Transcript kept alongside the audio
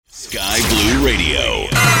Sky Blue Radio.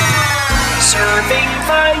 Serving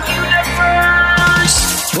the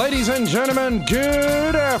universe. Ladies and gentlemen,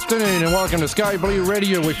 good afternoon and welcome to Sky Blue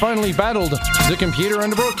Radio. We finally battled the computer and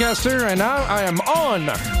the broadcaster, and now I am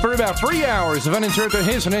on for about 3 hours of uninterrupted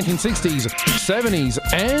hits from 1960s, 70s,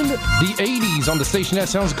 and the 80s on the station that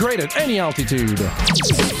sounds great at any altitude.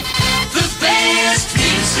 The best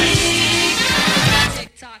music.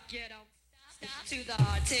 Tick-tock, you don't stop. To the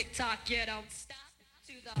hard tick-tock, you don't stop.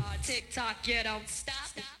 To the hard tick-tock, you don't stop.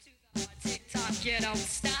 To the hard tick-tock, you don't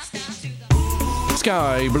stop.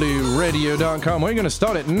 SkyBlueRadio.com. We're going to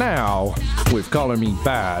start it now with Calling Me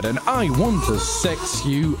Bad, and I want to sex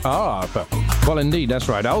you up. Well, indeed, that's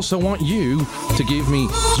right. I also want you to give me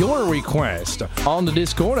your request on the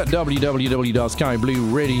Discord at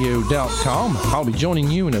www.skyblueradio.com. I'll be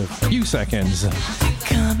joining you in a few seconds.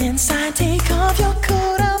 Come inside, take off your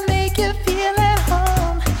coat, I'll make you feel at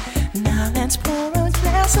home. Now let's pour a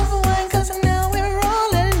glass of wine, 'cause now we're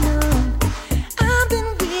all alone. I've been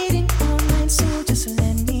waiting all night, so just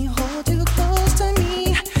let me hold you close to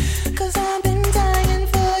me, 'cause I've been dying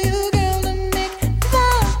for you, girl, to make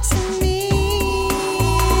love to me.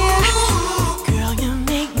 Girl, you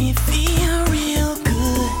make me feel real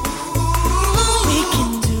good. We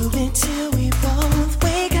can do it till we both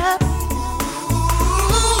wake up.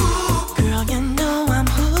 Girl, you know I'm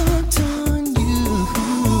hooked on you,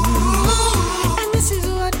 and this is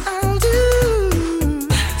what I'll do.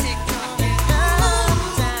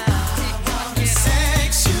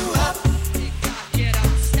 Sex you up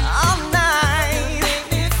all night.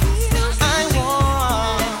 I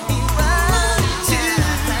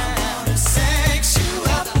want to sex you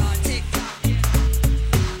up.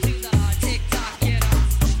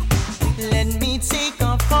 Let me take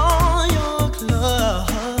off all your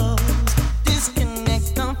clothes.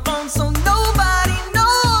 Disconnect the phone so nobody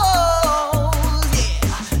knows. Yeah.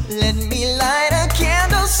 Let me light a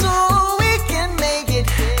candle so we can make it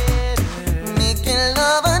better. Making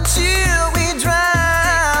love until we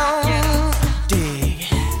drown. Dig.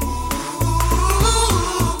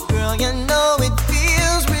 Girl, you know it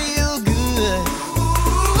feels real good.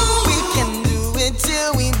 We can do it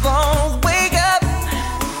till we both wake up.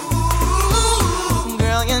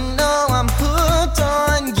 Girl, you know I'm hooked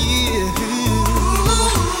on you,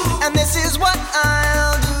 and this is what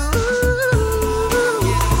I'll do.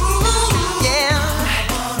 Yeah, I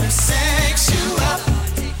wanna sex you up,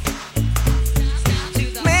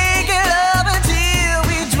 make it love until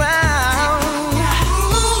we drown.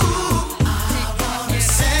 I wanna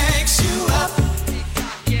sex you up.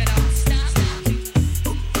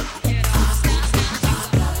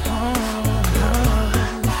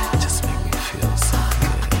 Just make me feel so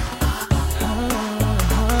good.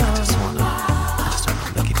 I just wanna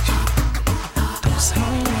look at you. Don't say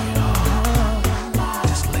anything at all.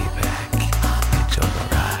 Just lay back, enjoy the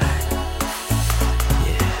ride.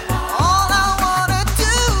 Yeah. All I wanna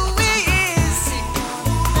do is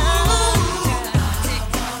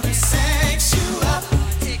sex you up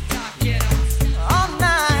all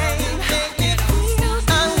night. I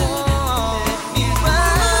want me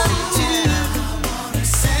right too.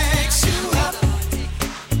 Sex you up.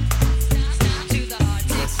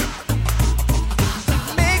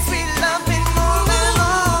 Makes me love it all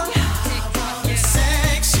along.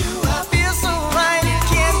 Sex you up. Feels so right, it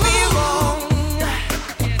can't be wrong.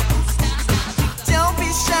 Don't be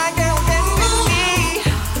shy, girl, get with me.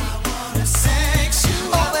 Sex you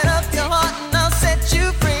up. Open up your heart and I'll set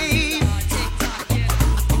you free.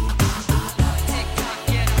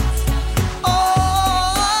 Oh,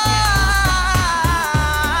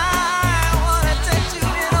 I wanna touch you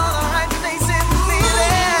in all the right places,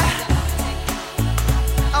 baby.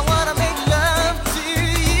 I wanna make love to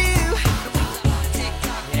you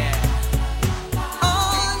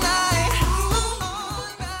all night,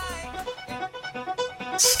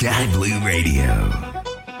 Sky Blue Radio.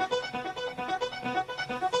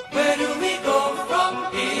 Where do we go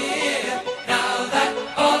from here? Now that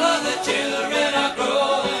all of the children are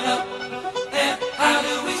growing up, and how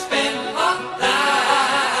do we spend our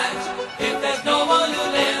lives if there's no one to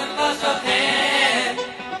lend us a hand?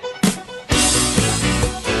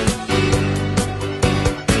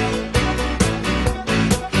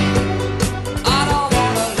 I don't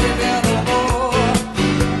wanna live here no more.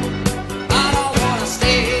 I don't wanna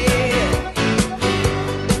stay.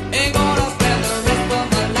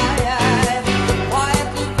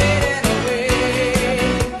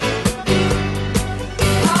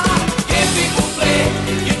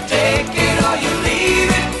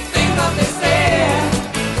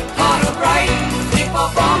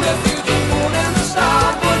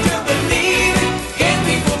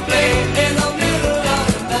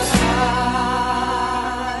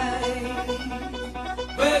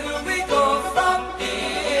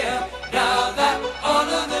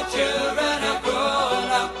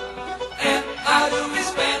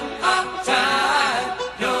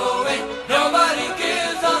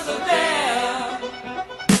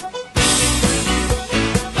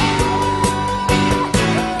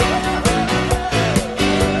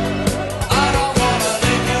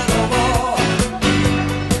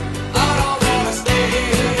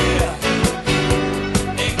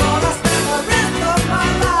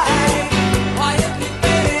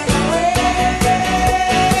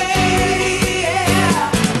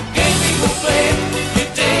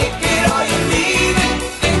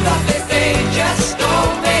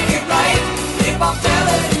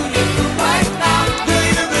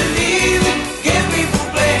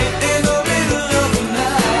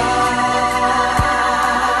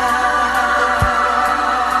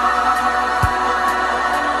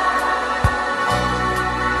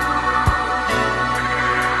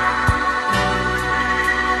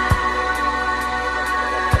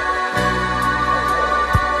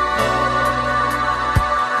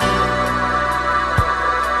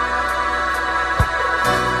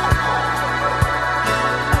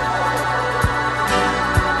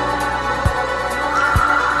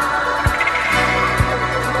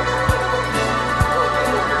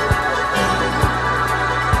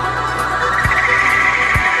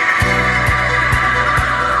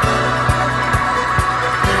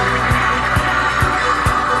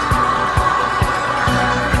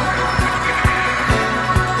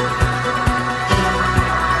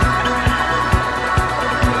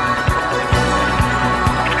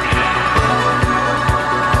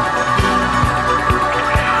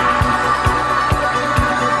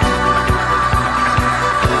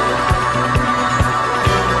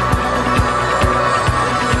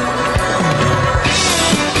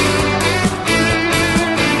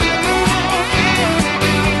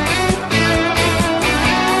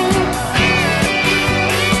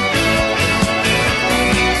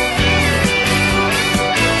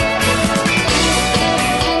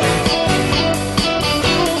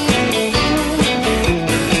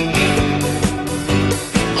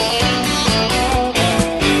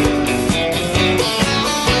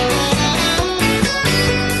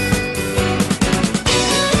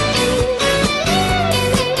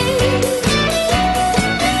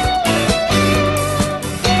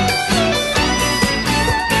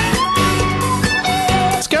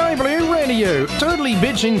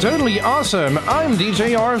 watching Totally Awesome. I'm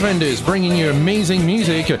DJ Arvandus, bringing you amazing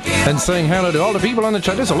music and saying hello to all the people on the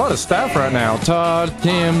chat. There's a lot of staff right now. Todd,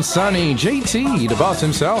 Tim, Sonny, JT, the boss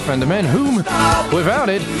himself, and the man whom, without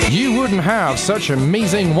it, you wouldn't have such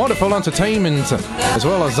amazing, wonderful entertainment, as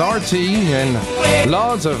well as RT and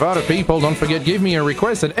lots of other people. Don't forget, give me a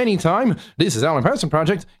request at any time. This is Alan Person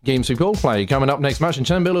Project, Games We Will Play. Coming up next, Martian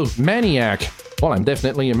Chambello, Maniac. Well, I'm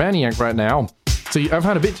definitely a maniac right now. See, I've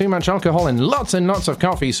had a bit too much alcohol and lots of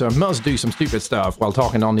coffee, so I must do some stupid stuff while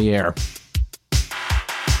talking on the air.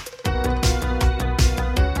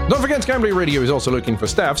 Don't forget, Scambly Radio is also looking for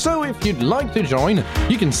staff, so if you'd like to join,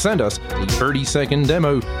 you can send us a 30-second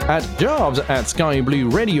demo at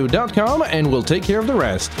jobs@skyblueradio.com and we'll take care of the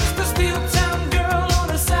rest. The steel town girl on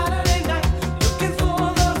a Saturday night, looking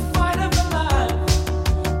for the fight of her life.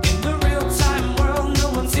 In the real-time world, no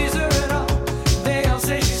one sees her at all. They all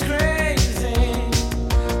say she's crazy,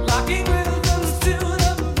 locking rhythms to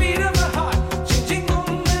the beat of her heart, changing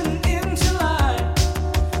moment into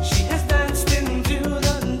life. She has danced into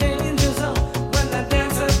the danger zone when the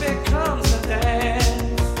dancer becomes the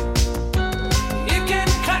dance. It can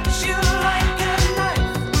cut you like a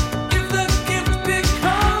knife if the gift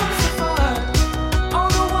becomes the fire. On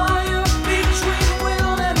the wire between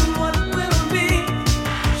will and what will be.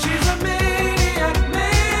 She's a maniac,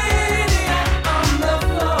 maniac on the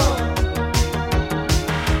floor.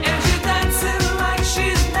 And she's dancing like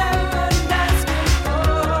she's never danced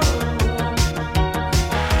before.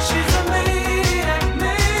 She's a maniac,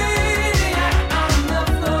 maniac on the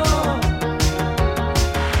floor.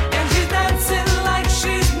 And she's dancing like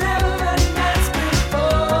she's never danced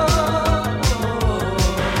before.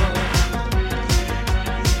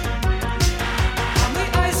 On the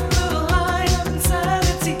ice blue line of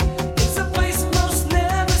insanity, it's a place most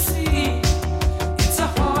never see. It's a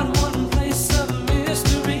hard-won place of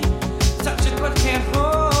mystery. Touch it but can't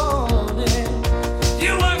hold it.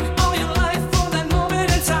 You work all your life for that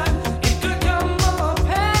moment in time. It could come or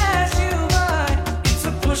pass you by. It's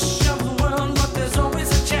a push of the world, but there's always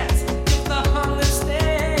a chance if the hunger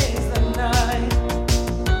stays the night.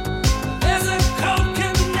 There's a cold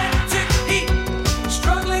kinetic heat,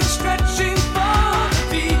 struggling, stretching for the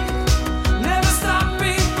beat, never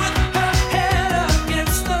stopping with her head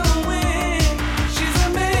against the wind. She's a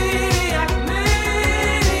maniac,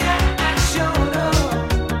 maniac at your door,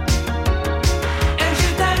 and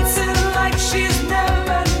she's dancing like she's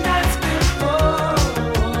never danced before.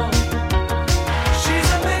 She's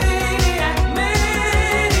a maniac,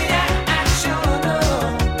 maniac at your door,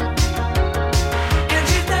 and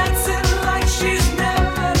she's dancing like she's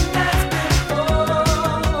never danced before.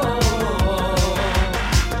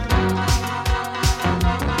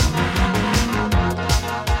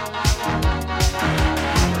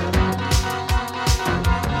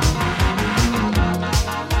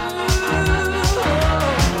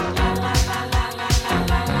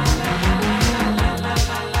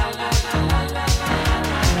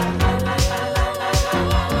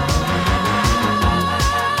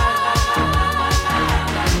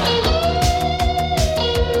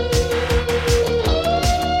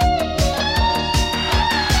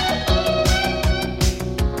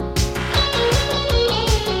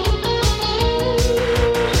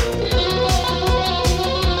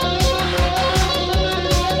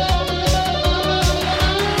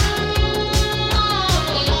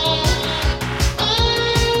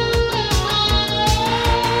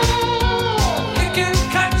 It can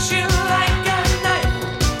cut you like a knife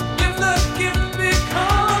if the gift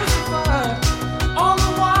becomes the fire. On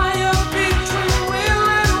the wire between will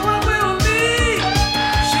and what will be.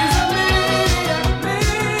 She's a maniac,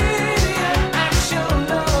 maniac at your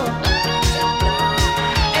door,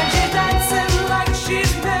 and she's dancing like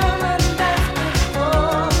she's never danced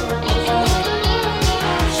before.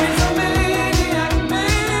 She's a maniac,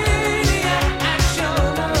 maniac at your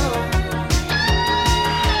door,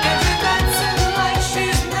 and she's dancing like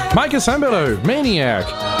she's never. Micah Sambello, Maniac.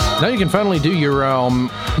 Now you can finally do your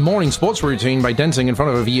morning sports routine by dancing in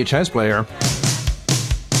front of a VHS player.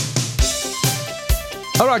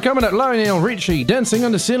 Alright, coming at Lionel Richie, Dancing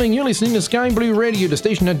on the Ceiling. You're listening to Sky Blue Radio, the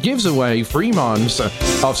station that gives away 3 months of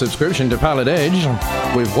subscription to Palette Edge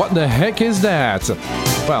with What the Heck Is That?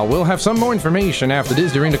 Well, we'll have some more information after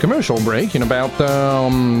this during the commercial break in about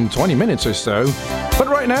 20 minutes or so. But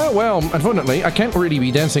right now, well, unfortunately, I can't really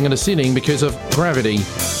be dancing on the ceiling because of gravity.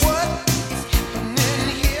 What's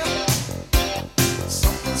happening here?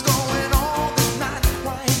 Something's going on that's not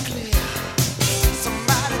quite clear.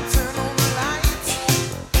 Somebody turn on the lights.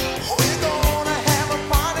 We're gonna have a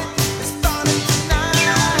party. It's starting tonight.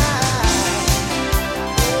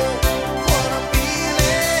 Oh, what a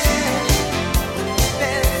feeling.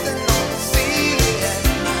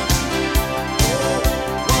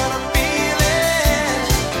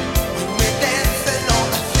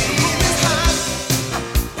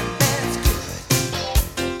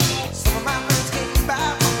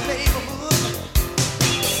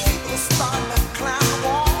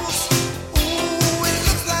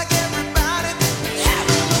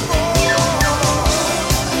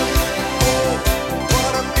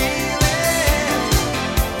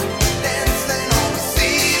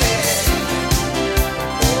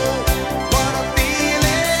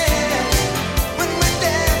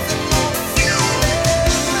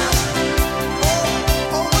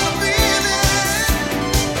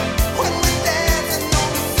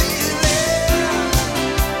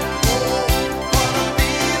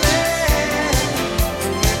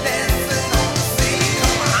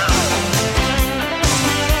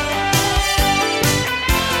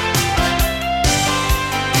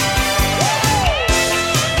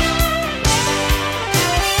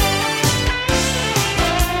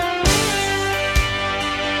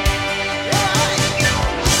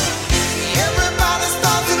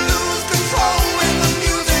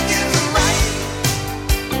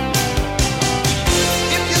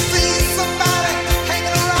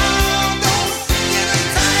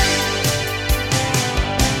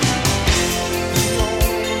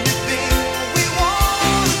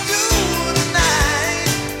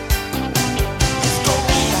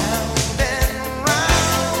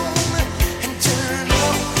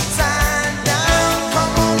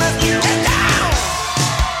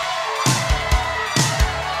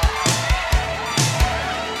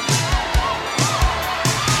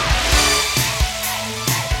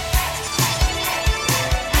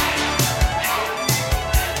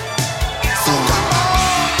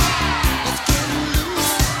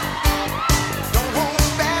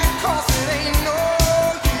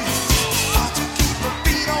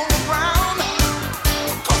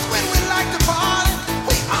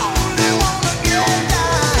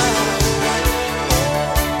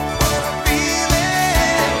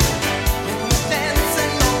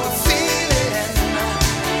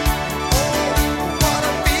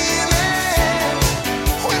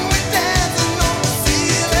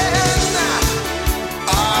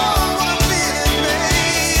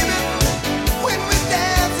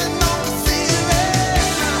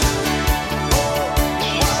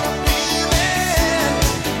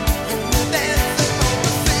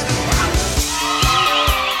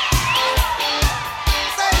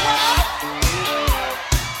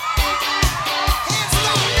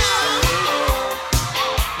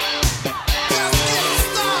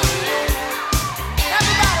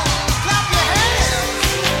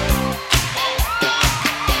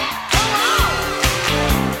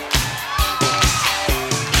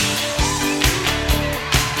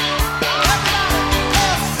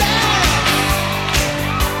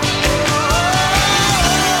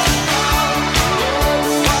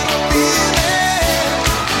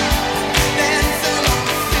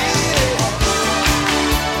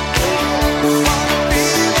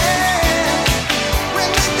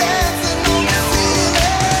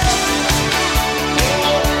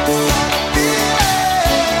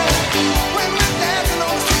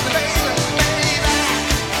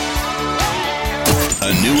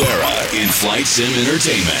 new era in flight sim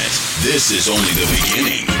entertainment. This is only the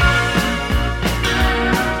beginning.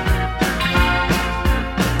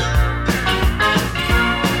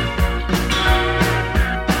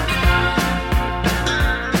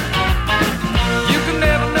 You can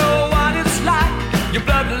never know what it's like. Your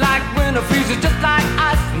blood like winter freezes just like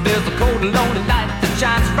ice. And there's a cold and lonely light that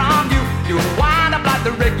shines from you. You wind up like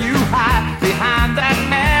the wreck you hide behind that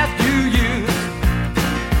mask you use.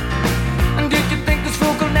 And did you think this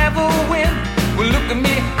fool could never win? Well, look at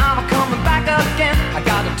me, I'm coming back again. I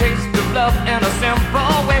got a taste of love in a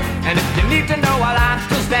simple way. And if you need to know while I'm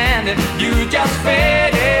still standing, you just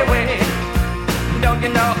fade away. Don't you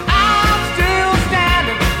know I'm still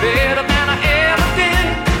standing better than I ever did?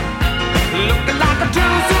 Looking like a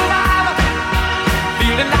true survivor,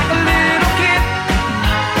 feeling like a little kid.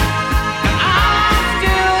 And I'm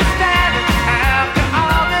still standing after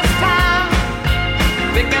all this time,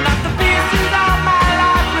 picking up the pieces of my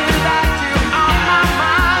life without you on my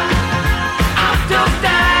mind. I'm still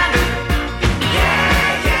standing,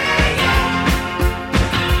 yeah, yeah, yeah.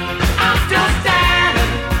 I'm still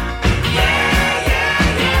standing, yeah,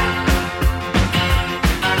 yeah, yeah.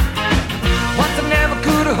 Once I never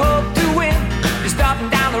could have hoped to win. You're starting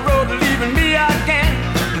down the road, leaving me again.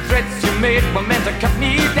 The threats you made were meant to cut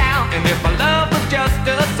me down. And if my love was just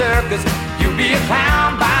a circus, you'd be a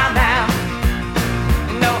clown by now.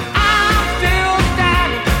 No, I'm still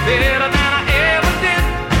standing better than I ever did.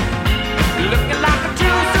 Looking like a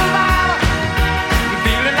true survivor,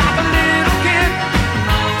 feeling like a little kid.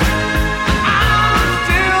 I'm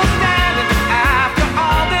still standing after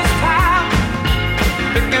all this time,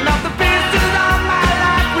 picking up the pieces of my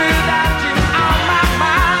life without you on my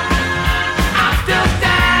mind. I'm still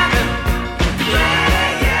standing,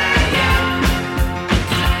 yeah, yeah, yeah.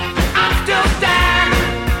 I'm still standing,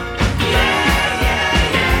 yeah, yeah,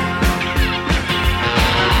 yeah.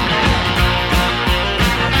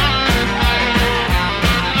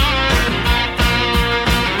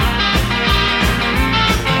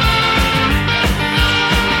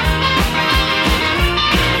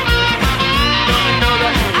 Know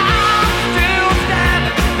that I'm still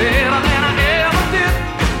standing better than I ever did.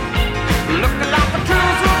 Looking like a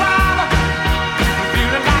true survivor,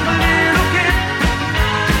 feeling like a little kid.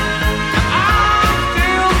 I'm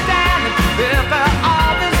still standing better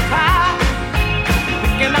all this time,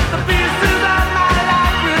 picking up the pieces of my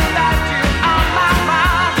life without you on my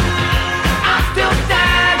mind. I'm still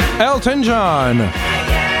standing. Elton John.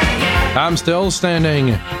 I'm still standing.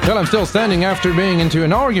 Well, I'm still standing after being into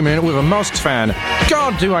an argument with a Musk fan.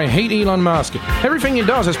 God, do I hate Elon Musk. Everything he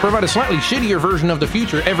does is provide a slightly shittier version of the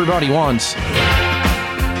future everybody wants.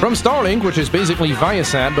 From Starlink, which is basically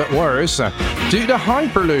Viasat but worse, to the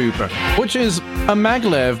Hyperloop, which is a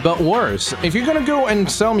maglev but worse. If you're gonna go and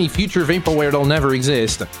sell me future vaporware that'll never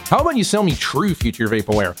exist, how about you sell me true future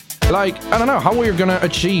vaporware? Like, I don't know, how we're gonna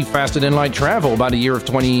achieve faster than light travel by the year of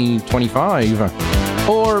 2025.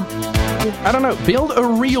 Or, I don't know, build a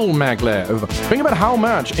real maglev. Think about how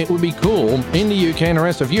much it would be cool in the UK and the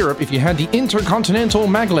rest of Europe if you had the intercontinental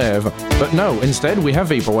maglev. But no, instead we have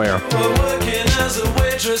vaporware. We're working as a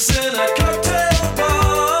waitress in a cocktail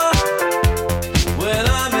bar. When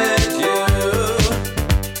I met you,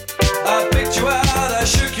 I picked you out, I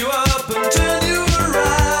shook you up and turned you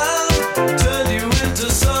around, turned you into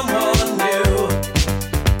someone new.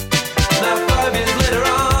 Now 5 years later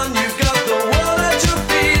on, you've got the world at your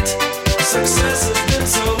feet. Success has been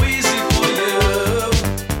so easy for you.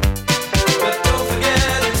 But don't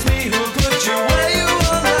forget it's me who put you where you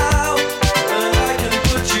are now, and I can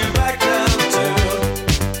put you back down too.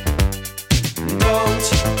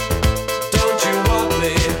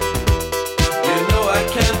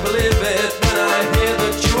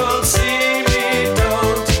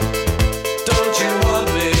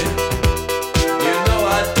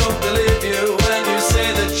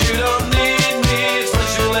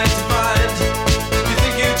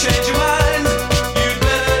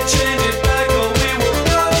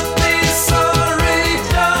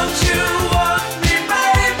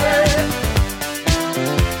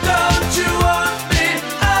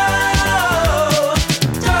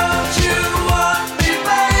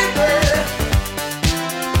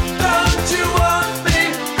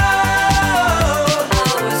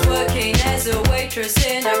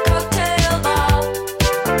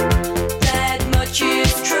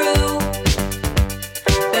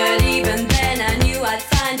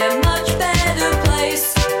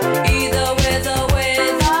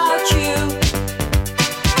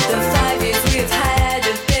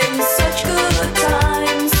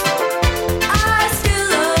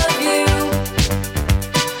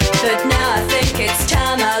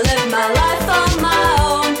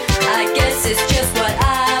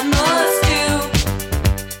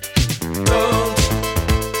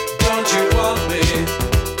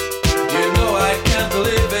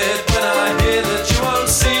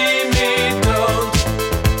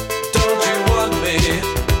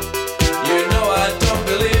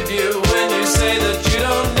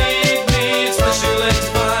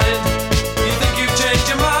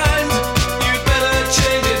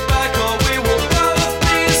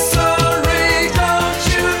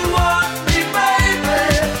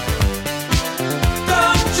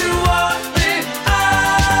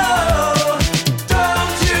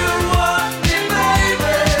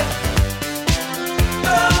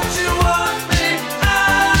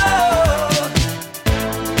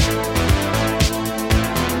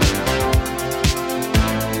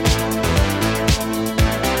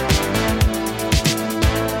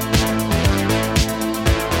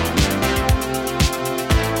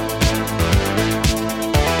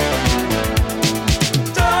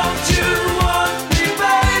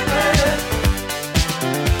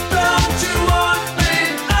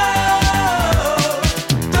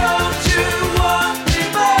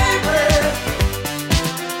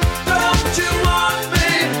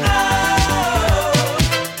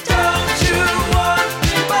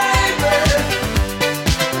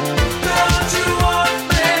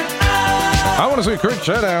 want to say a quick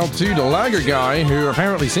shout out to the Lager guy who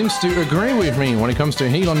apparently seems to agree with me when it comes to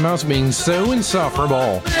Elon Musk being so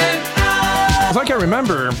insufferable. As I can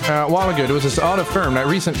remember, a while ago, there was this other firm that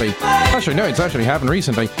recently, actually no, it's actually happened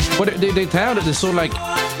recently, but they touted this sort of like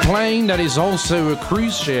plane that is also a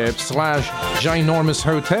cruise ship / ginormous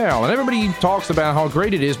hotel. And everybody talks about how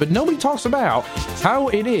great it is, but nobody talks about how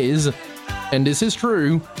it is, and this is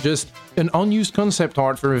true, just an unused concept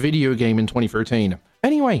art for a video game in 2013.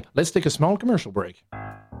 Anyway, let's take a small commercial break.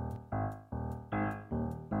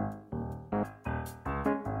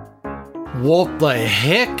 What the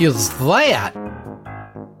heck is that?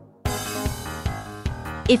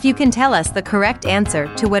 If you can tell us the correct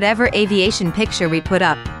answer to whatever aviation picture we put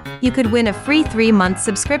up, you could win a free 3-month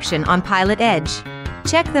subscription on Pilot Edge.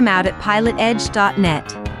 Check them out at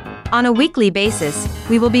pilotedge.net. On a weekly basis,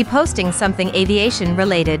 we will be posting something aviation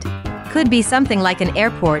related. Could be something like an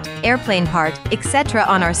airport, airplane part, etc.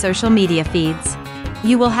 on our social media feeds.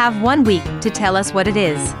 You will have 1 week to tell us what it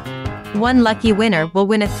is. One lucky winner will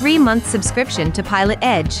win a 3-month subscription to Pilot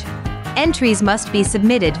Edge. Entries must be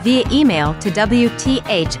submitted via email to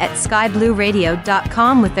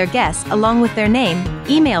wth@skyblueradio.com with their guess along with their name,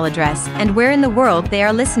 email address, and where in the world they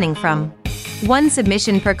are listening from. 1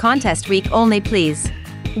 submission per contest week only, please.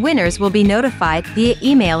 Winners will be notified via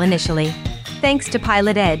email initially. Thanks to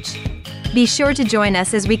Pilot Edge. Be sure to join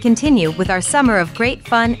us as we continue with our summer of great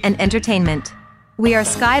fun and entertainment. We are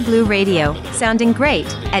Sky Blue Radio, sounding great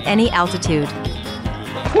at any altitude.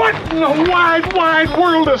 What in the wide, wide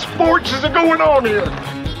world of sports is going on here?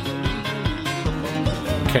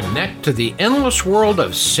 Connect to the endless world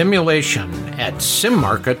of simulation at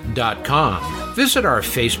simmarket.com. Visit our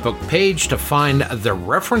Facebook page to find the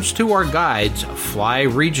reference to our guides, Fly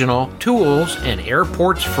Regional, Tools, and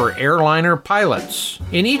Airports for Airliner Pilots.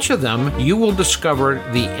 In each of them, you will discover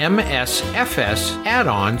the MSFS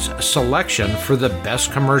add-ons selection for the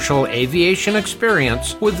best commercial aviation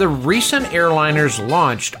experience with the recent airliners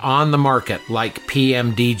launched on the market, like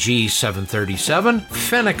PMDG 737,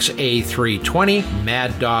 Phoenix A320,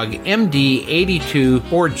 Mad Dog MD82,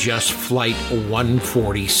 or just Flight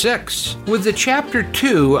 146. With the Chapter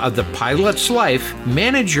 2 of the pilot's life,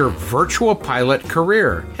 manage your virtual pilot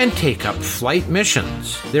career and take up flight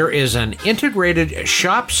missions. There is an integrated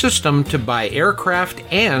shop system to buy aircraft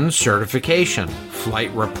and certification.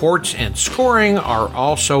 Flight reports and scoring are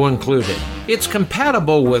also included. It's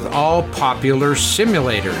compatible with all popular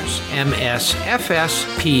simulators, MSFS,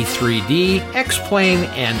 P3D, X-Plane,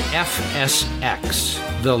 and FSX.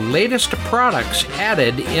 The latest products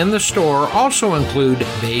added in the store also include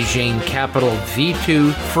Beijing Capital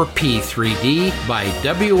V2 for P3D by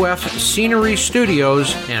WF Scenery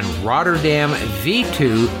Studios and Rotterdam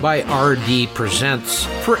V2 by RD Presents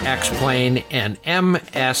for X-Plane and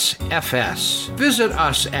MSFS. Visit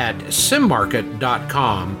us at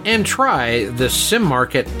simmarket.com and try the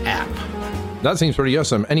SimMarket app. That seems pretty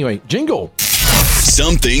awesome. Anyway, jingle.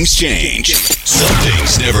 Some things change. Some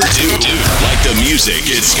things never do. Like the music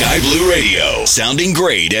at Sky Blue Radio. Sounding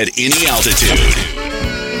great at any altitude.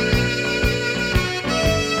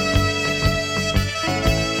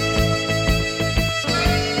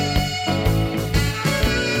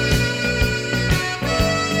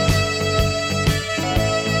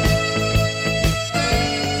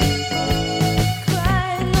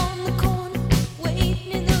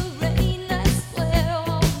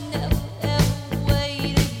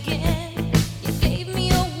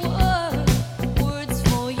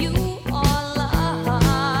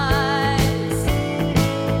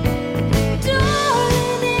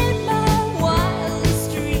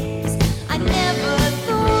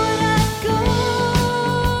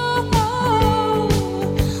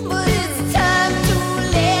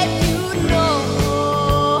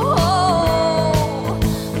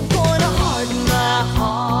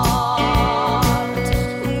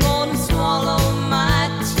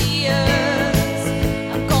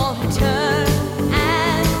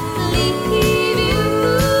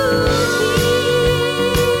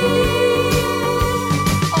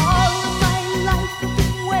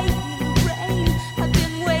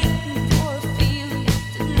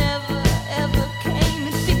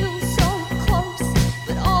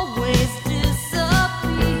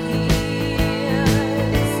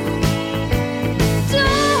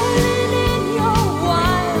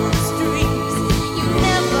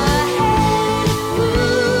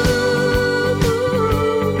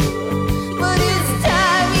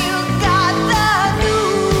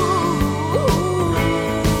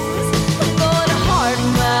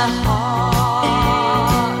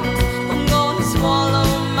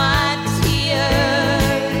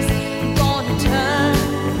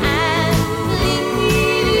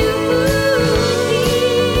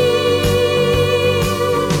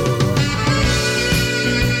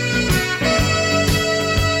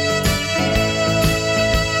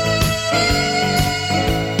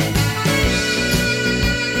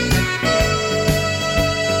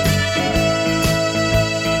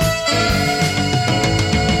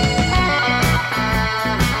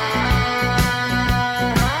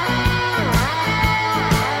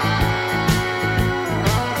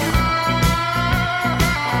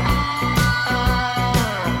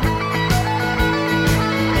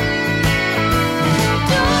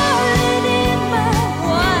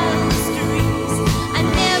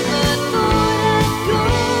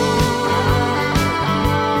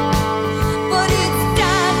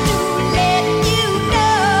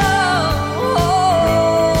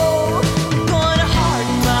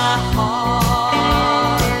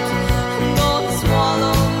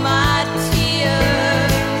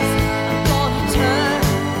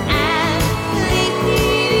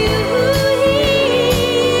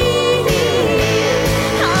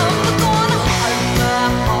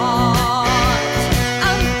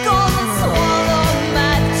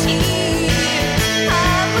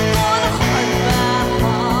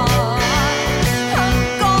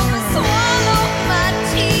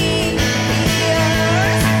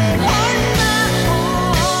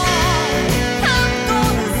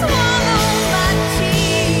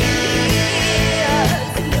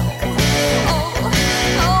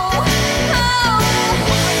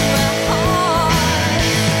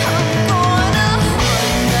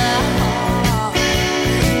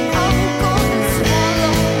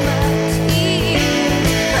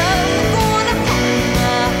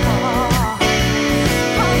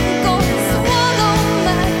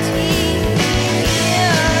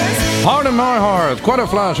 Quad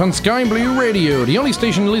Flash on Sky Blue Radio, the only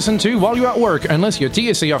station to listen to while you're at work, unless you're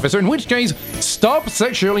a TSA officer, in which case, stop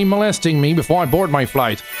sexually molesting me before I board my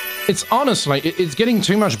flight. It's honestly, it's getting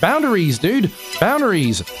too much boundaries, dude.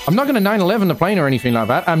 Boundaries. I'm not going to 9/11 the plane or anything like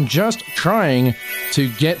that. I'm just trying to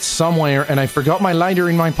get somewhere and I forgot my lighter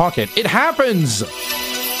in my pocket. It happens!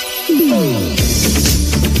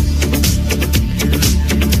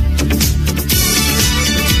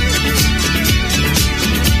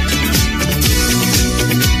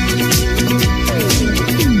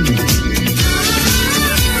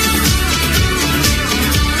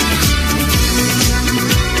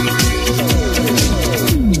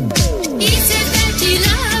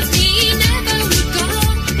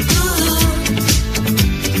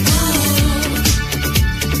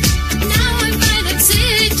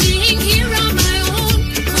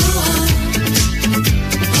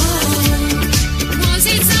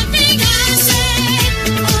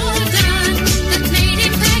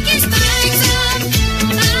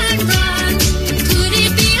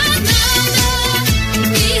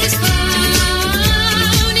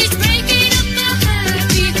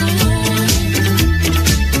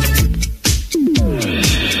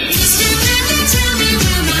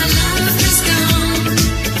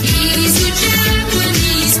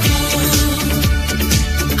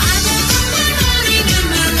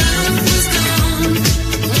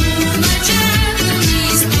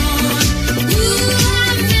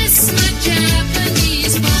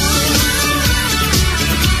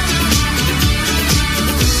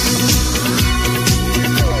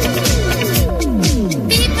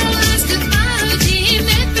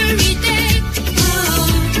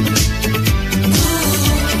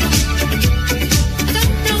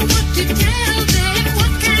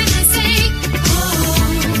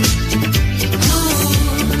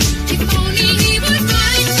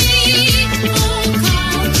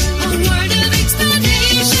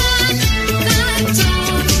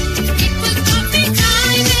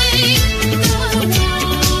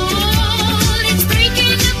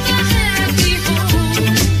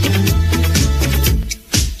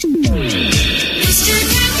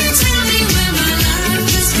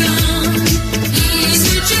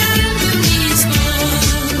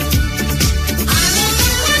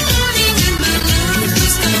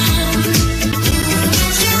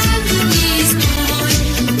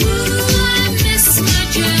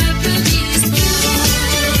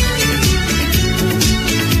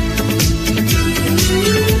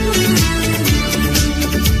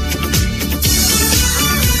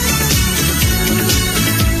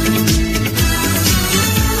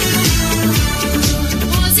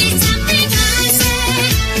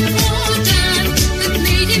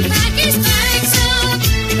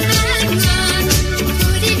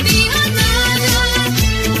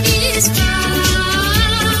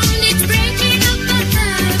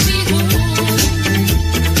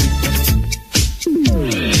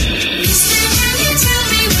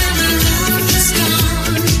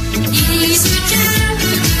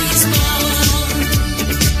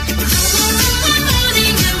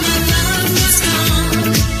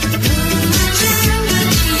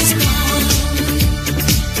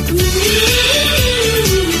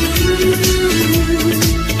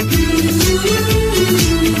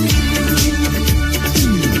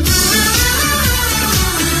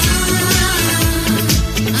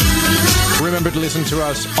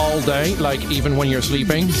 Like even when you're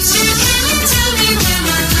sleeping.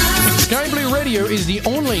 Sky Blue Radio is the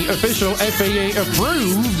only official FAA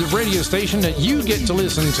approved radio station that you get to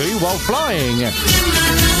listen to while flying,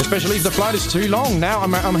 especially if the flight is too long. Now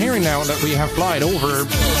I'm hearing now that we have flight over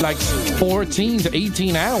like 14 to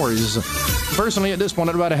 18 hours. Personally, at this point,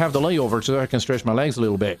 I'd rather have the layover so I can stretch my legs a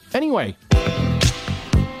little bit. Anyway,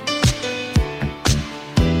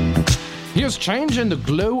 here's Change in the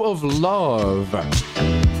Glow of Love.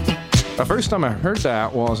 The first time I heard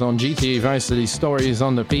that was on GTA Vice City Stories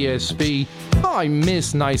on the PSP. Oh, I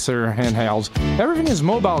miss nicer handhelds. Everything is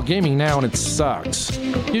mobile gaming now and it sucks.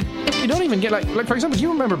 You don't even get like for example, do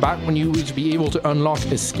you remember back when you used to be able to unlock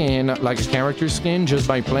a skin, like a character skin, just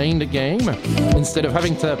by playing the game? Instead of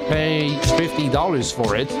having to pay $50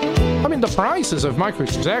 for it. I mean, the prices of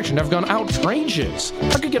microtransactions have gone outrageous.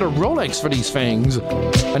 I could get a Rolex for these things.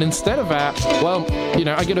 And instead of that, well, you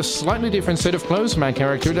know, I get a slightly different set of clothes for my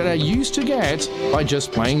character that I used to get by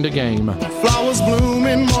just playing the game. Flowers bloom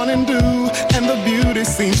in morning dew, and the beauty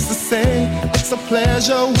seems to say, it's a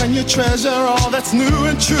pleasure when you treasure all that's new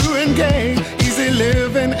and true and gay. Easy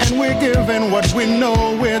living and we're giving what we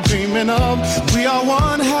know we're dreaming of. We are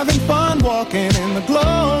one having fun walking in the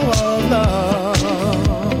glow of love.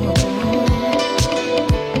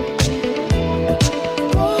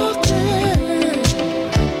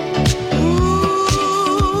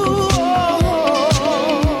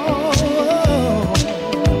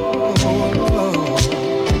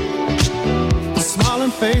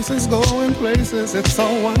 faces going places. It's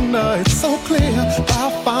so wonder, it's so clear.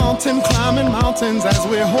 By a fountain, climbing mountains as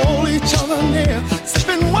we hold each other near.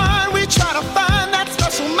 Sipping wine, we try to find that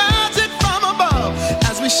special magic from above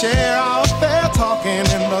as we share our affair, talking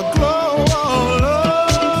in the glow of love.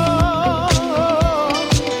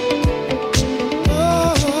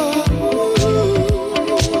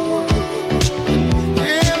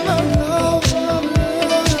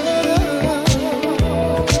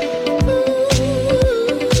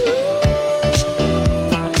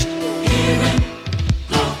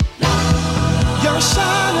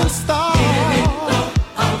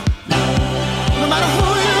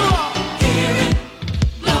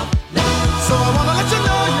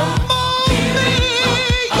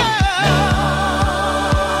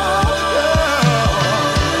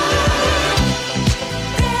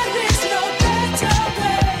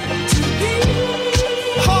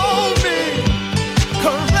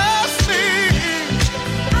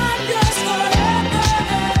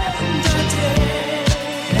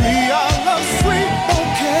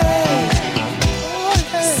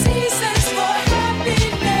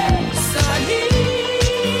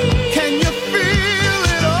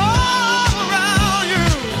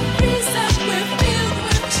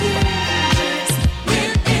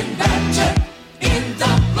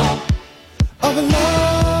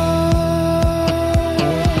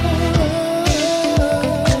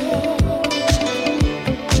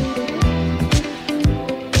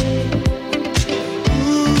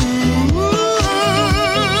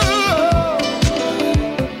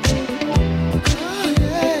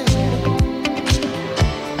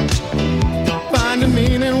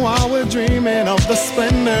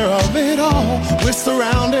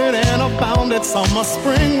 Summer,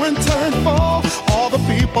 spring, winter, and fall. All the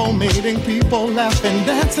people meeting people, laughing,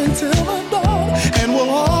 dancing till the dawn. And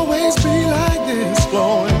we'll always be like this,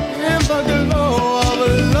 flowing in the glow of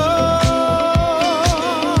love.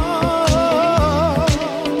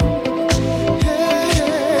 Hey,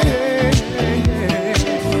 hey, hey, hey.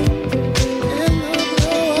 In the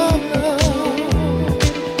glow of love.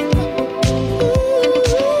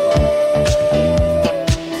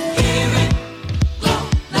 Hear it, glow,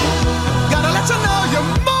 love. Gotta let you know you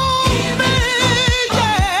move me,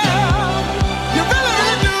 yeah. You really,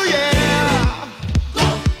 really do, yeah.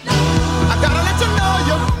 I gotta let you know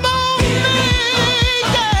you move me,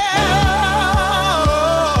 yeah.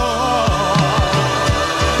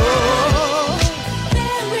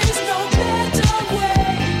 There is no better way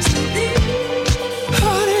to be.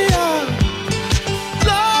 Honey, I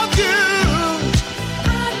love you.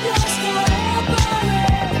 I'm yours forever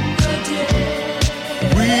and a day.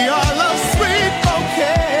 We are love's sweet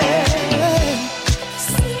bouquet.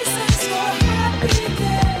 Seasons for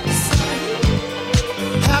happiness.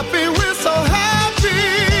 Happy, we're so happy,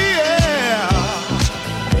 yeah.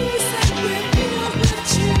 Reason we're filled with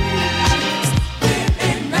cheers. We're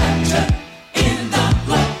in rapture, in the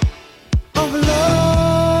glow. Of love.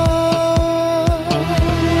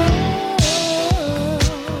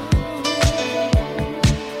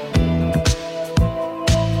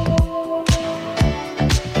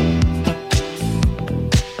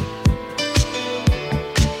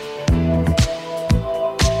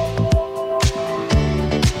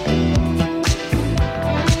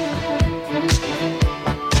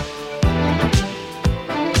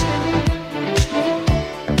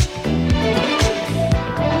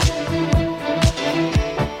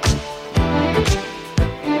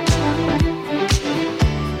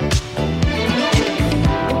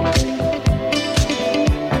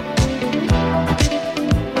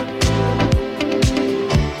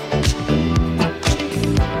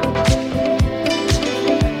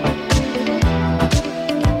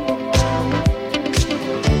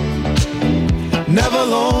 Never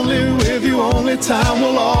lonely with you, only time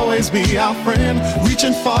will always be our friend.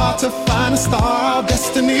 Reaching far to find a star, our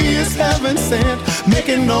destiny is heaven sent.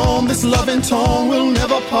 Making known this loving tone will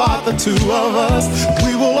never part the two of us.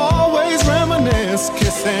 We will always reminisce,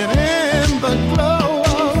 kissing in the glow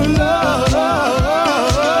of love.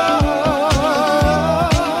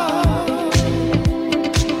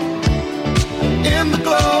 In the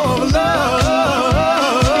glow of love.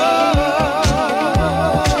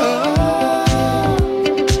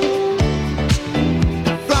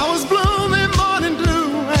 Flowers bloom in morning dew,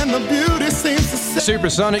 and the beauty seems to set.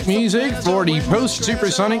 Supersonic music for the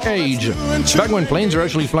post-supersonic age. Back when planes are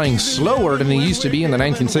actually flying slower than they used to be in the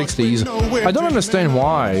 1960s. I don't understand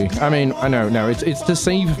why. I mean, I know, no, it's to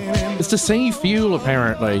save fuel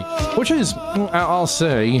apparently, which is, I'll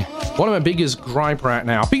say, one of my biggest gripe right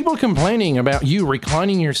now. People complaining about you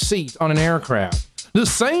reclining your seat on an aircraft. The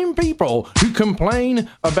same people who complain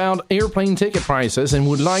about airplane ticket prices and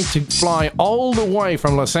would like to fly all the way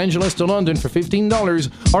from Los Angeles to London for $15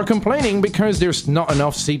 are complaining because there's not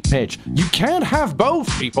enough seat pitch. You can't have both,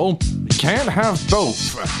 people. You can't have both.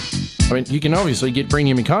 I mean, you can obviously get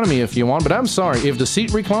premium economy if you want, but I'm sorry, if the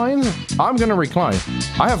seat reclines, I'm gonna recline.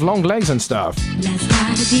 I have long legs and stuff. Last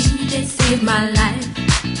night a DJ saved my life.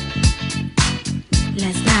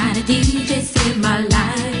 Last night a DJ saved my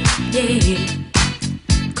life, yeah.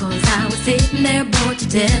 'Cause I was sitting there bored to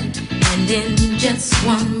death, and in just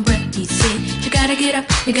one breath he said, you gotta get up,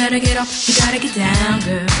 you gotta get off, you gotta get down,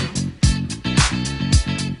 girl.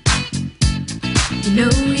 You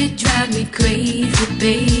know you drive me crazy,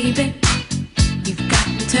 baby. You've got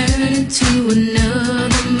me turning to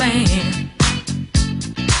another man.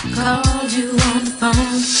 Called you on the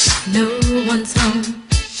phone, no one's home.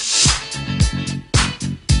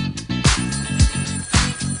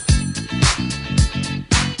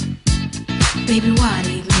 Baby, why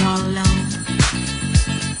leave me all alone?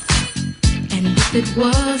 And if it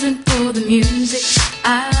wasn't for the music,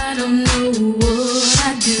 I don't know what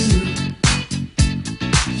I'd do.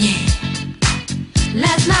 Yeah.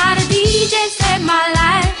 Last night a DJ saved my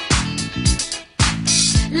life.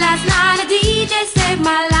 Last night a DJ saved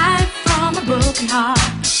my life from a broken heart.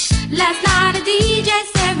 Last night a DJ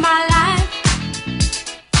saved my life.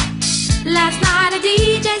 Last night a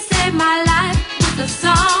DJ saved my life with a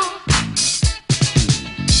song.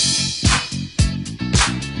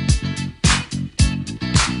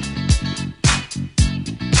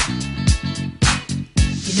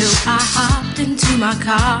 You know I hopped into my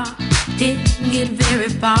car, didn't get very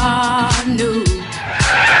far, no.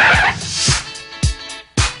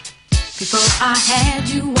 Before I had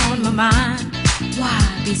you on my mind, why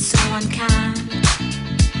be so unkind?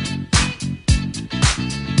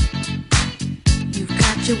 You've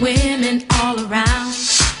got your women all around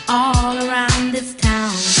this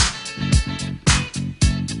town.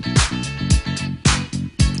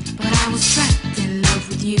 But I was trapped in love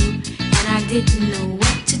with you, and I didn't know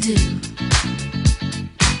what to do.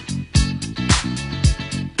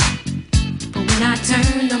 But when I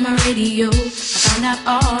turned on my radio, I found out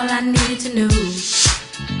all I needed to know.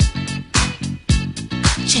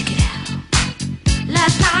 Check it out.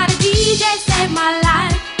 Last night a DJ saved my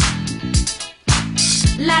life.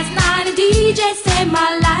 Last night a DJ saved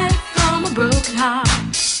my life from a broken heart.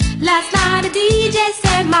 Last night a DJ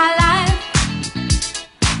saved my life.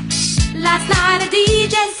 Last night a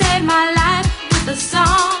DJ saved my life with a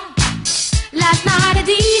song. Last night a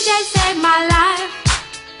DJ saved my life.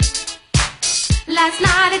 Last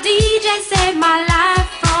night a DJ saved my life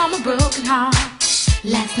from a broken heart.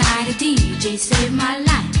 Last night a DJ saved my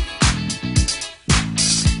life.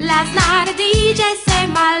 Last night a DJ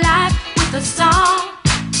saved my life with a song.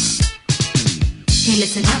 Hey,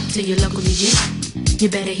 listen up to your local DJ. You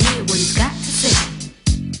better hear what he's got to say.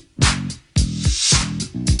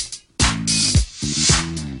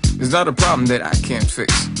 There's not a problem that I can't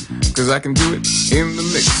fix, 'cause I can do it in the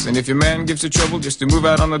mix. And if your man gives you trouble, just to move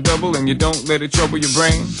out on the double, and you don't let it trouble your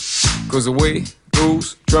brain, 'cause away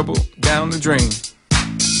goes trouble down the drain.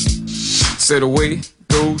 Said away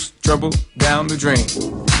goes trouble down the drain.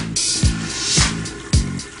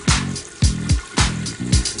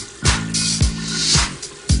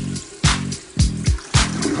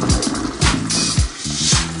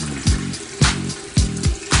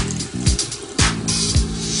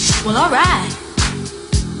 Well, all right.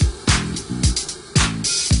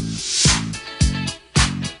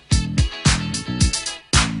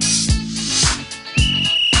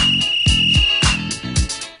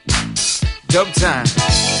 Dub time.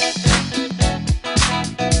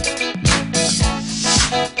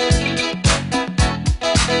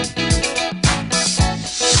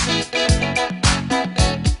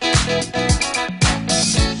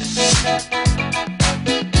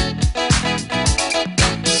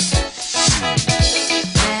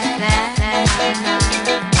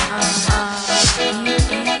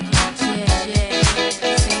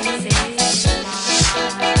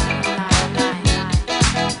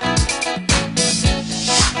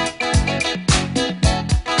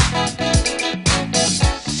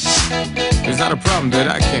 Not a problem that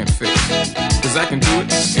I can't fix, 'cause I can do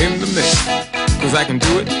it in the mix. 'Cause I can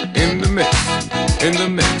do it in the mix. In the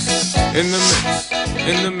mix. In the mix.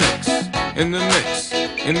 In the mix. In the mix.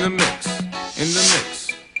 In the mix. In the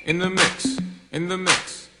mix. In the mix. In the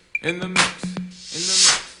mix. In the mix. In the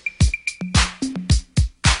mix.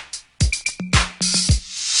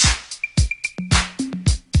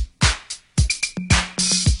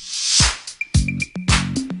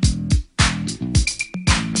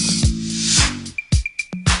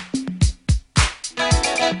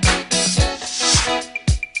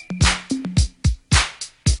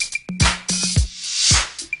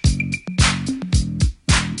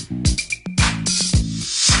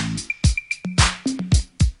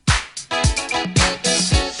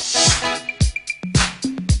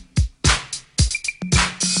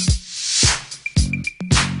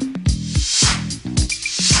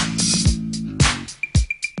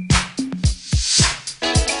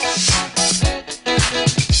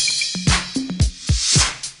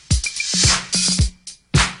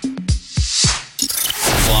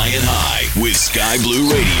 with Sky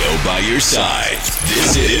Blue Radio by your side.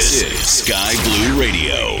 This is Sky Blue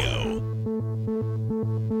Radio.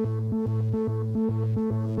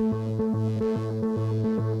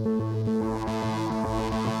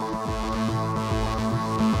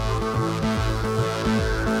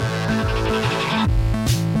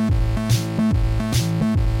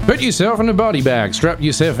 Put yourself in a body bag, strap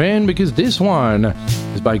yourself in, because this one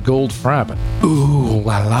is by Gold Frap. Ooh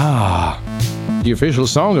la la. The official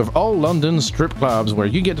song of all London strip clubs, where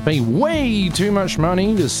you get to pay way too much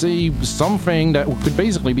money to see something that could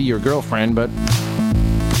basically be your girlfriend, but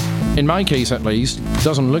in my case at least,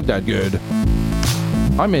 doesn't look that good.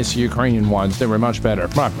 I miss Ukrainian ones, they were much better.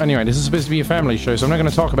 Right, anyway, this is supposed to be a family show, so I'm not going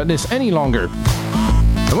to talk about this any longer.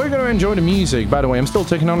 And we're going to enjoy the music. By the way, I'm still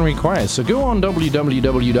taking on requests, so go on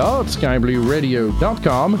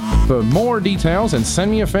www.skyblueradio.com for more details and send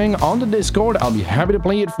me a thing on the Discord. I'll be happy to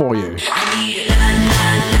play it for you.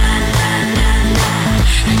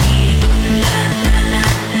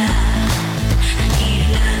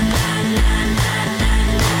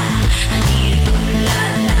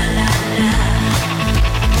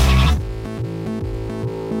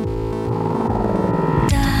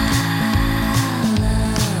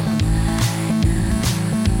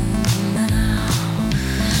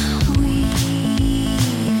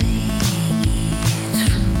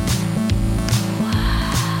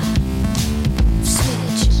 Sweet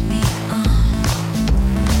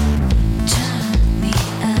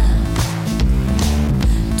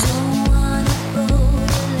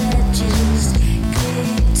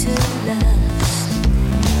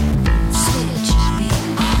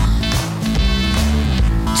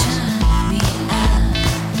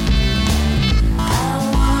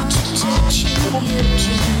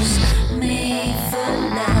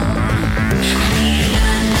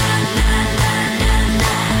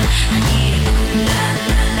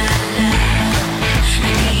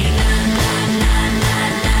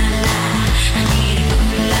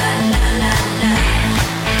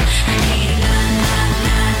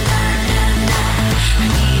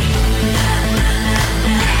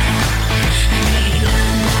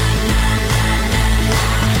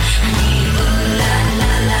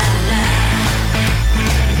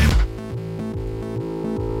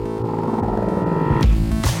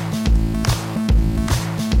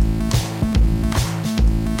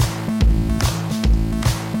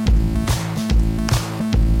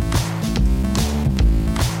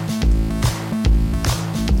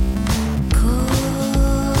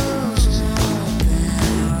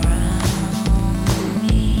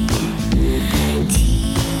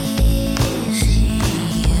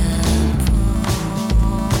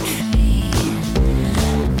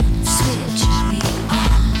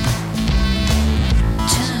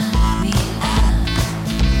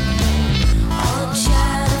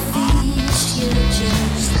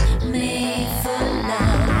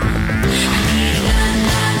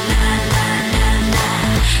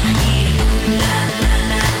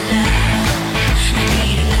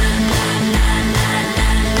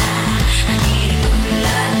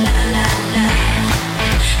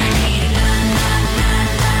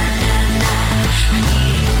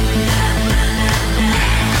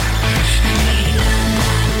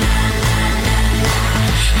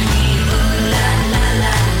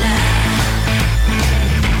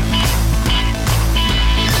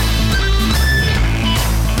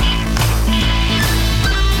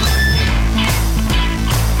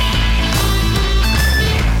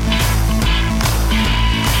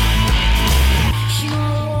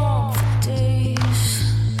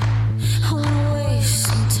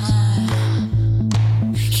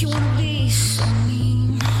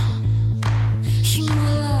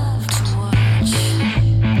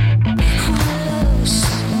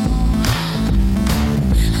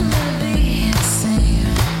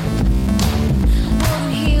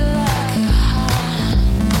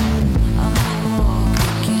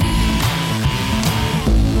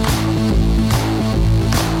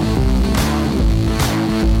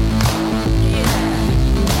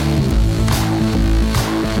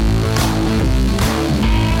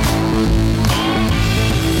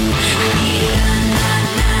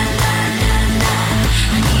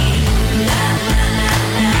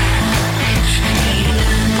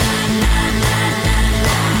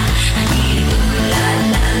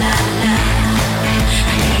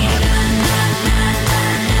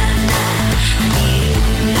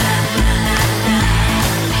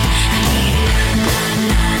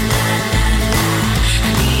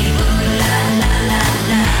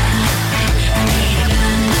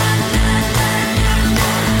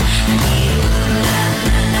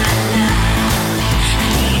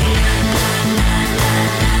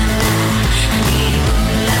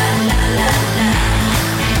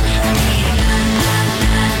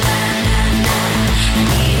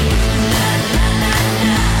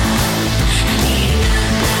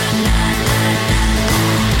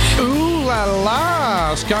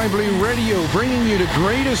Sky Blue Radio, bringing you the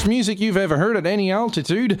greatest music you've ever heard at any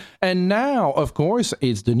altitude. And now, of course,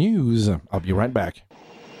 it's the news. I'll be right back.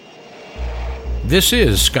 This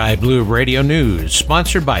is Sky Blue Radio News,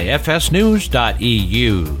 sponsored by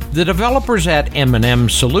fsnews.eu. The developers at M&M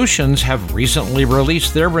Solutions have recently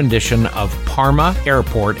released their rendition of Parma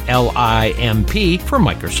Airport LIMP for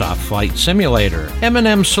Microsoft Flight Simulator.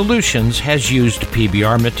 M&M Solutions has used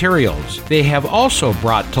PBR materials. They have also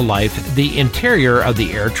brought to life the interior of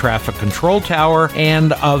the air traffic control tower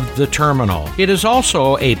and of the terminal. It is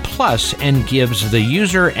also a plus and gives the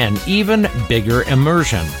user an even bigger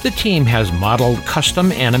immersion. The team has modeled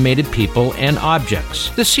custom animated people and objects.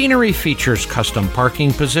 The scenery features custom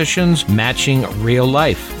parking positions matching real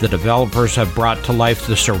life. The developers have brought to life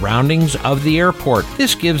the surroundings of the airport.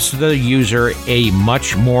 This gives the user a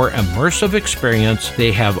much more immersive experience.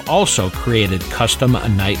 They have also created custom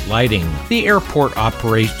night lighting. The airport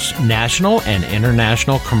operates national and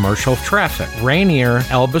international commercial traffic. Rainier,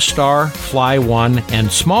 Elbastar, Fly One, and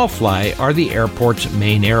Small Fly are the airport's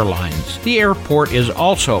main airlines. The airport is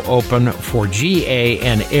also open for GA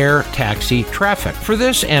and air taxi traffic. For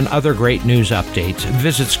this and other great news updates,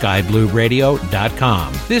 visit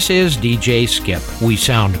skyblueradio.com. This is DJ Skip. We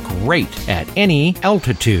sound great at any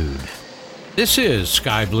altitude. This is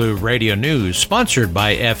Sky Blue Radio News, sponsored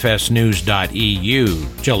by fsnews.eu.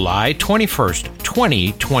 July 21st,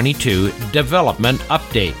 2022 Development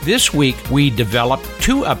Update. This week, we developed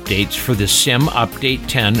 2 updates for the Sim Update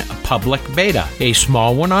 10 public beta, a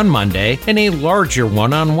small one on Monday and a larger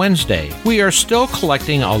one on Wednesday. We are still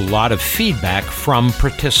collecting a lot of feedback from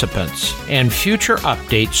participants, and future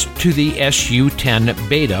updates to the SU10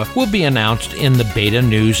 beta will be announced in the beta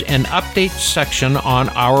news and updates section on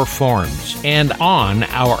our forums and on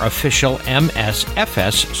our official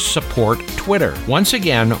MSFS support Twitter. Once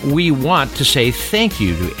again, we want to say thank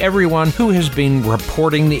you to everyone who has been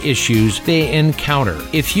reporting the issues they encounter.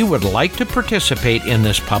 If you would like to participate in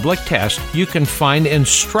this public test, you can find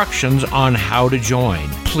instructions on how to join.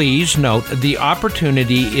 Please note the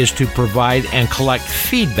opportunity is to provide and collect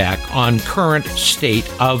feedback on current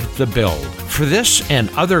state of the build. For this and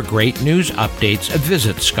other great news updates,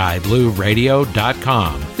 visit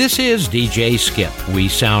skyblueradio.com. This is DJ Skip. We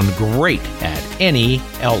sound great at any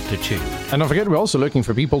altitude. And don't forget, we're also looking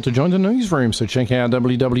for people to join the newsroom, so check out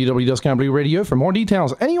www.skyblueradio for more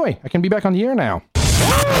details. Anyway, I can be back on the air now.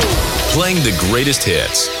 Playing the greatest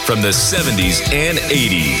hits from the 70s and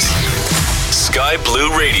 80s. Sky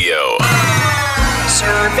Blue Radio.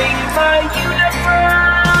 Serving the universe.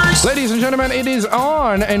 Ladies and gentlemen, it is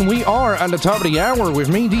on, and we are at the top of the hour with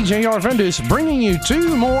me, DJ Arvandus, bringing you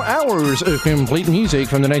 2 more hours of complete music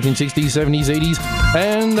from the 1960s, 70s, 80s,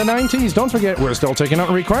 and the 90s. Don't forget, we're still taking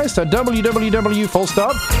out requests at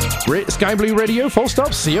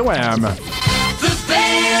www.skyblueradio.com. The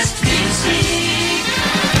best music.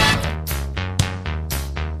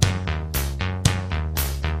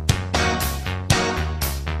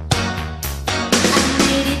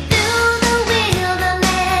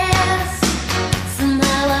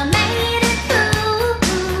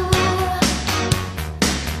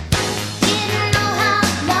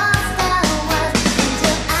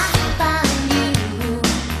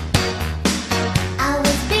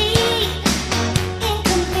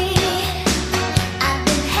 Incomplete. I've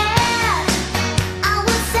been had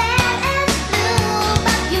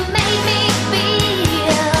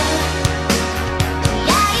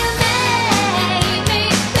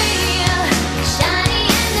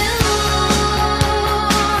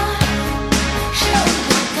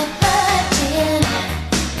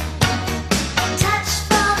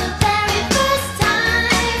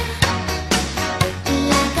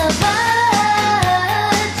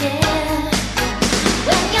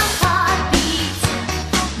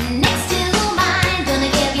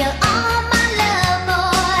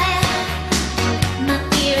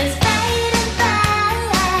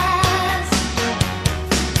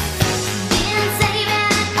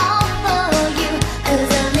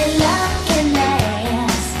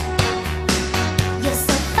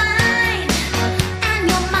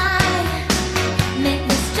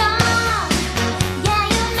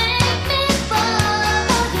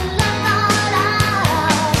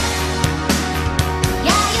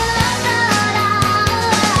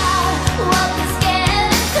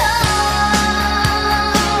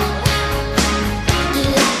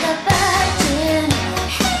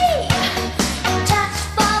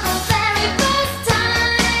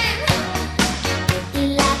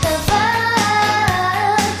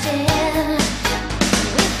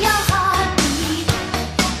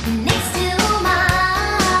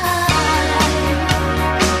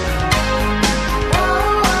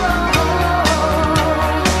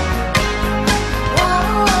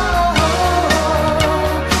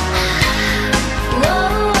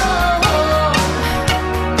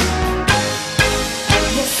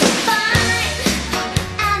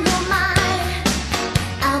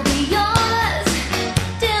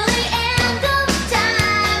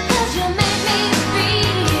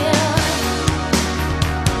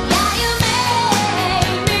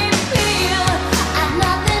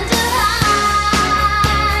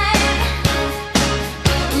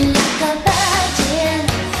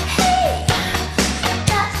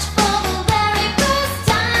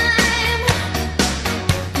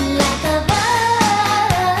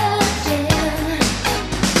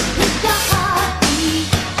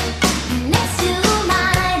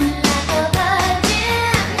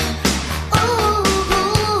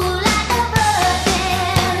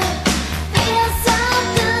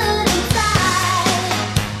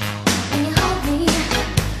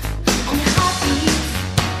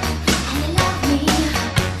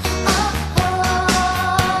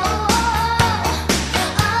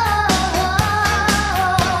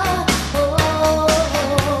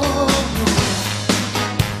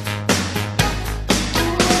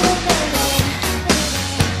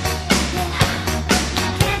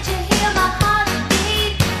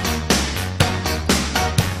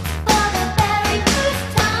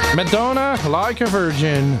Madonna, Like a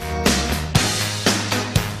Virgin.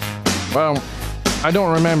 Well, I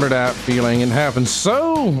don't remember that feeling. It happened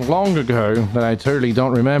so long ago that I totally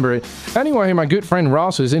don't remember it. Anyway, my good friend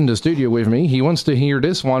Ross is in the studio with me. He wants to hear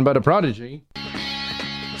this one by The Prodigy.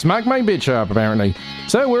 Smack my bitch up, apparently.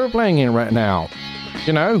 So we're playing it right now.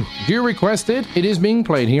 You know, if you request it, it is being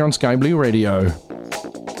played here on Sky Blue Radio.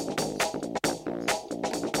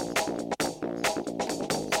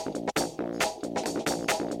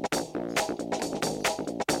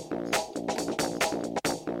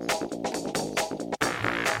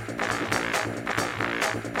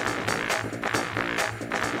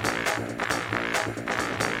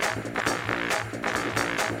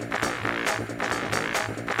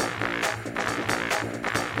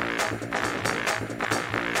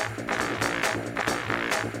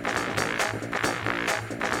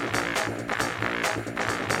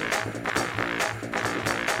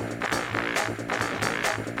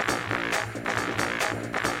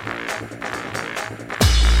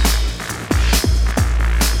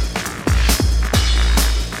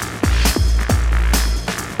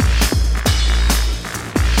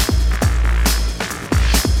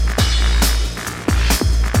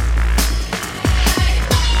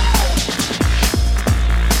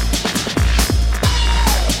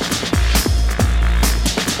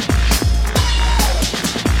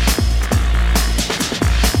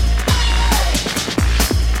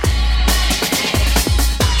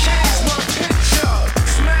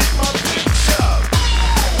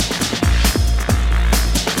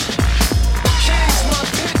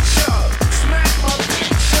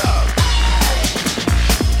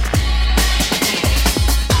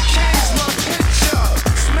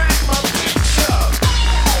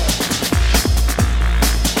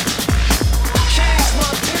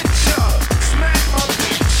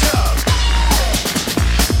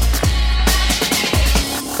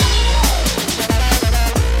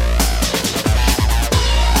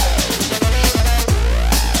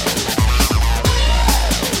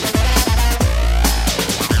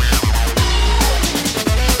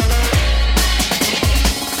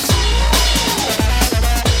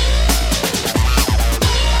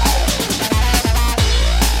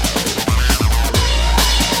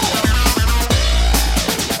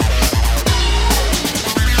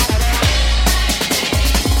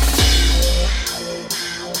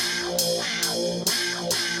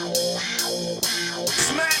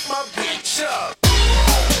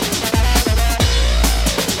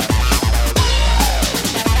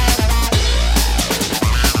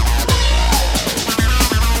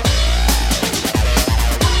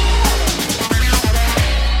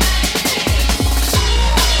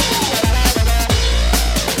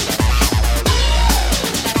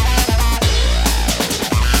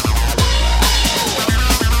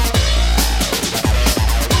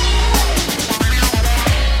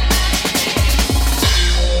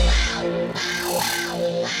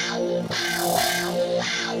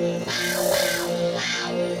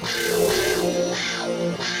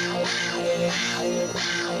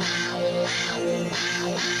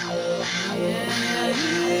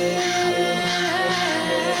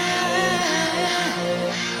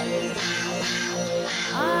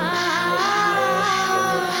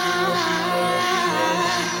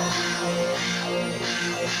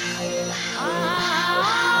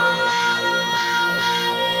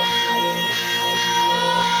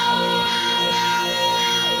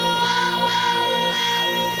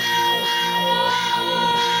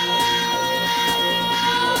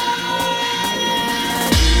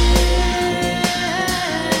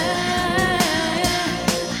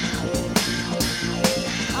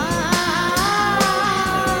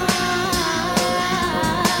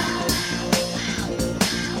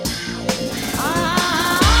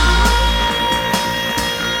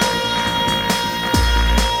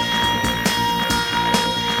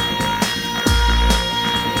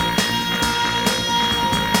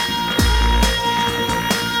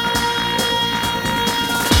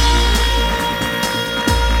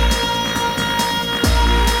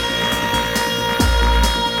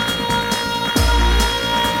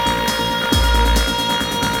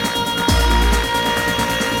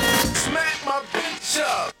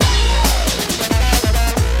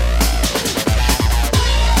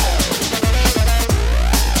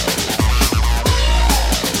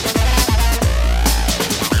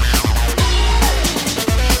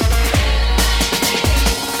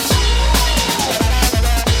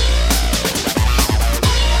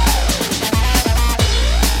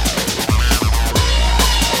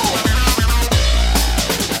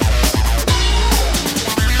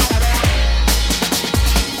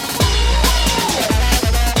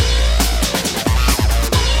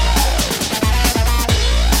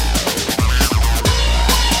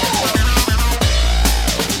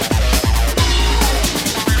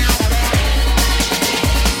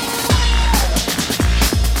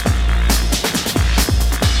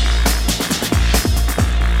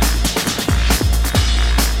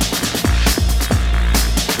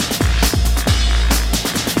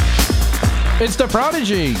 It's The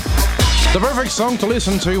Prodigy. The perfect song to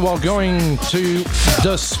listen to while going to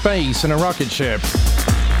the space in a rocket ship.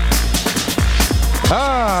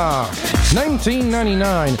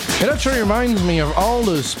 1999. It actually reminds me of all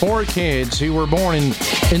the sport kids who were born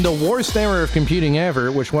in the worst era of computing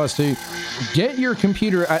ever, which was to get your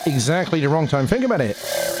computer at exactly the wrong time. Think about it.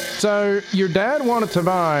 So your dad wanted to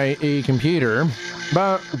buy a computer,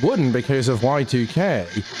 but wouldn't because of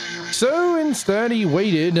Y2K. So instead he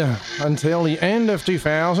waited until the end of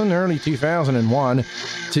 2000, early 2001,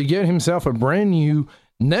 to get himself a brand new,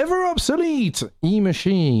 never obsolete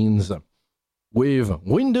e-machines with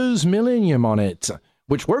Windows Millennium on it,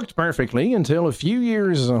 which worked perfectly until a few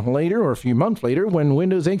years later, or a few months later, when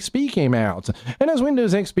Windows XP came out. And as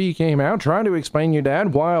Windows XP came out, try to explain your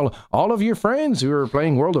dad while all of your friends who are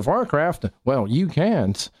playing World of Warcraft, well, you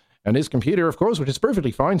can't. And his computer, of course, which is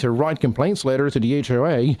perfectly fine to write complaints letter to the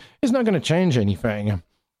HOA, is not going to change anything.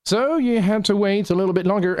 So you had to wait a little bit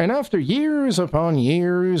longer, and after years upon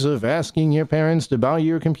years of asking your parents to buy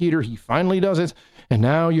your computer, he finally does it, and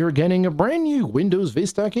now you're getting a brand new Windows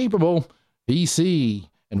Vista capable PC.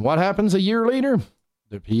 And what happens a year later?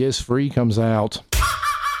 The PS3 comes out.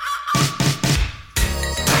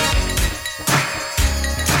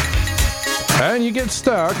 And you get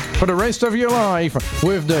stuck for the rest of your life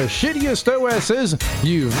with the shittiest OSs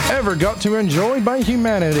you've ever got to enjoy by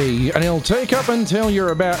humanity. And it'll take up until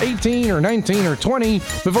you're about 18 or 19 or 20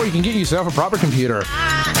 before you can get yourself a proper computer.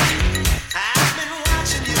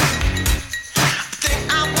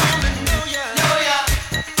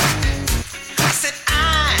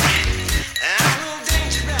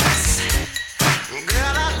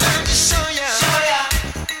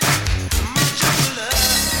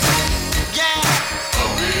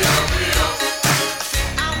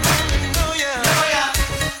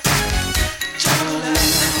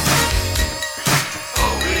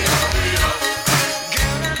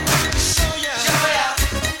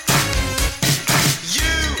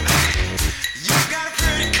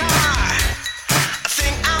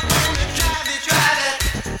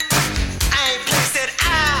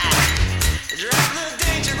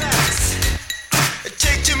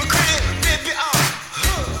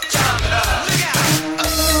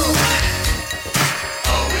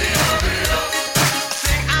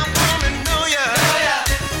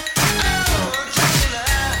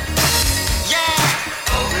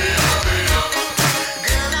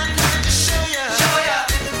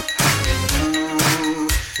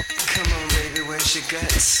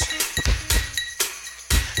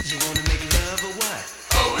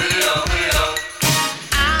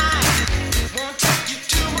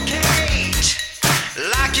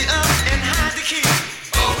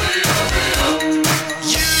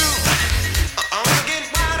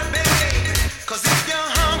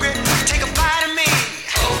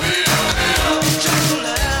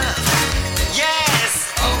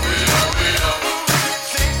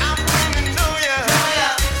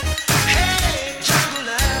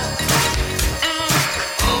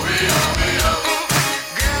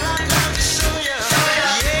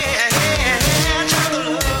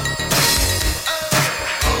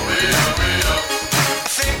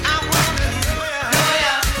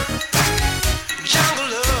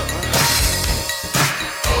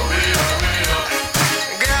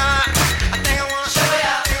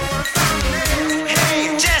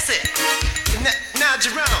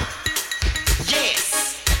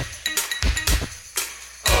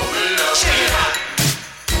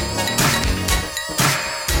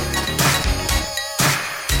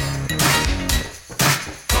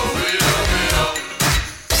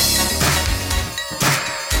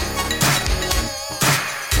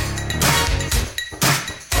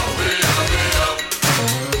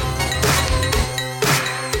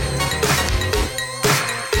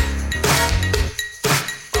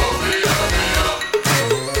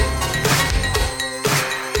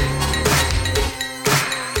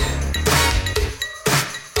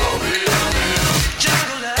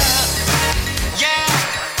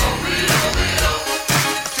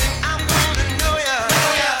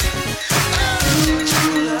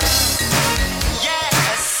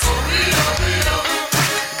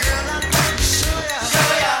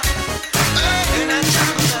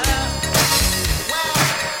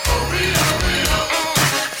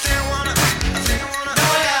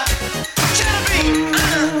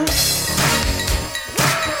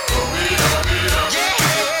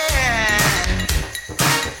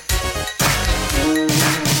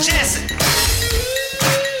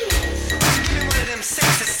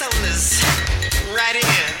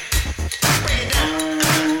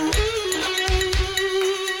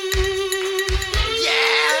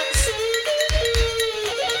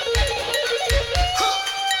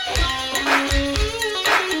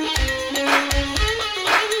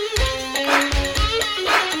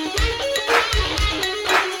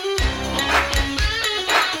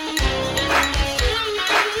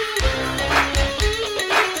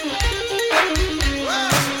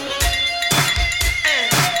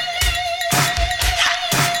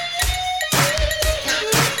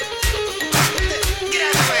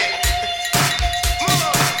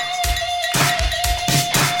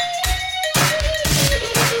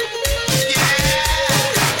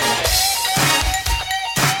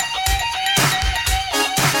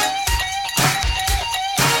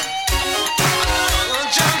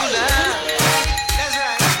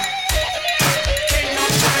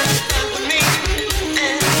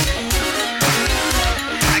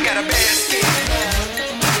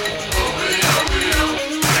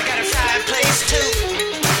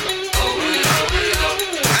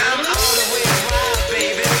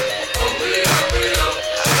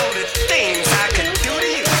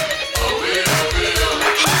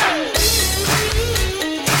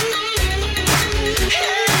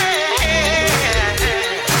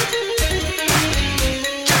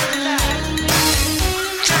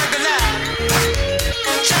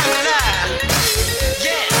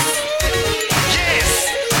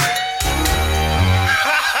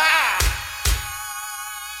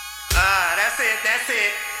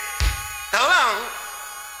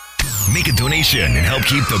 station and help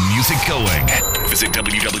keep the music going. Visit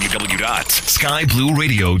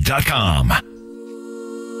www.skyblueradio.com.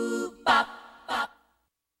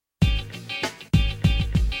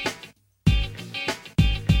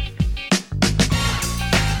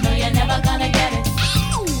 No, you're never gonna get it.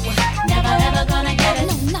 Never ever gonna get it.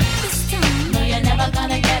 No, not this time. No, you're never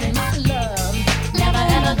gonna get it. My love. Never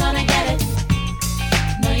ever gonna get it.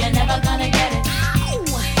 No, you're never gonna get it.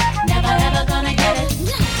 Never ever gonna get it.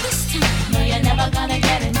 Not this time. No, you're never gonna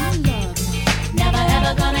get it. My love. Never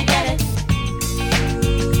ever gonna get it.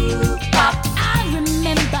 Pop. I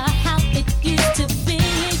remember how it used to be.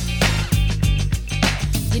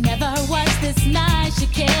 You never was this nice. You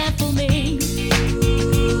cared for me.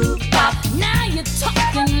 Pop. Now you're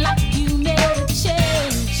talking like you made a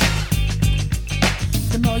change.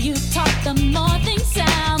 The more you talk, the more things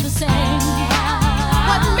sound the same.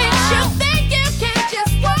 What makes you think you can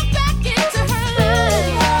just walk back into her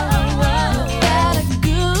life? Got a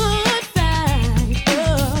good fight.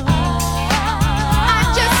 I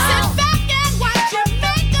just sit back and watch you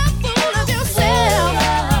make a fool of yourself.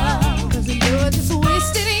 'Cause you're just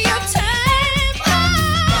wasting your time.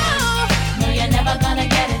 No, you're never gonna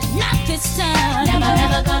get it. Not this time. Never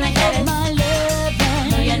ever gonna get it. My love.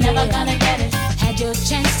 No, you're never gonna get it. Had your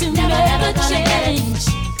chance to never make a change.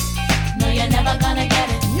 No, you're never gonna get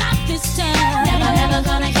it. Not this time. Never ever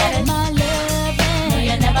gonna get it. My love. No,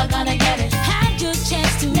 you're never gonna get it. Had your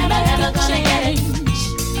chance to never ever gonna get it.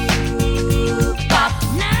 Pop.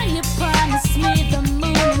 Now you promised me the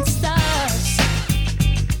moon and stars.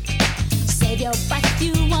 Save your breath,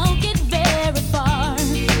 you won't get very far.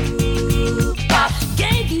 Pop.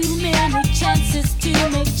 Gave you many chances to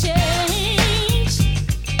make change.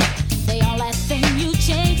 The only thing you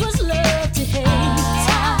changed was love to hate.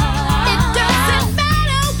 It doesn't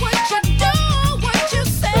matter what you do or what you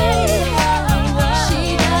say. She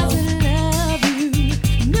doesn't love you,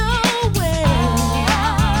 no way.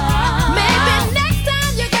 Maybe next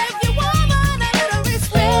time you give your woman a little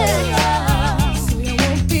respect, so you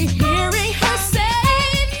won't be hearing her say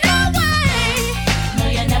no way. No,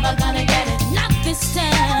 you're never gonna get it. Not this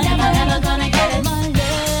time. Never ever gonna get it. My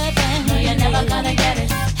love. No, you're never gonna get it.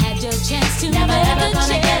 Had your chance to never ever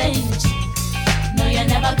gonna get it. No, you're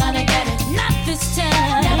never gonna get it. Not this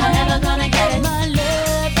time. Never ever gonna get it. My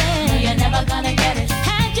love. No, you're never gonna get it.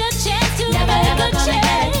 Had your chance to never ever gonna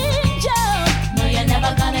get it. No, you're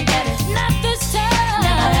never gonna get it. Not this time.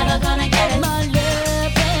 Never ever gonna get it. My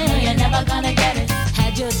love. No, you're never gonna get it.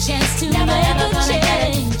 Had your chance to never ever gonna get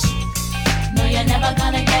it. No, you're never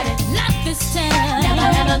gonna get it. Not this time. Never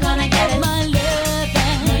ever gonna get it. My love.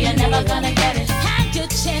 No, you're never gonna get it. Had your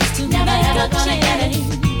chance to never ever gonna get it.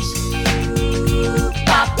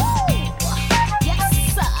 Pop. Yes,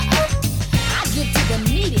 sir. I give to the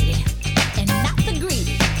needy and not the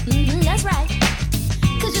greedy. That's right.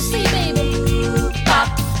 'Cause you see, baby, Pop,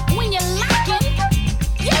 when you're lacking,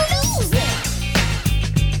 you're losing.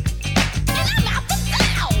 And I'm out the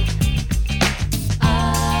foul.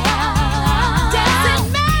 Doesn't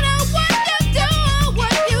matter what you do or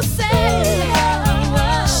what you say.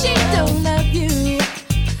 She don't love you,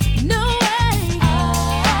 no way.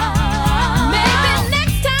 Maybe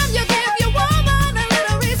next time you give your woman a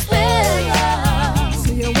little respect, so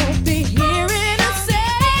you won't be hearing her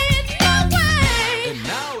say no way. And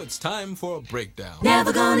now it's time for a breakdown.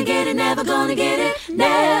 Never gonna get it, never gonna get it,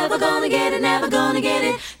 never gonna get it, never gonna get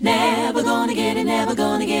it, never gonna get it, never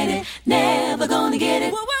gonna get it, never gonna get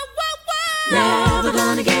it. Never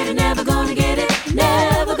gonna get it, never gonna get it,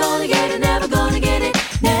 never gonna get it, never gonna get it,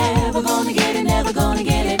 never gonna get it, never gonna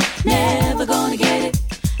get it, never gonna get it,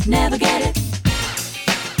 never get it.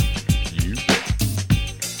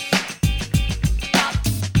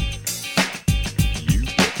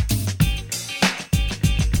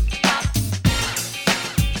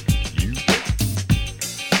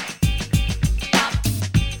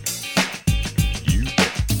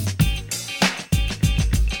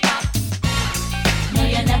 No,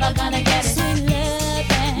 you're never gonna get it. Sweet love,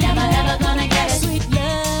 never ever gonna get it. Sweet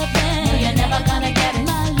love, no, you're never gonna get it.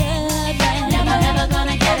 My love, never ever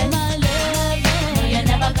gonna get it. My love, no, you're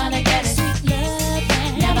never gonna get it. Sweet love,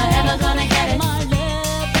 never ever gonna get it. My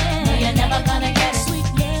love, no, you're never gonna get it. Sweet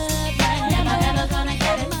love, never ever gonna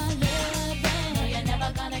get it. My love, no, you're never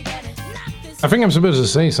gonna get it. I think I'm supposed to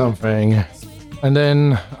say something, and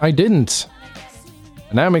then I didn't.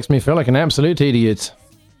 And that makes me feel like an absolute idiot.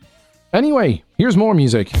 Anyway, here's more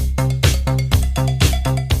music.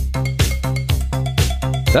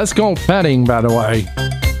 That's called padding, by the way.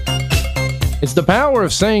 It's the power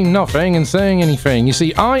of saying nothing and saying anything. You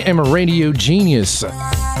see, I am a radio genius.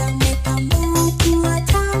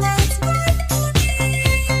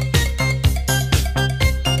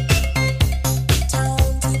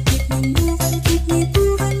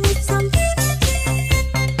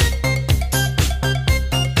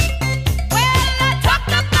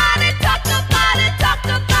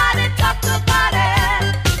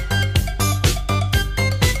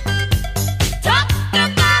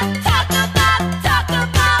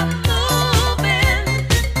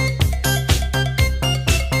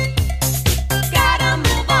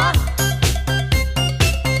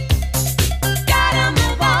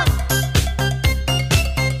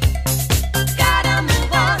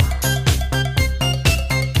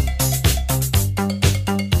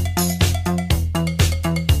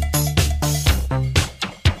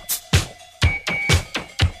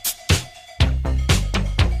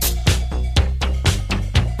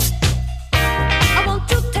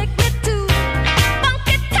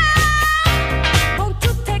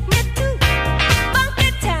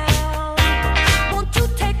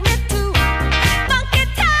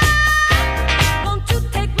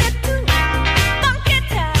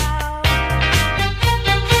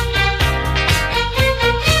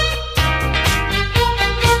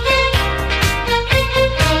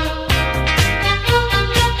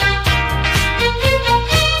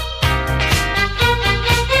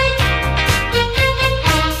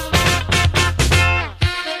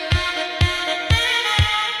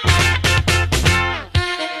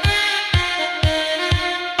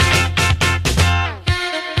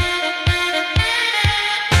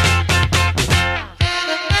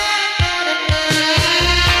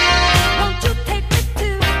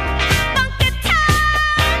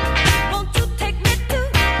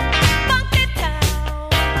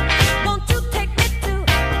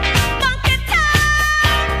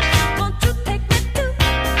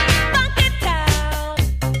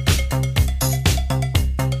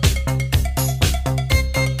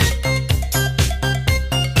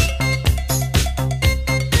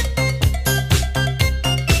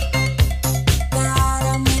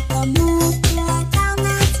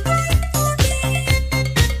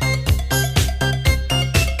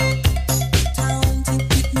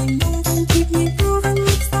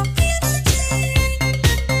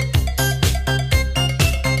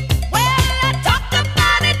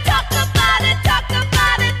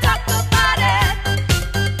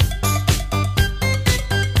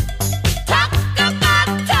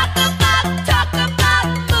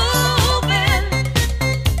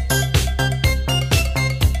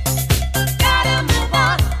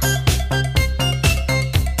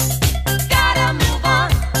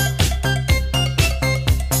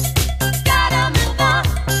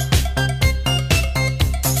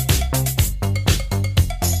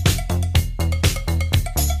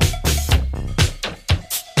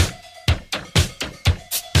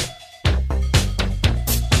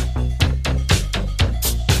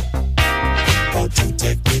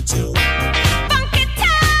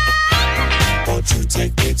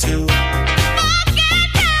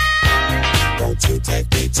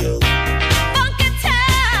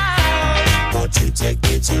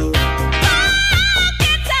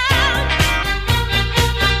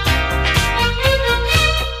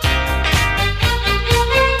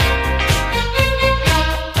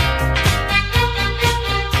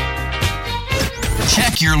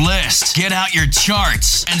 list, get out your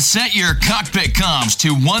charts, and set your cockpit comms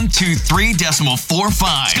to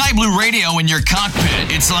 123.45. Sky Blue Radio in your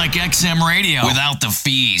cockpit. It's like XM radio without the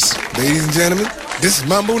fees. Ladies and gentlemen, this is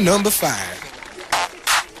Mambo number 5.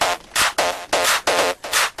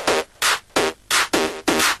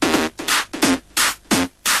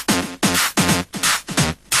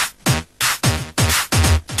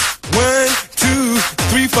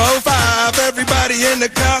 Everybody in the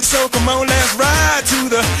car, so come on, let's ride to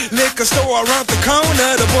the liquor store around the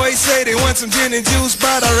corner. The boys say they want some gin and juice,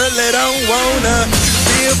 but I really don't wanna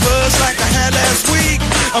be a buzz like I had last week.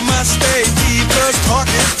 I must stay deep, cause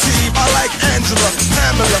talk is cheap. I like Angela,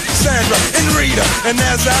 Pamela, Sandra, and Rita. And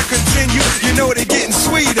as I continue, you know they're getting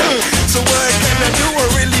sweeter. So what can I do?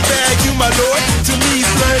 I really bag you, my lord. To me,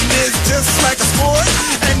 flirting is just like a sport.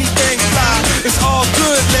 Anything fly, it's all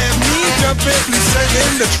good. Let me jump in, please sing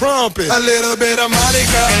in the trumpet. A little bit of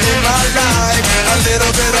Monica in my life, a little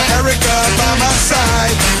bit of Erica by my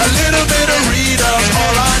side, a little bit of Rita's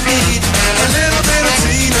all I need, a little bit of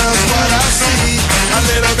Tina's what I see, a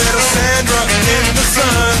little bit of Sandra in the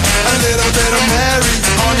sun, a little bit of Mary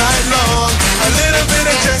all night long, a little bit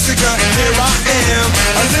of Jessica, here I am,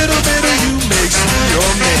 a little bit of you makes me your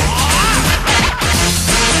man.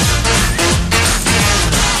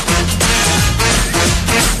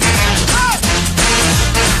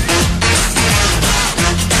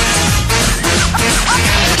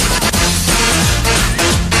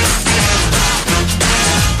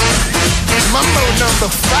 Mambo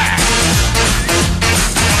number 5.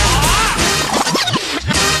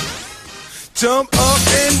 Jump up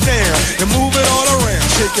and down and move it all around.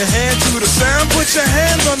 Shake your hand to the sound, put your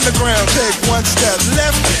hands on the ground. Take one step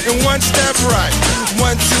left and one step right.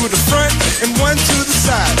 One to the front and one to the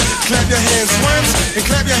side. Clap your hands once and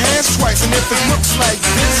clap your hands twice. And if it looks like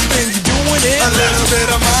this, then you're doing it. A little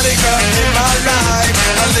bit of Monica in my life,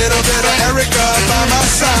 a little bit of Erica by my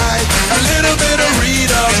side, a little bit of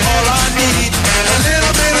Rita's all I need, a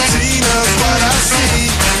little bit of Tina's what I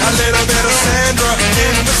see, a little bit of Sandra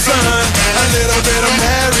in the sun, a little bit of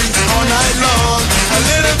Mary all night long, a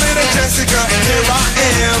little bit of Jessica, here I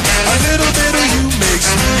am, a little bit of you makes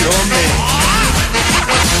me your man.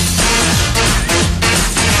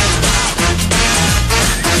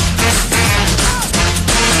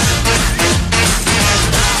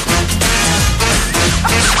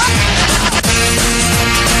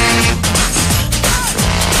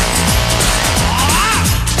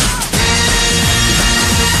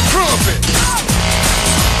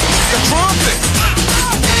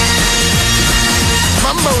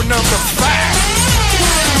 Mambo number 5.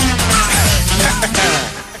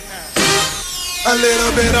 A little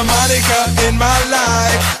bit of Monica in my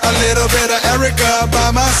life, a little bit of Erica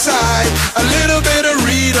by my side, a little bit of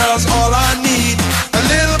Rita's all I need, a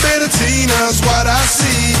little bit of Tina's what I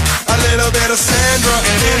see, a little bit of Sandra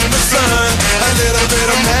in the sun, a little bit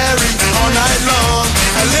of Mary all night long,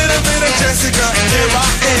 a little bit of Jessica, here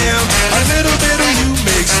I am, a little bit of you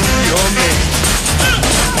makes me your man.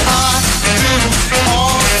 I do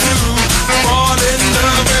all to fall in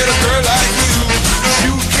love with a girl like you.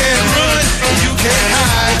 You can't run, you can't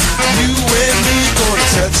hide. You and me gonna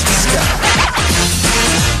touch the sky.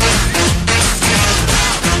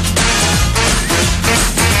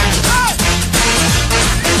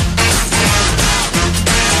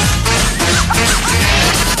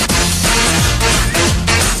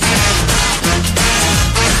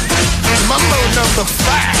 Mambo number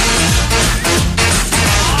 5.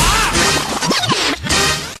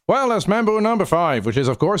 Well, that's Mambo number 5, which is,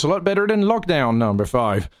 of course, a lot better than Lockdown number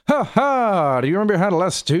 5. Ha ha! Do you remember how the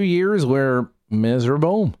last 2 years were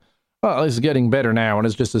miserable? Well, it's getting better now, and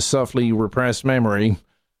it's just a softly repressed memory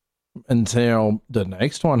until the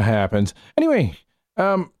next one happens. Anyway,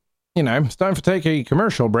 it's time to take a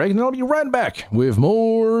commercial break, and I'll be right back with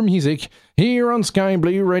more music here on Sky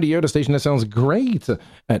Blue Radio, the station that sounds great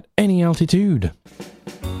at any altitude.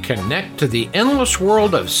 Connect to the endless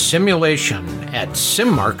world of simulation at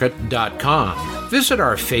simmarket.com. Visit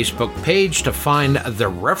our Facebook page to find the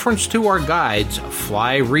reference to our guides,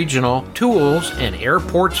 Fly Regional, Tools, and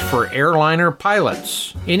Airports for Airliner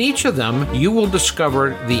Pilots. In each of them, you will discover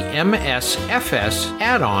the MSFS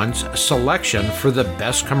add-ons selection for the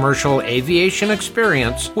best commercial aviation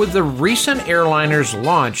experience with the recent airliners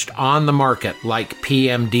launched on the market, like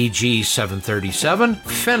PMDG 737,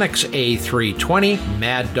 Phoenix A320,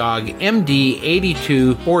 Mad Dog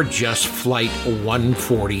MD82, or just Flight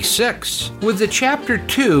 146. With the Chapter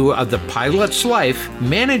 2 of the pilot's life,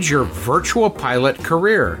 manage your virtual pilot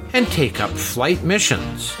career and take up flight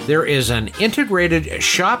missions. There is an integrated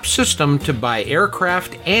shop system to buy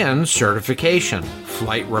aircraft and certification.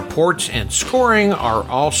 Flight reports and scoring are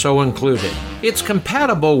also included. It's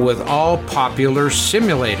compatible with all popular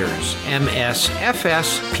simulators: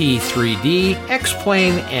 MSFS, P3D,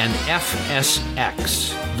 X-Plane, and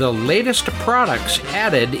FSX. The latest products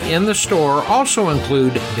added in the store also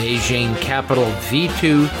include Beijing Capital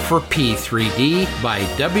V2 for P3D by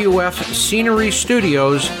WF Scenery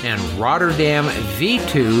Studios and Rotterdam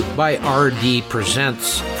V2 by RD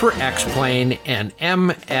Presents for X-Plane and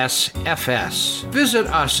MSFS. Visit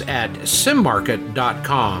us at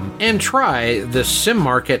simmarket.com and try the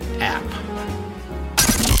SimMarket app.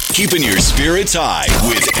 Keeping your spirits high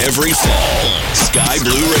with every fall. Sky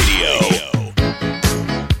Blue Radio.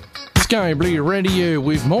 Sky Blue Radio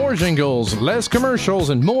with more jingles, less commercials,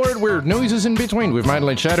 and more weird noises in between with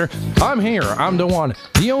Madeline Chatter. I'm here. I'm the one,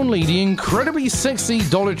 the only, the incredibly sexy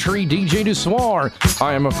Dollar Tree DJ du Soir.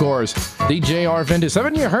 I am, of course, DJ Arvandus.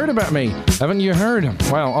 Haven't you heard about me? Haven't you heard?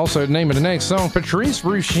 Well, also the name of the next song, Patrice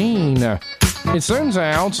Ruchine. It turns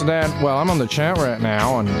out that, well, I'm on the chat right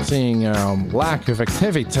now and seeing lack of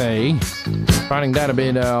activity. Finding that a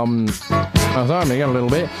bit, alarming a little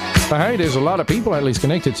bit. But hey, there's a lot of people at least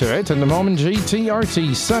connected to it. At the moment,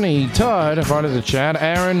 GTRT, Sunny, Todd, part of the chat,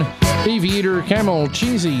 Aaron, Aviator, Camel,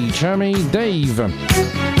 Cheesy, Chummy, Dave,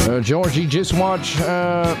 Georgie, Just Watch,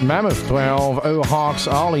 Mammoth 12, O'Hawks,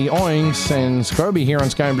 Ollie, Oinks, and Scrubby here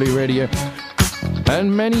on Sky Blue Radio.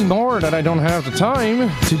 And many more that I don't have the time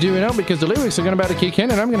to do it out because the lyrics are about to kick in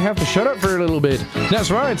and I'm going to have to shut up for a little bit. That's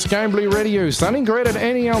right, Sky Blue Radio, sounding great at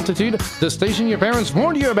any altitude. The station your parents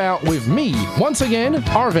warned you about with me, once again,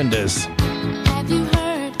 Arvandus. Have you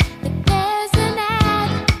heard that there's an ad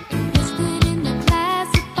listed in the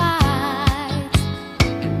classifieds?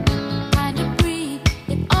 Kind of brief,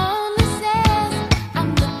 it only says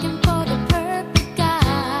I'm looking for the perfect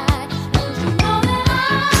guy. Don't you know that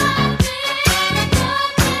I've been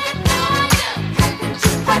looking for you? Haven't you heard? I've been looking for you. Haven't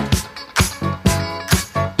you heard?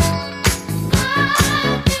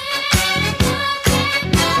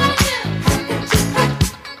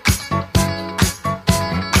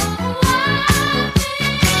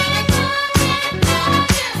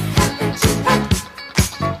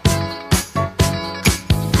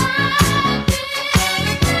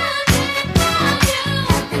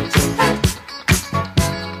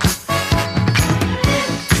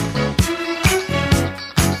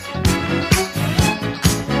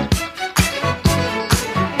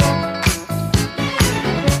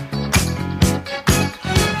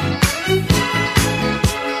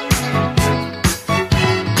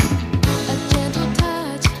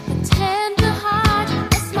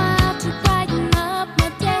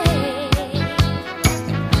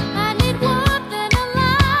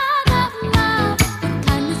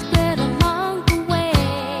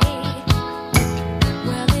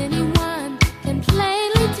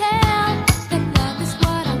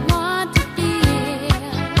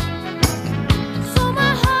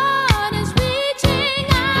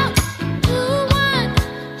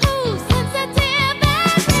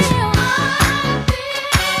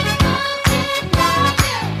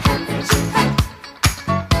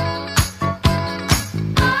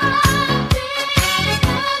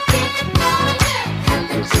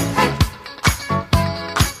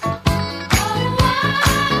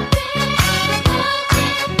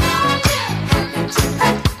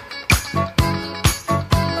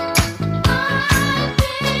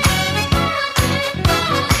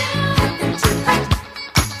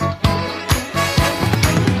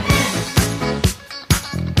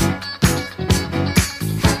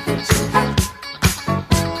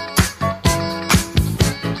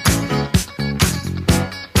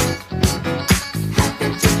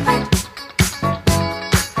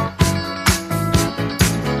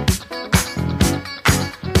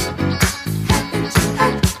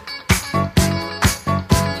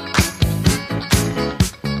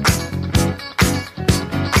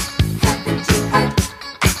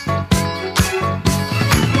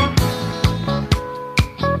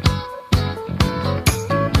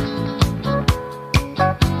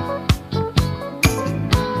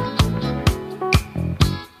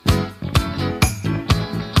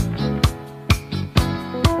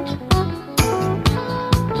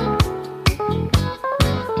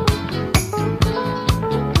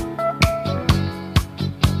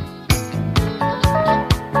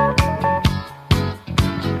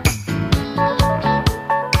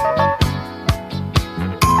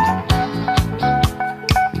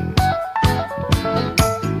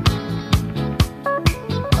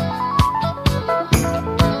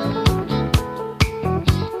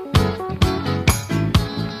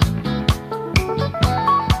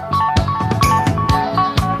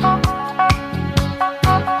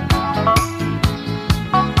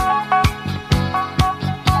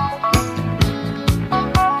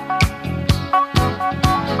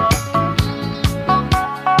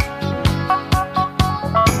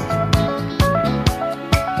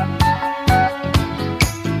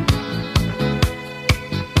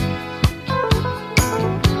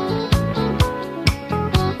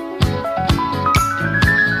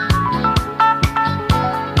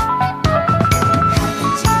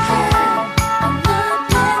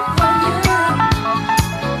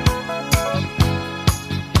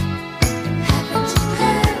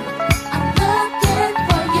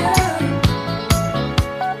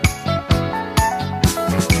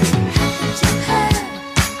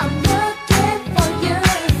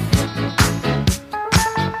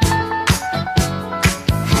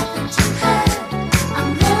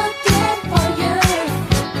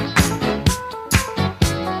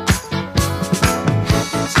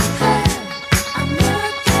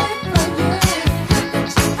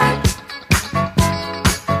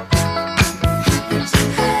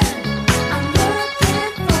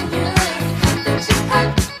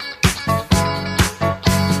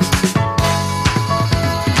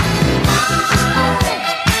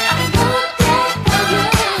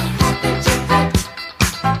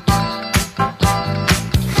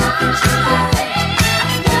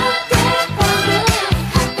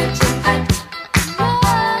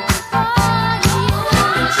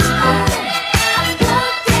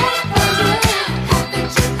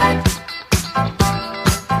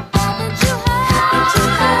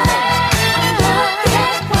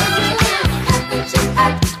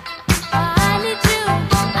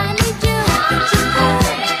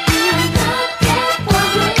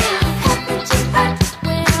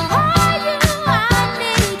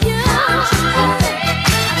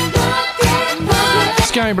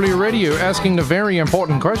 Radio asking the very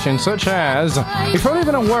important questions such as, if we live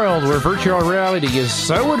in a world where virtual reality is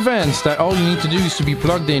so advanced that all you need to do is to be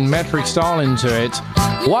plugged in metric style into it,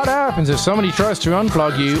 what happens if somebody tries to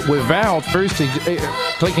unplug you without first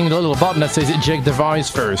clicking the little button that says eject device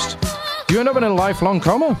first? Do you end up in a lifelong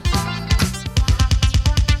coma?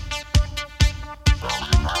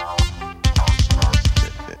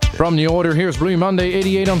 From the order, here's Blue Monday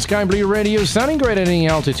 88 on Sky Blue Radio, sounding great at any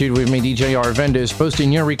altitude with me, DJ Arvandus,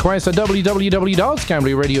 posting your requests at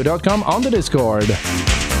www.skyblueradio.com on the Discord.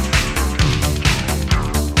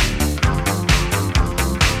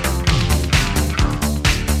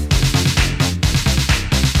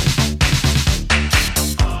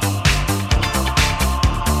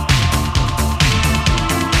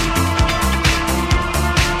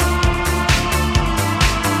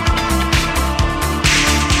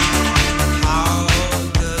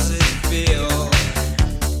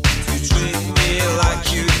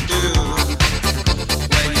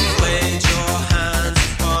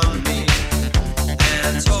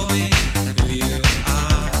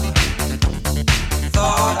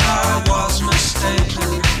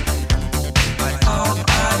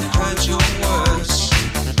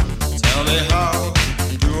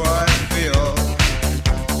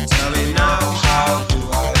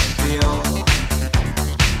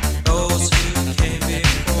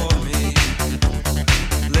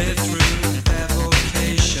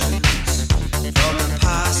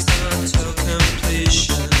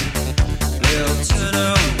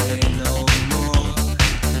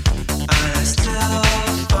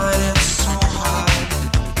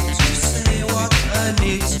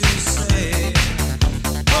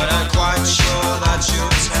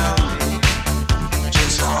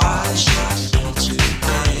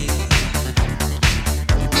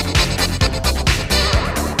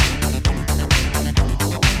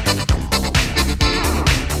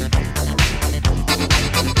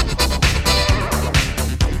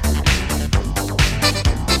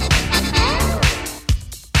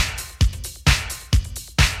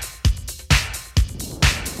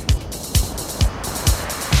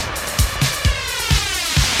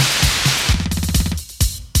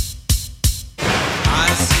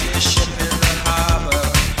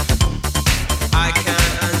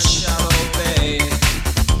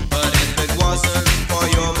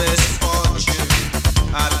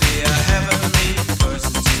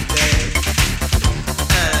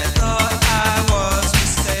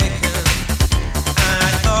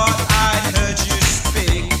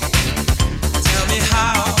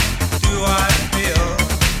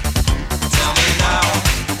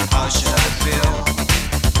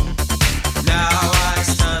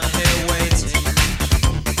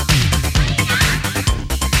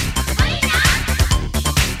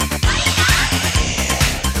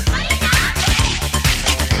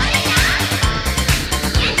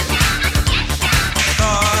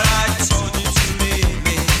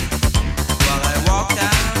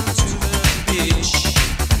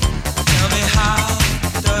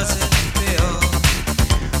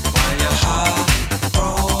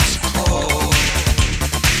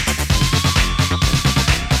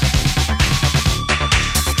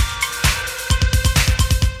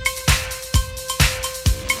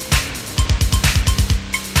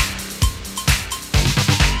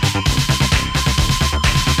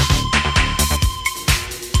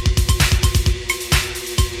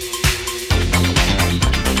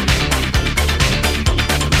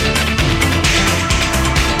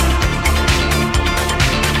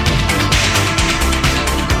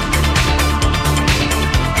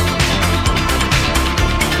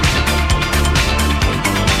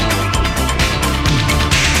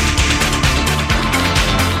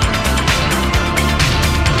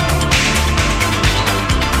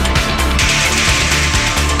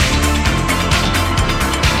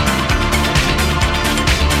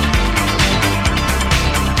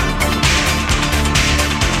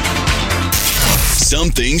 Some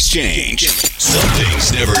things change. Some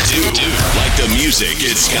things never do. Like the music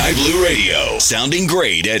at Sky Blue Radio, sounding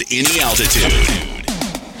great at any altitude.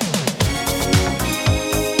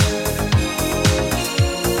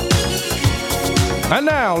 And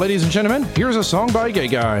now, ladies and gentlemen, here's a song by Gay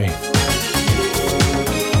Guy.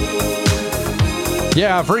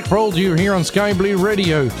 Yeah, I've rickrolled you here on Sky Blue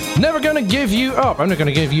Radio. Never gonna give you up. I'm not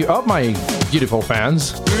gonna give you up, my beautiful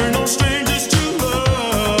fans. We're no strangers to love.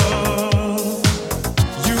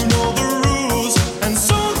 You know the rules, and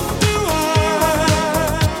so do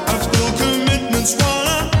I. I've still commitments what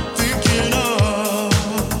I'm thinking of.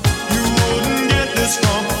 You wouldn't get this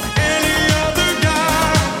from any other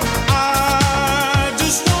guy. I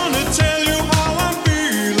just wanna tell you how I'm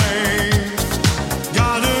feeling.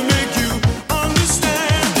 Gotta make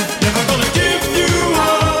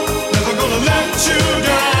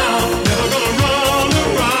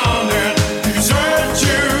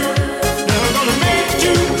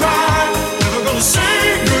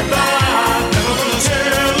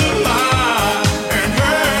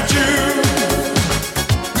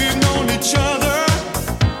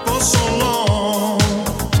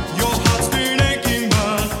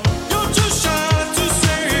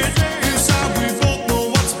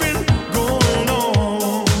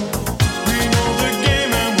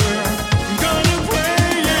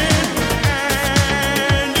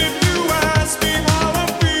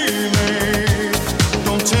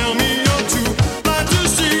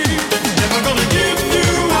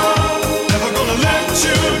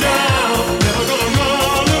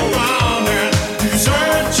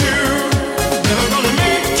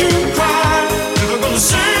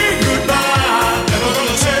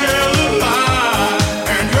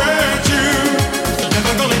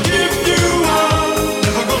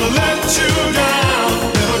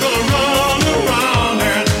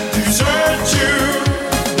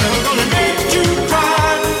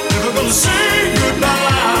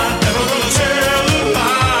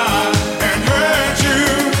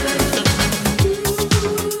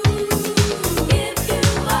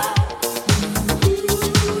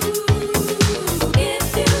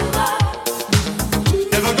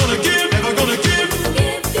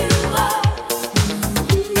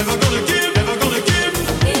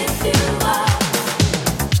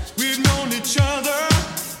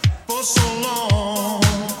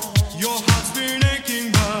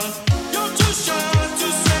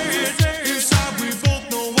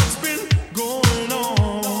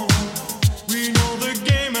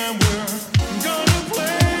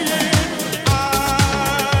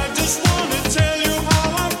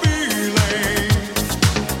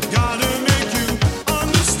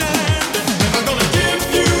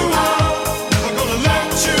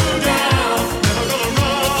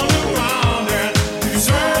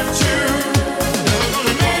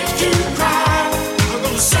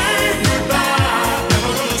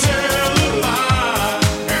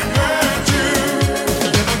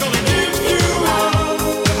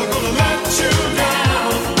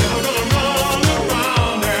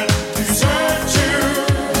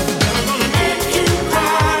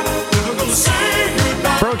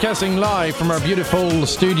broadcasting live from our beautiful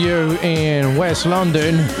studio in West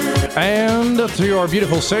London and to our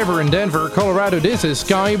beautiful server in Denver, Colorado. This is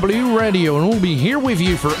Sky Blue Radio, and we'll be here with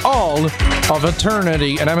you for all of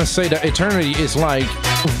eternity. And I must say that eternity is like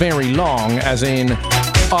very long, as in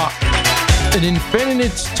an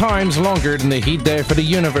infinite times longer than the heat there for the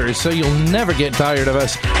universe. So you'll never get tired of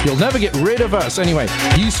us. You'll never get rid of us. Anyway,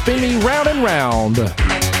 you spin me round and round.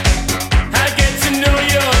 I get to know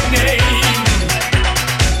your name.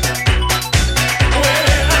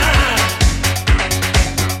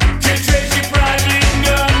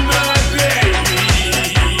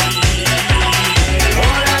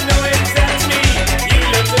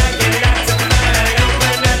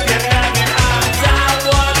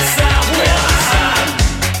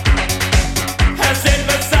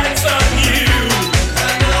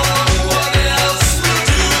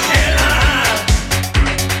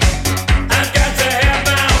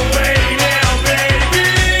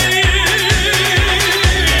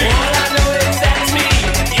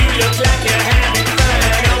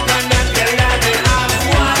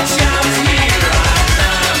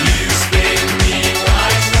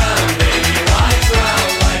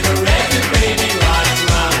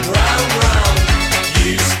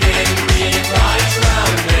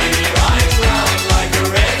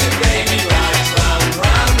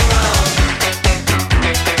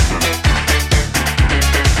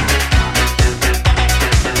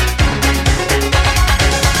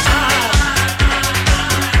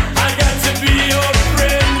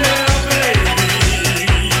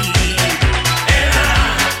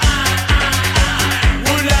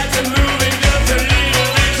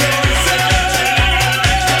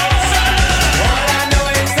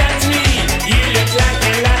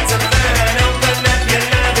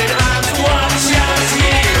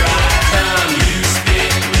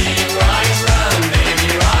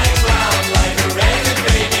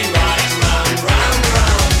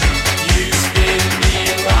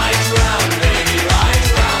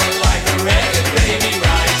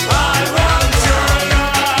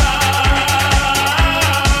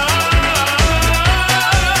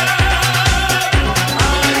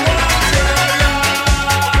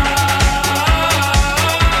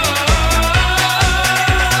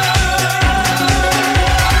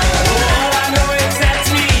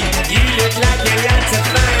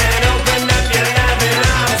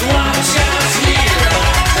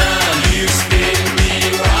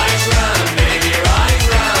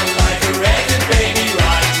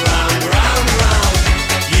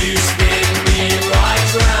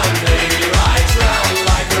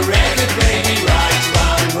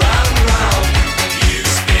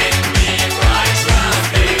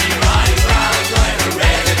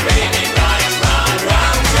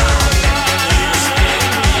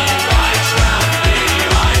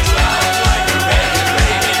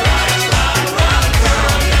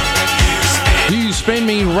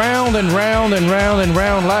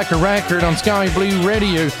 A record on Sky Blue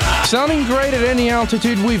Radio, sounding great at any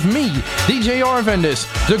altitude with me, DJ Arvandus,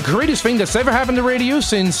 the greatest thing that's ever happened to radio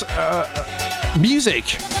since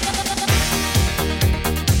music.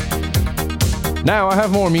 Now I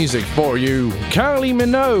have more music for you. Kylie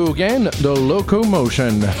Minogue and The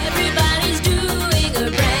Locomotion.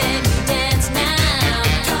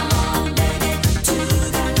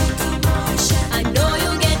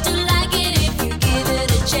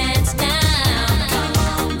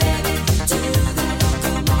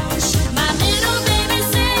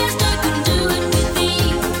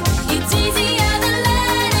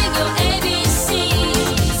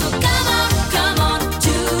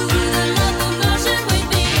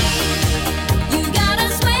 You gotta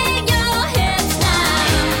swing your hips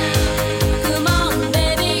now.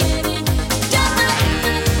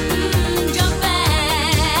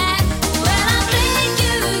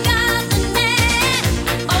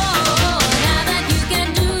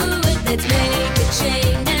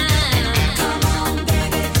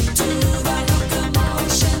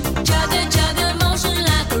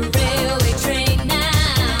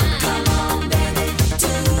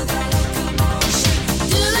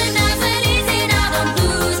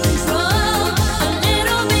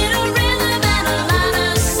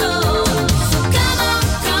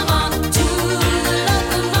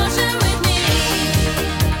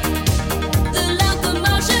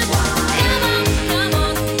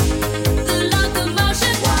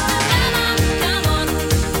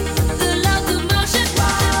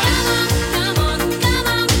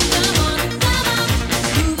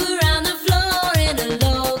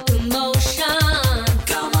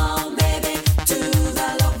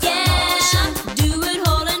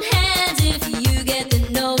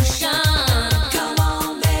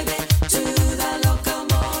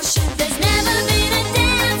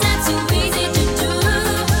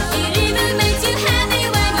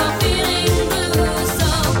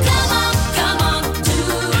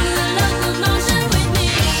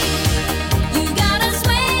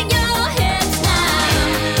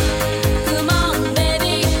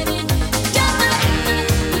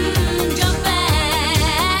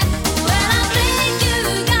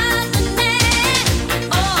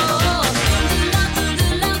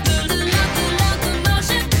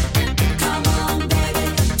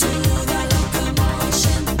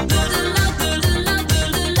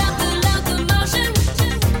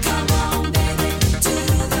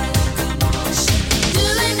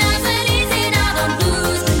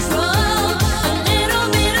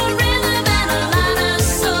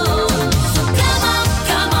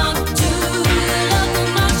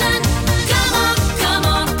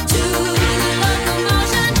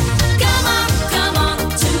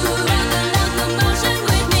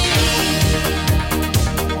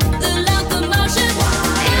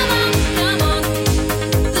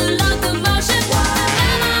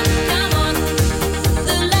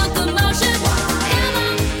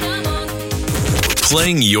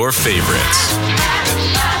 playing your favorites.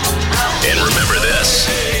 And remember this.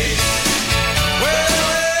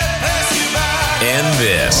 And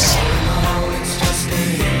this.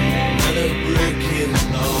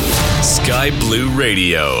 Sky Blue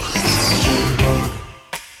Radio.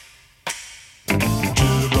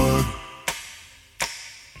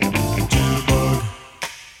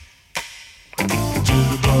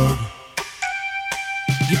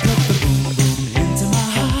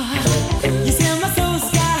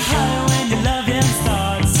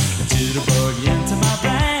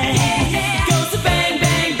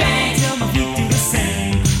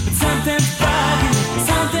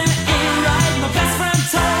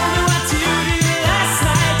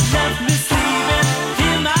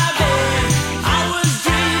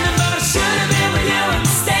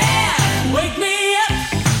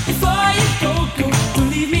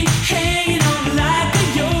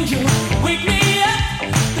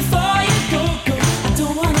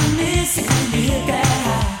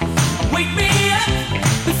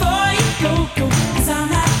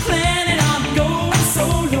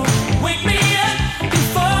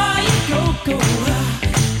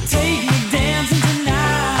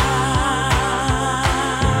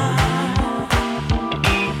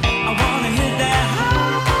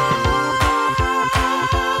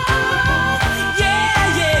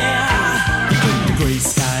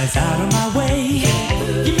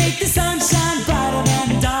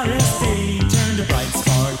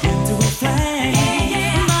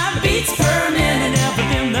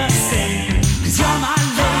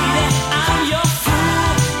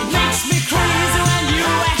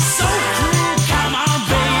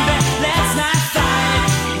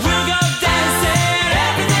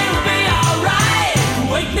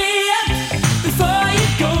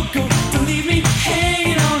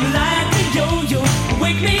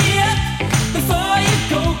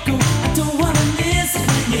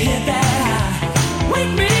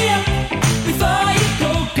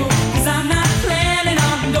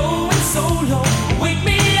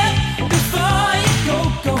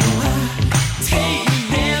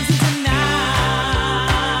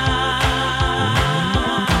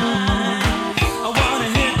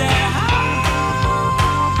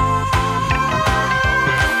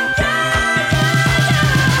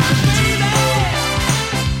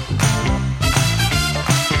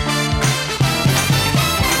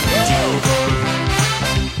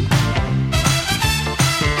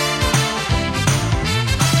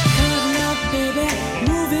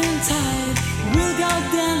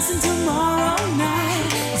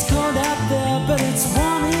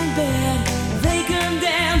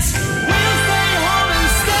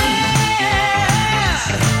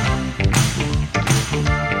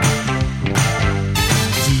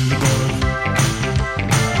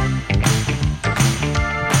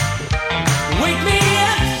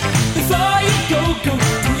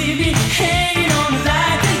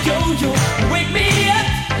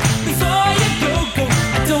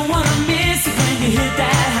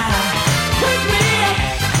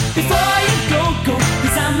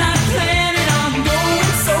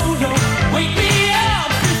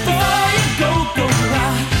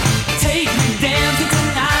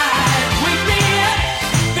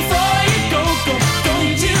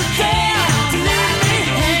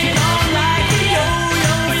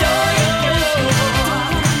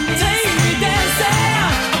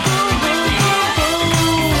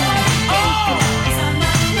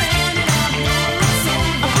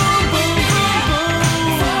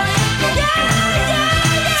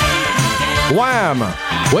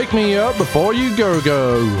 Wake me up before you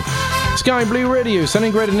go. Sky Blue Radio,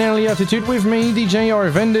 sending great and early altitude with me, DJ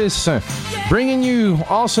Arvandus, bringing you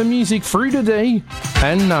awesome music through the day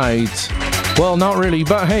and night. Well, not really,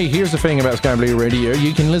 but hey, here's the thing about Sky Blue Radio.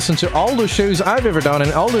 You can listen to all the shows I've ever done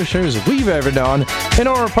and all the shows we've ever done in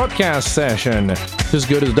our podcast session. Just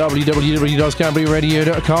go to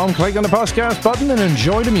www.skyblueradio.com, click on the podcast button and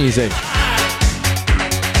enjoy the music.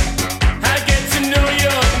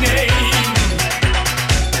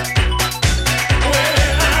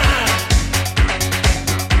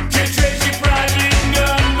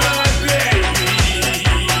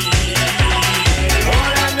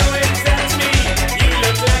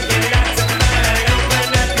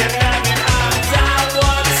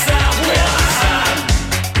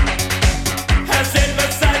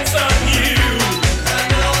 I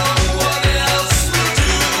know what else would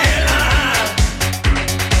do.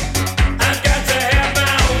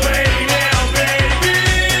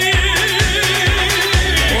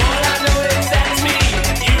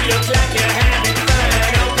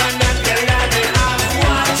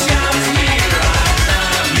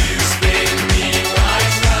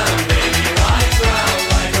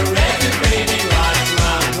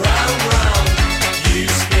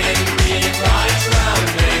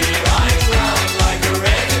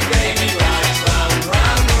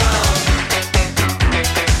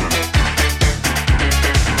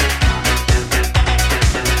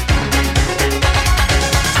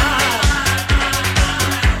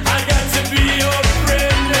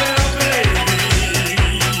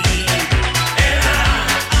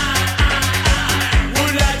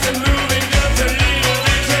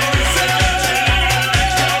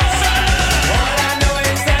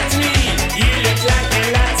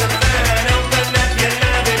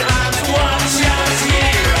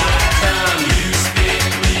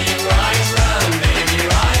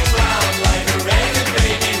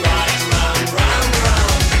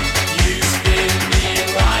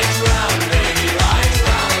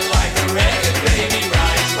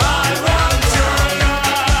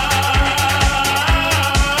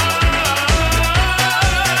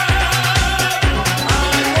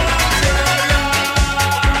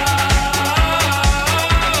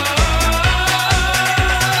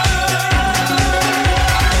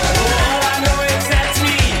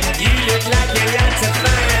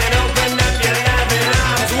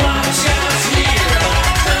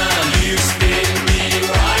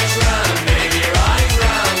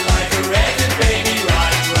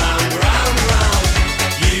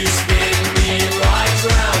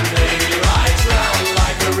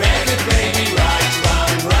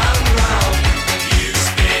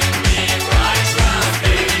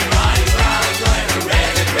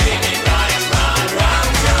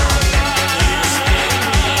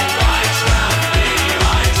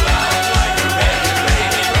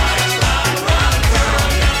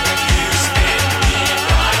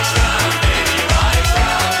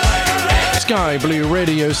 Sky Blue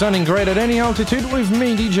Radio, sounding great at any altitude with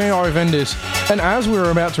me, DJ Arvandus. And as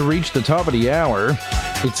we're about to reach the top of the hour,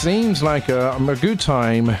 it seems like a good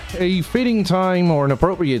time, a fitting time or an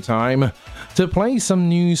appropriate time to play some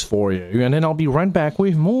news for you. And then I'll be right back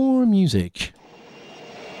with more music.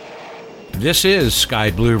 This is Sky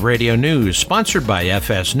Blue Radio News, sponsored by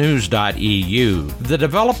fsnews.eu. The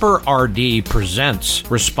developer RD Presents,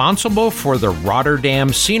 responsible for the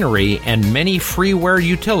Rotterdam scenery and many freeware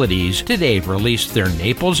utilities, today released their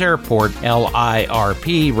Naples Airport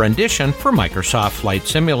LIRP rendition for Microsoft Flight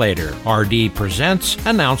Simulator. RD Presents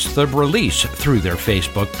announced the release through their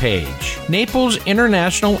Facebook page. Naples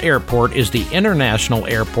International Airport is the international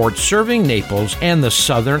airport serving Naples and the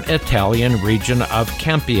southern Italian region of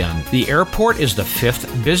Campion. The airport is the fifth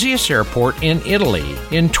busiest airport in Italy.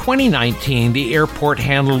 In 2019, the airport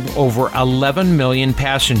handled over 11 million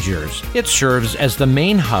passengers. It serves as the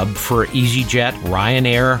main hub for EasyJet,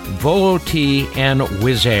 Ryanair, Volo-T, and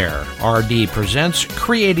Wizz Air. RD Presents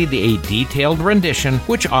created a detailed rendition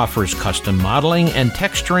which offers custom modeling and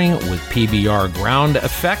texturing with PBR ground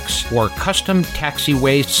effects or custom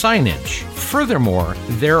taxiway signage. Furthermore,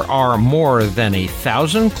 there are more than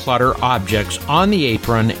 1,000 clutter objects on the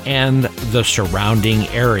apron and the surrounding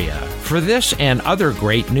area. For this and other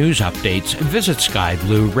great news updates, visit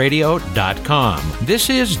skyblueradio.com. This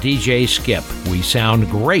is DJ Skip. We sound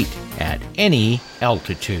great at any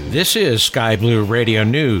altitude. This is Sky Blue Radio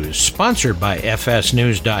News, sponsored by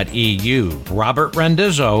fsnews.eu. Robert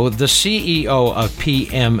Rendizzo, the CEO of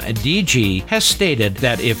PMDG, has stated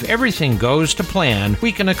that if everything goes to plan,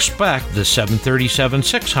 we can expect the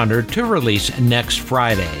 737-600 to release next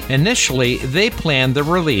Friday. Initially, they planned the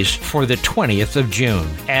release for the 20th of June.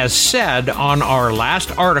 As said on our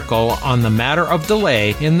last article on the matter of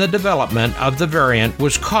delay in the development of the variant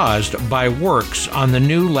was caused by works on the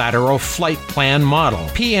new lateral flight plan model.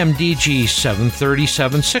 PMDG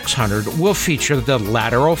 737-600 will feature the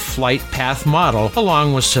lateral flight path model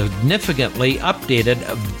along with significantly updated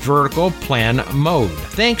vertical plan mode.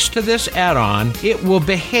 Thanks to this add-on, it will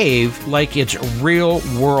behave like its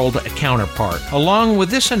real-world counterpart. Along with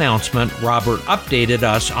this announcement, Robert updated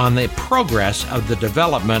us on the progress of the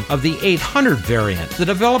development of the 800 variant. The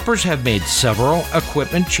developers have made several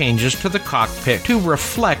equipment changes to the cockpit to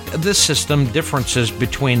reflect the system differences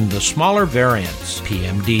between the smaller variants.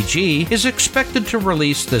 PMDG is expected to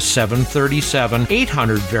release the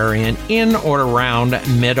 737-800 variant in or around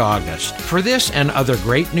mid-August. For this and other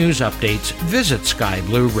great news updates, visit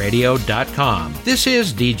skyblueradio.com. This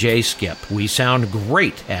is DJ Skip. We sound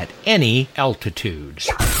great at any altitude.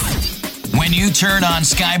 When you turn on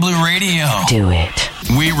Sky Blue Radio, do it.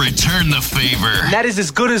 We return the favor. That is as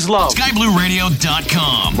good as love.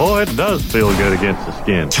 SkyBlueRadio.com. Boy, it does feel good against the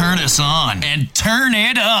skin. Turn us on and turn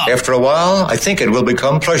it up. After a while, I think it will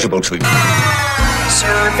become pleasurable to you.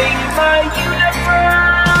 Serving the universe.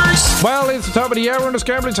 Well, it's the top of the hour on the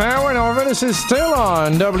Sky Blue Tower, and Arvandus is still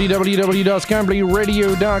on.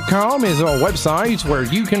 www.skyblueradio.com is our website where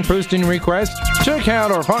you can post in requests, check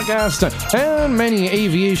out our podcast, and many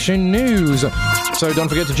aviation news. So don't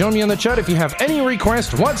forget to join me on the chat if you have any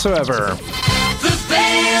request whatsoever. The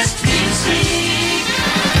best music.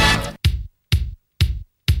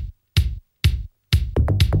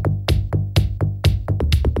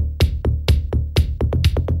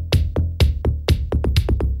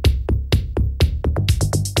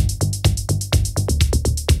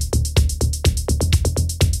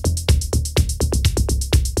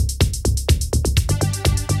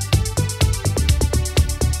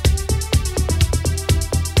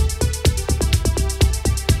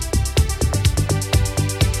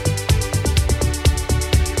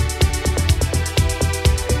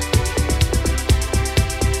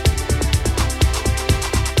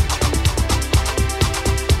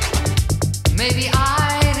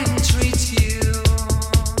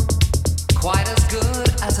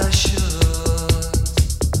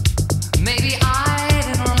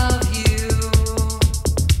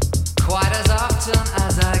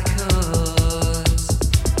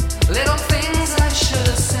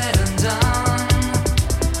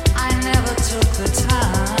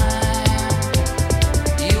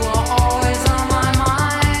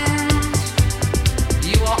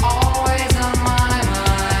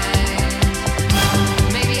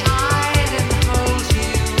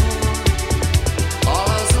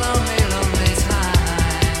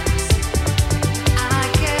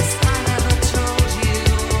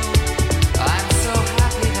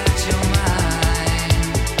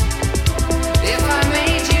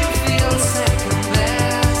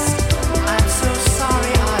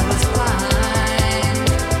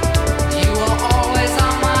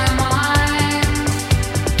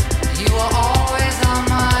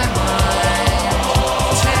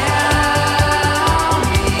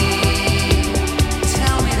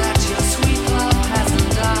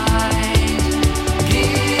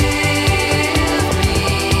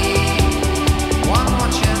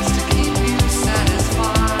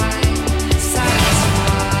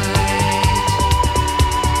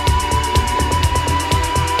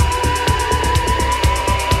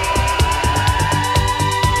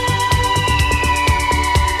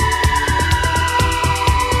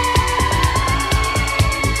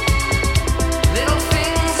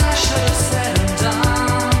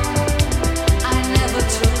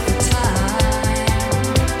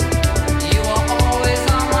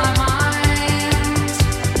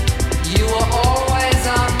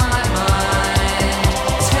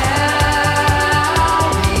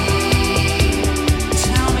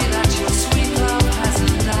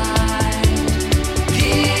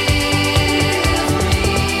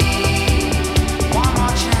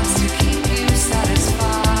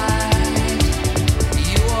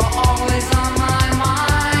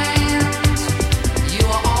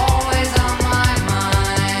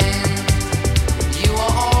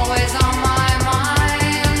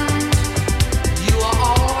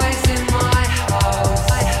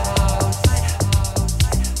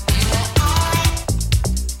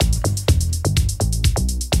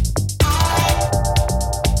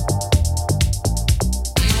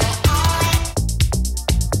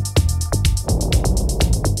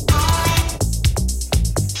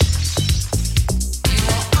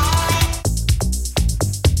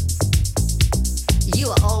 You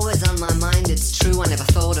are always on my mind, it's true. I never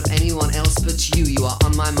thought of anyone else but you. You are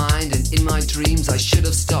on my mind, and in my dreams I should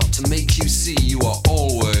have stopped to make you see. You are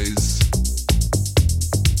always.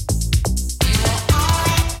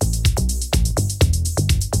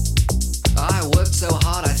 I worked so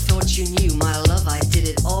hard, I thought you knew. My love, I did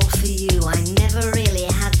it all for you. I never really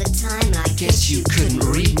had the time. I guess you couldn't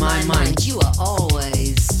read my mind. You are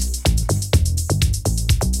always.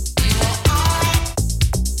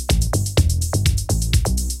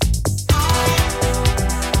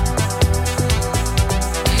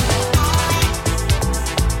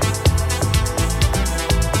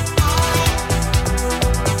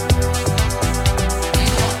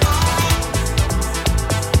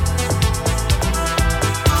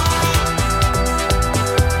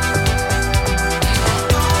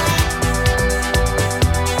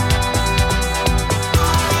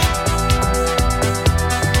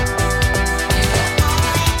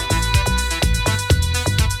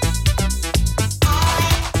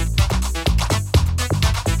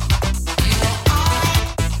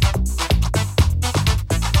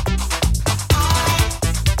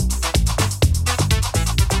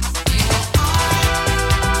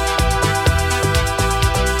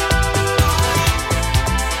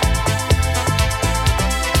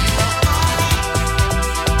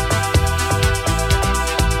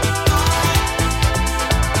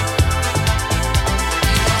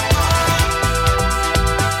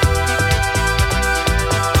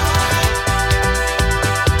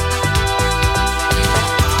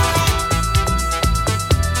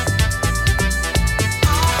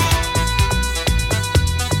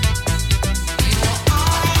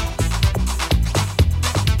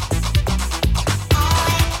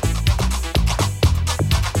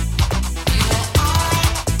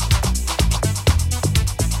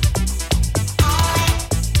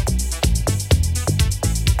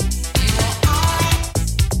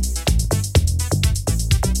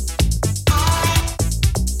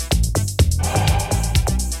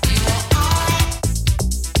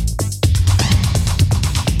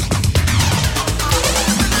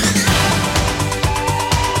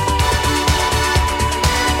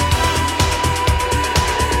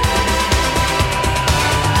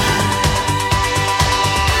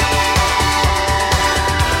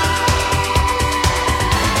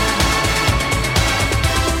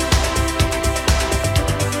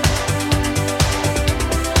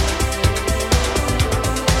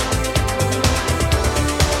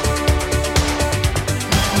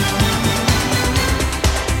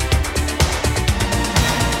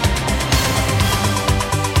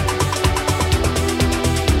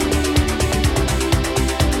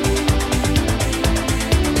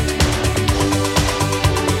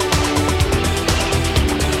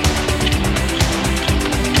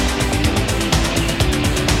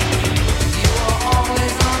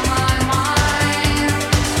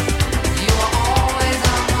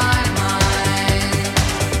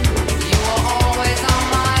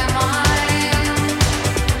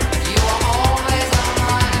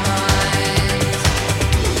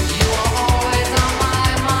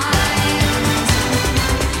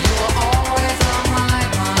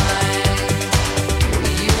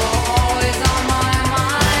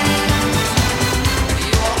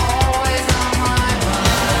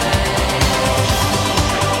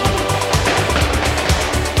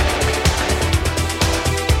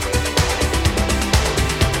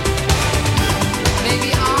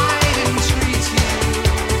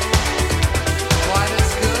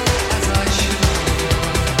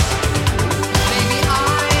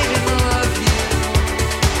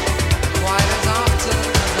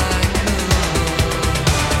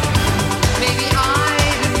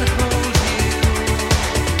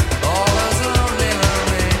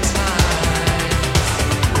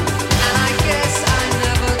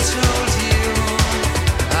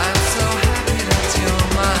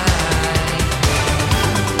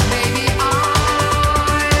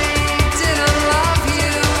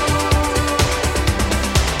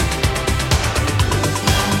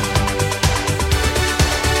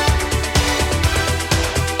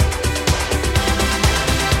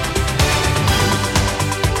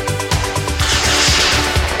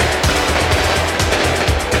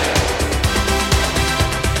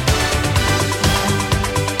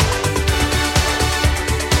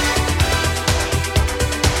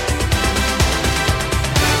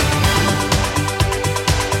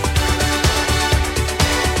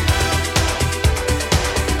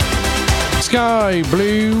 Sky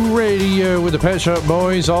Blue Radio with the Pet Shop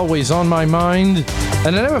Boys, always on my mind. And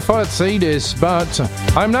I never thought I'd say this, but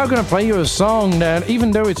I'm now going to play you a song that,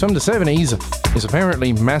 even though it's from the 70s, is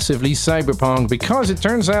apparently massively cyberpunk because it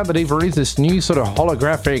turns out that they've released this new sort of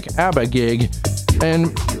holographic ABBA gig.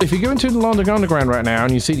 And if you go into the London Underground right now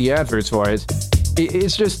and you see the adverts for it,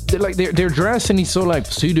 it's just like they're dressed in these sort of like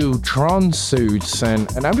pseudo Tron suits,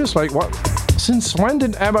 and I'm just like, what? Since when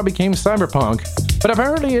did ABBA become cyberpunk? But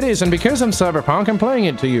apparently it is, and because I'm cyberpunk, I'm playing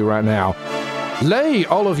it to you right now. Lay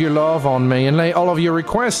all of your love on me and lay all of your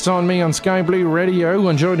requests on me on Sky Blue Radio.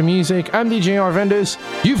 Enjoy the music. I'm DJ Arvandus.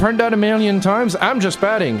 You've heard that a million times. I'm just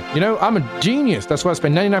batting. You know, I'm a genius. That's why I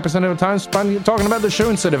spend 99% of the time talking about the show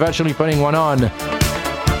instead of actually putting one on.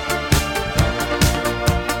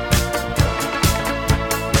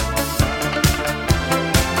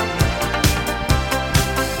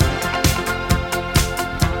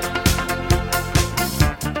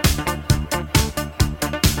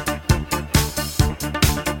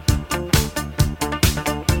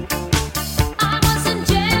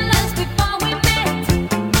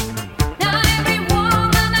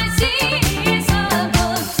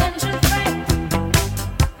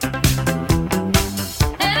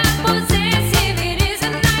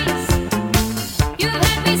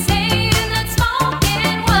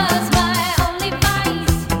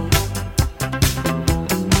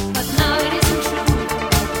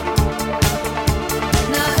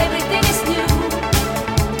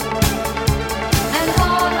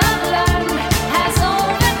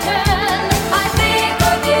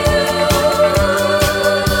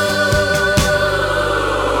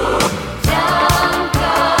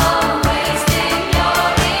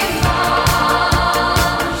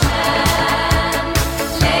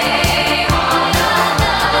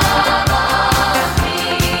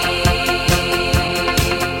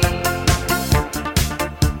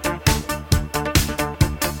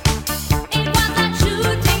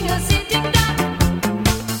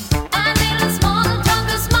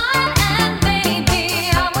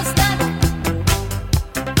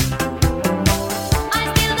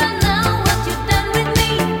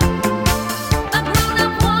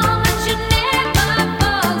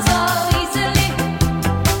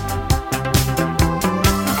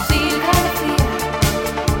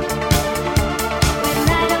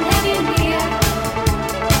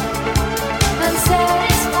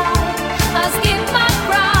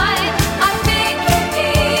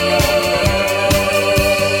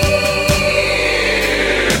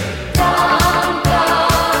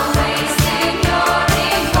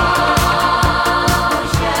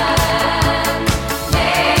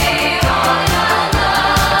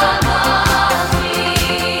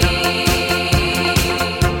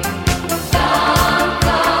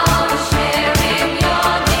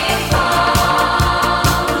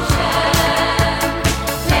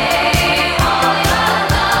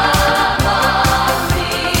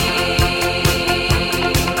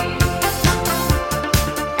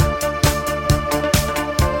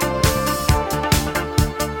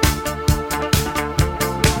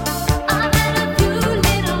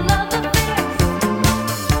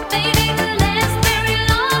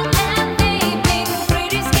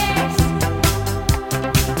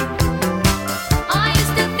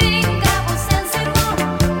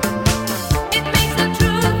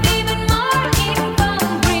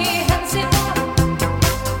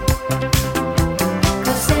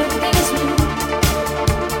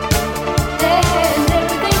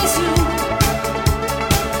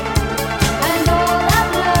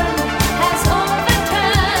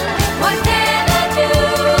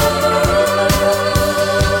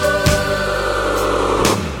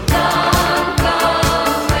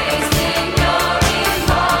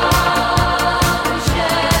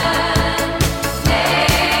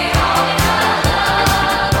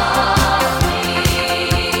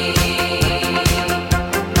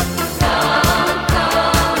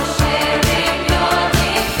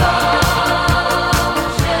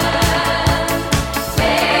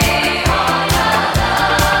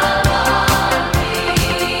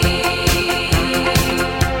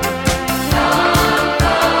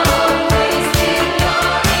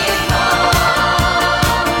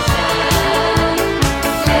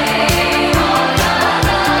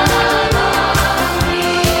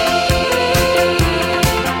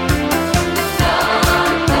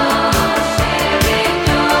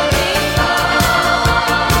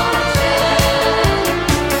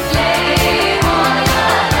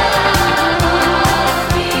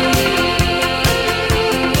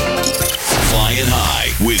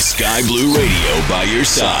 Sky Blue Radio by your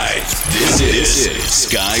side. This is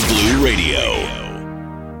Sky Blue Radio.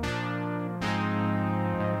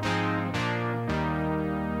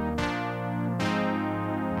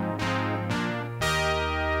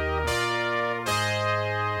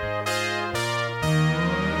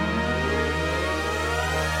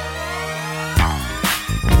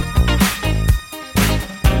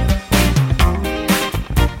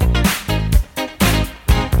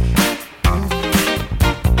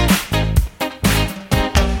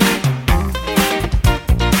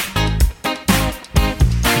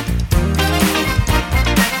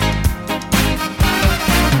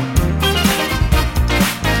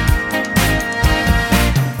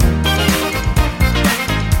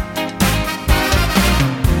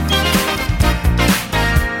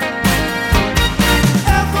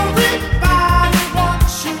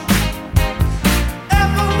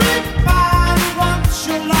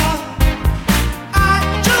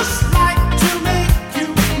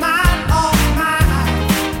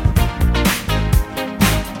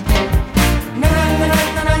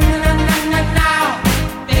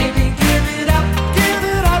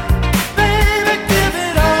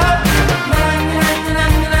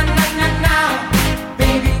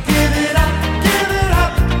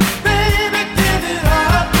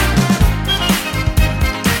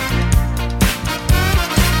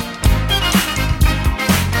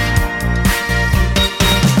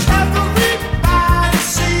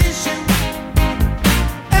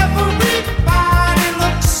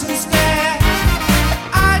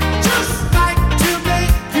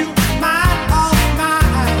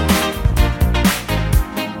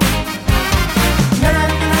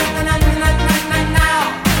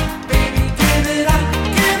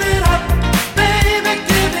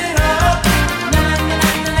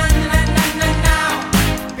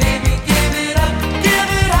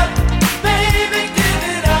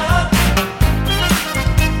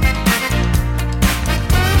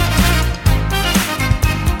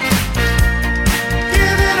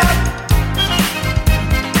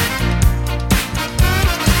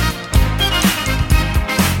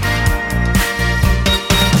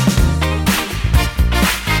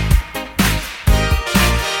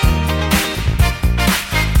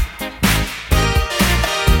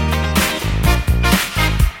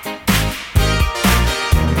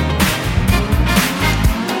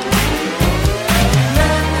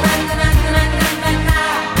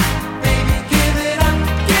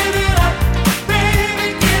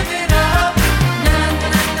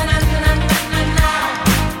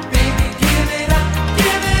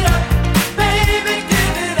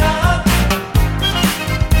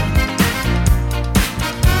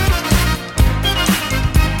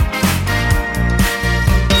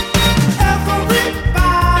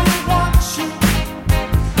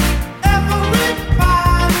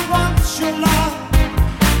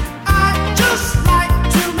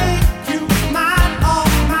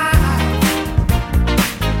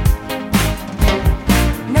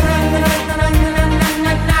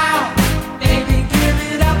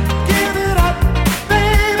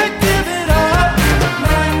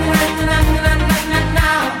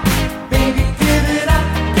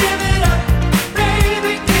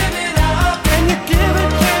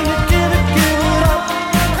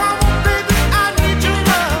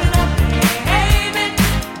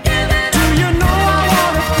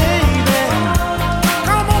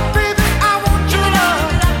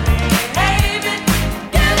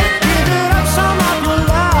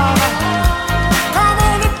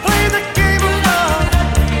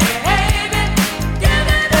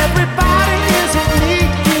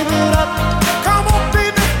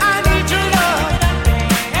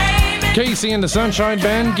 Casey and the Sunshine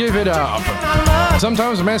Band, give it up.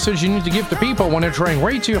 Sometimes a message you need to give to people when they're trying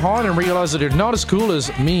way too hard and realize that they're not as cool as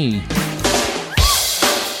me.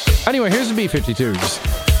 Anyway, here's the B-52s.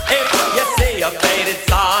 If you see a faded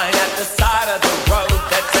sign at the side of the road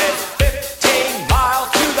that says 15 miles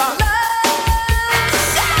to the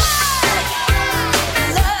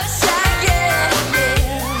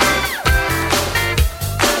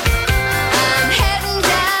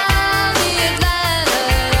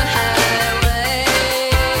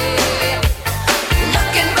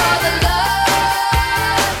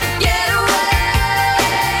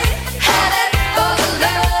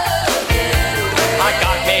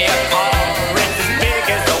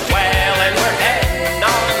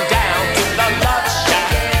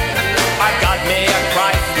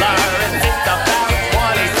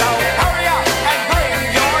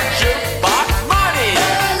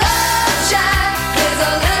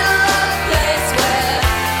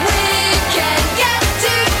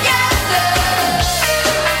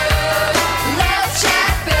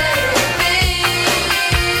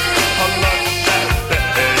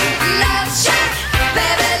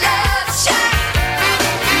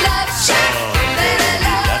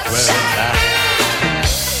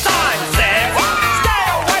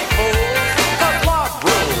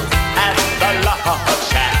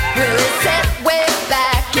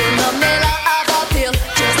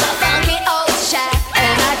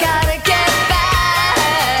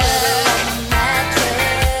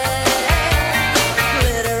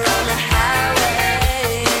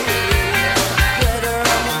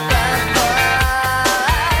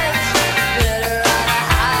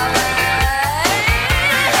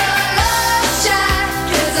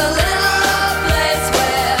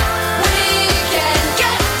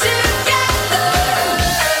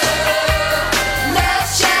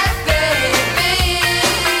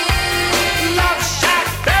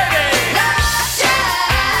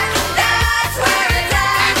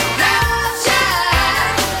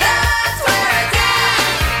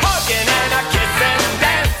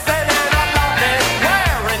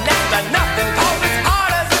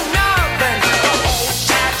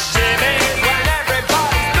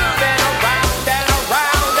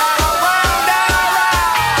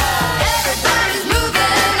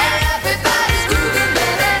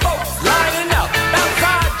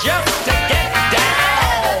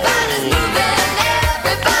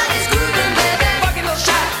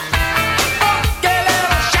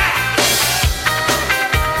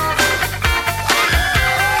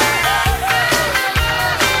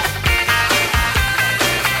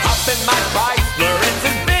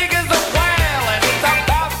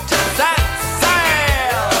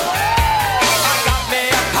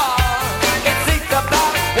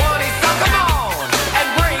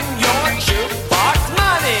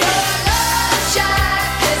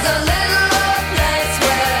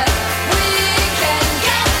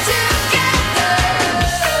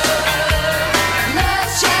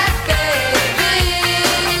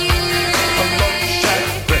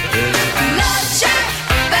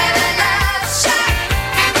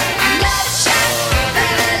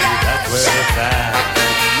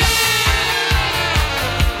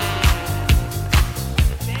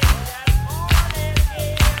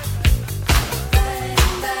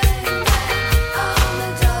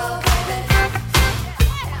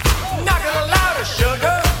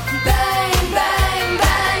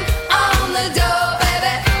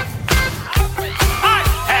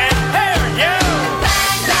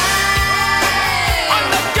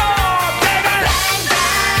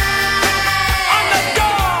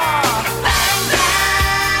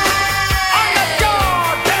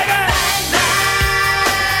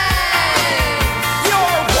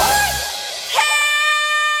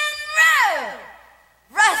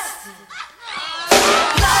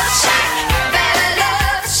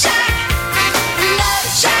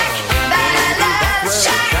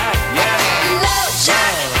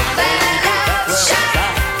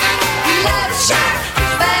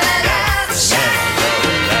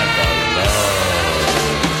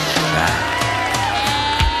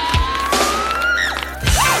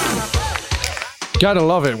Gotta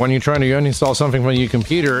love it when you're trying to uninstall something from your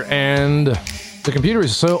computer and the computer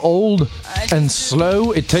is so old and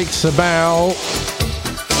slow, it takes about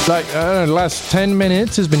the last 10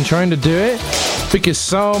 minutes has been trying to do it because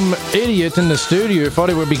some idiot in the studio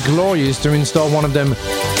thought it would be glorious to install one of them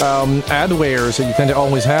adwares that you tend to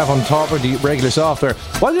always have on top of the regular software.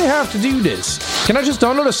 Why do they have to do this? Can I just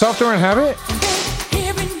download the software and have it?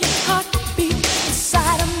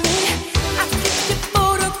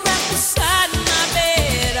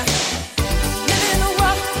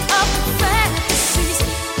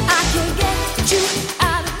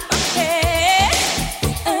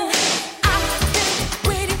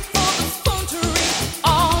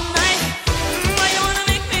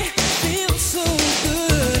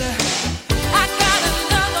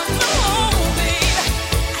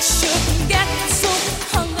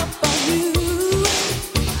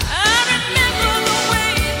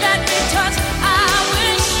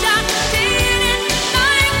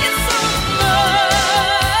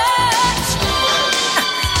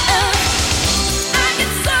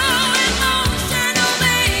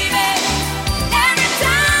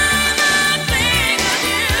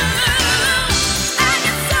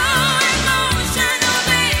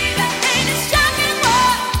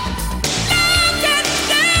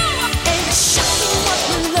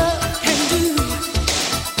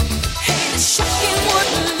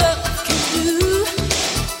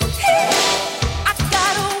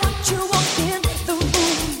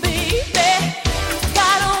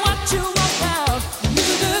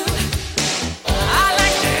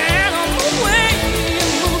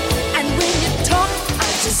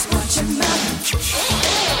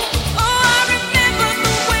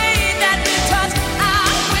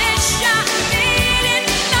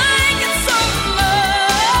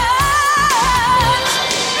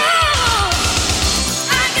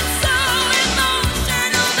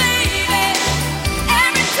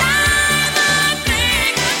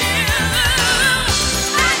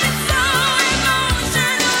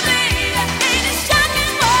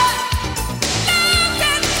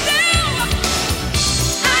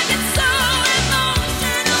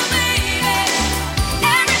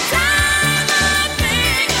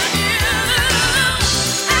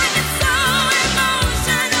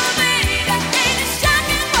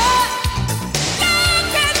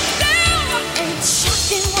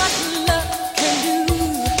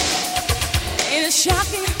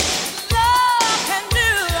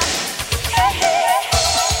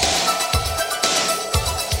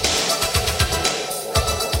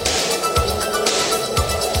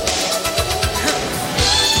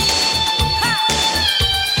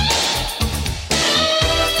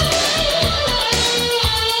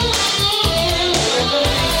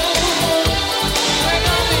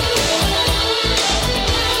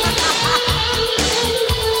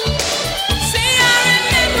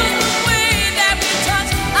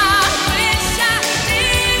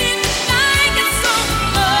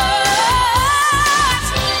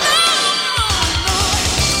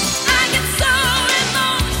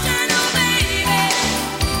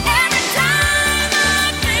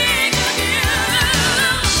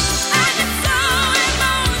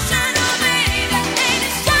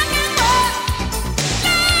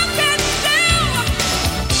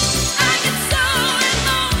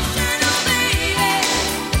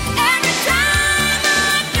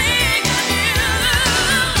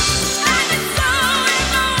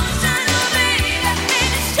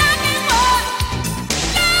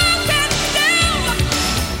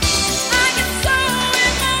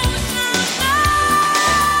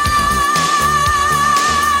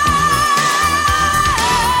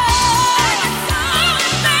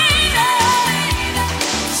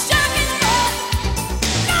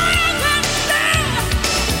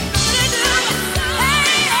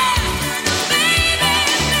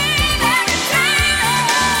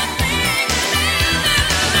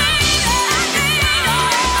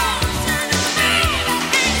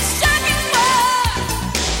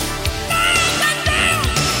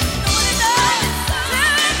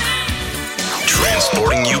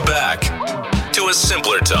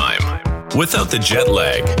 simpler time. Without the jet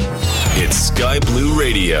lag. It's Sky Blue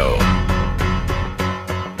Radio.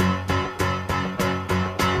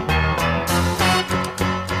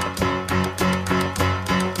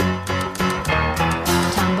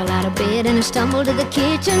 And I stumble to the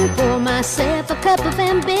kitchen, pour myself a cup of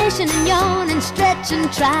ambition, and yawn and stretch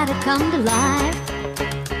and try to come to life.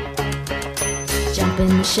 Jump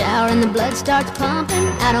in the shower and the blood starts pumping.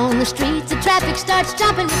 Out on the streets the traffic starts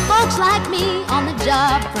jumping, with folks like me on the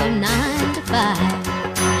job from 9 to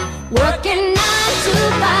 5. Working 9 to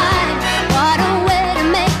 5, what a way to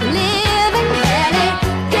make a living. Barely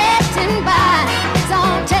getting by, it's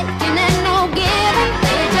all taking and no giving.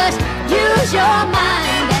 They just use your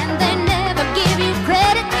mind and they never give you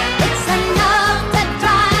credit. It's enough to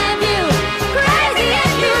drive you crazy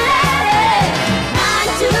if you let it. 9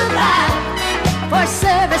 to 5 for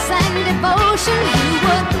service and devotion. You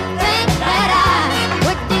would think that I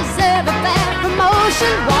would deserve a fair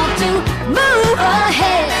promotion. Want to move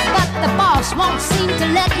ahead, but the boss won't seem to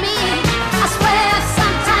let me. I swear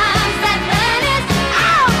sometimes that man is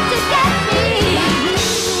out to get me.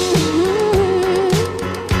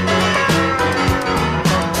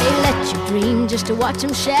 They let you dream just to watch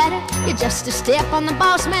him shatter. You're just a step on the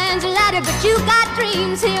boss man's ladder, but you got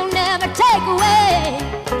dreams he'll never take away.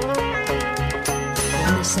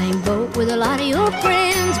 In the same boat with a lot of your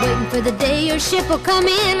friends, waiting for the day your ship will come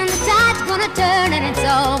in and the tide's gonna turn and it's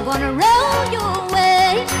all gonna roll your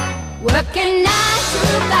way. Working 9 to 5,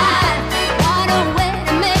 what a way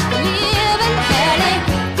to make a living. Barely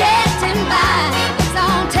getting by, it's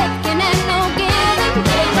all taking and no giving.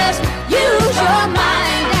 They just use your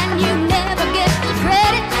mind and you never get the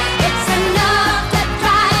credit. It's enough to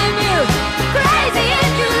drive you crazy if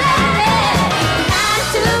you let it. 9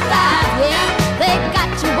 to 5, yeah, they got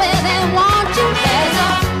you where they want you. There's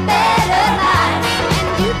a better life, and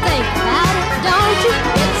you think about it, don't you?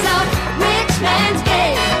 It's a rich man's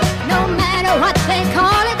game, no matter what they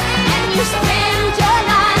call it, and you spend your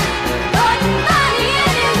life putting money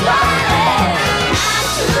in his wallet. 9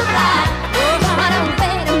 to 5, oh, what a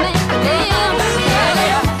way to make a living.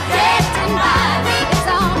 Barely getting by, it's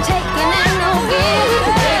all taking and no giving.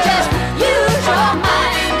 They just use your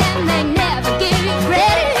mind and they never give you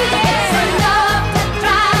credit. It's enough to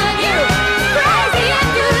drive you crazy if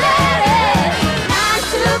you let it. 9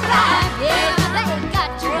 to 5, yeah, they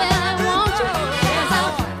got you where they want you. There's a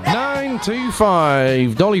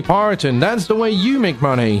 925, Dolly Parton, that's the way you make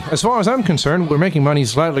money. As far as I'm concerned, we're making money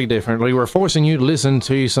slightly differently. We're forcing you to listen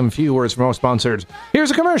to some few words from our sponsors.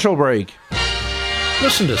 Here's a commercial break.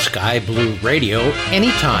 Listen to Sky Blue Radio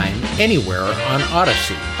anytime, anywhere on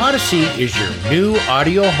Odyssey. Odyssey is your new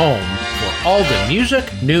audio home for all the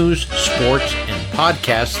music, news, sports, and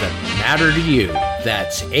podcasts that matter to you.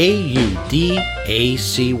 That's AUDACY.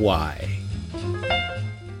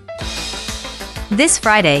 This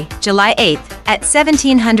Friday, July 8th, at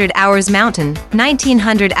 1700 hours Mountain,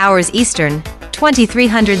 1900 hours Eastern,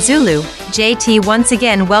 2300 Zulu, JT once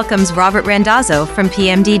again welcomes Robert Randazzo from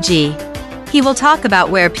PMDG. He will talk about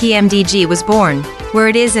where PMDG was born, where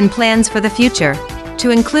it is and plans for the future,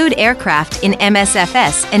 to include aircraft in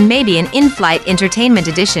MSFS and maybe an in-flight entertainment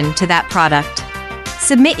addition to that product.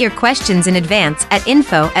 Submit your questions in advance at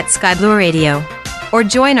info@Skyblueradio Radio, or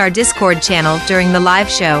join our Discord channel during the live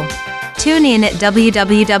show. Tune in at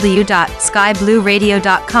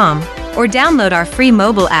www.skyblueradio.com or download our free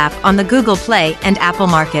mobile app on the Google Play and Apple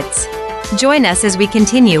markets. Join us as we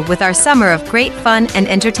continue with our summer of great fun and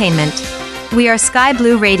entertainment. We are Sky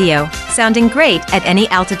Blue Radio, sounding great at any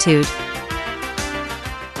altitude.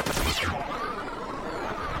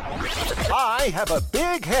 I have a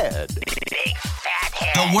big head.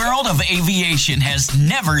 The world of aviation has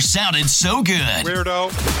never sounded so good.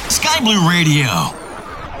 Weirdo. Sky Blue Radio,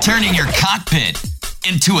 turning your cockpit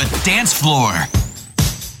into a dance floor.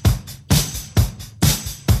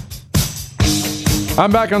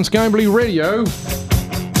 I'm back on Sky Blue Radio,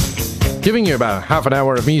 giving you about half an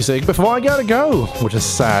hour of music before I gotta go, which is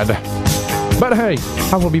sad. But hey,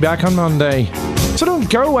 I will be back on Monday. So don't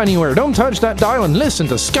go anywhere, don't touch that dial and listen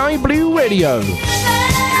to Sky Blue Radio.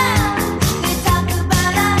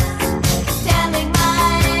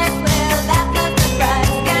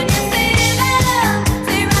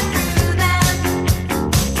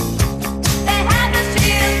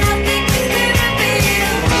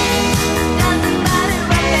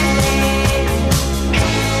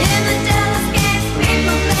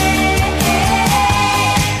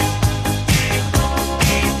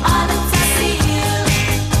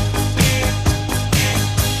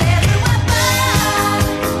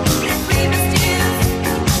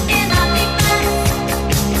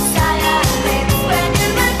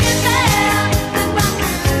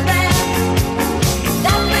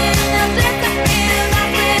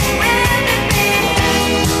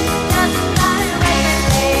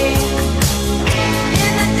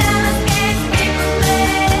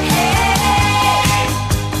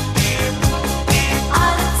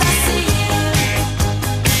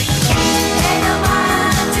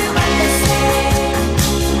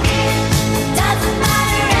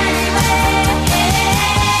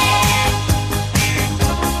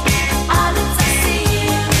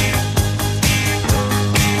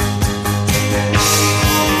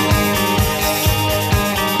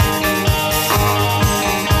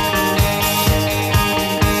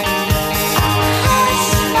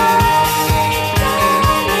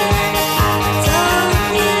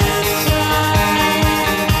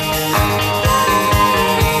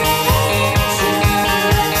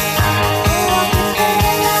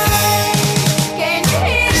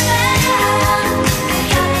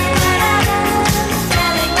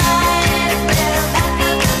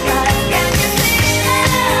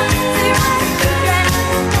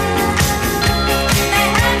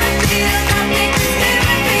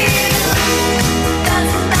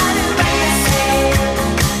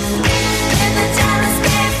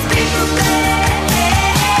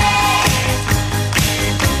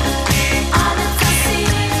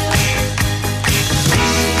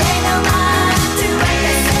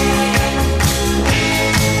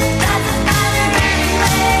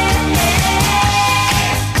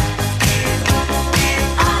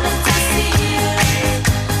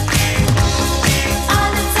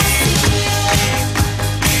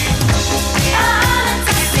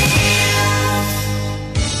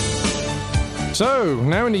 So,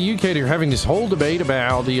 now in the UK, they're having this whole debate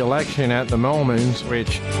about the election at the moment,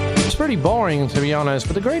 which is pretty boring, to be honest.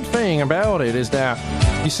 But the great thing about it is that,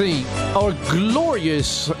 you see, our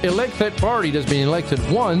glorious elected party that's been elected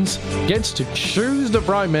once gets to choose the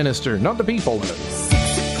Prime Minister, not the people.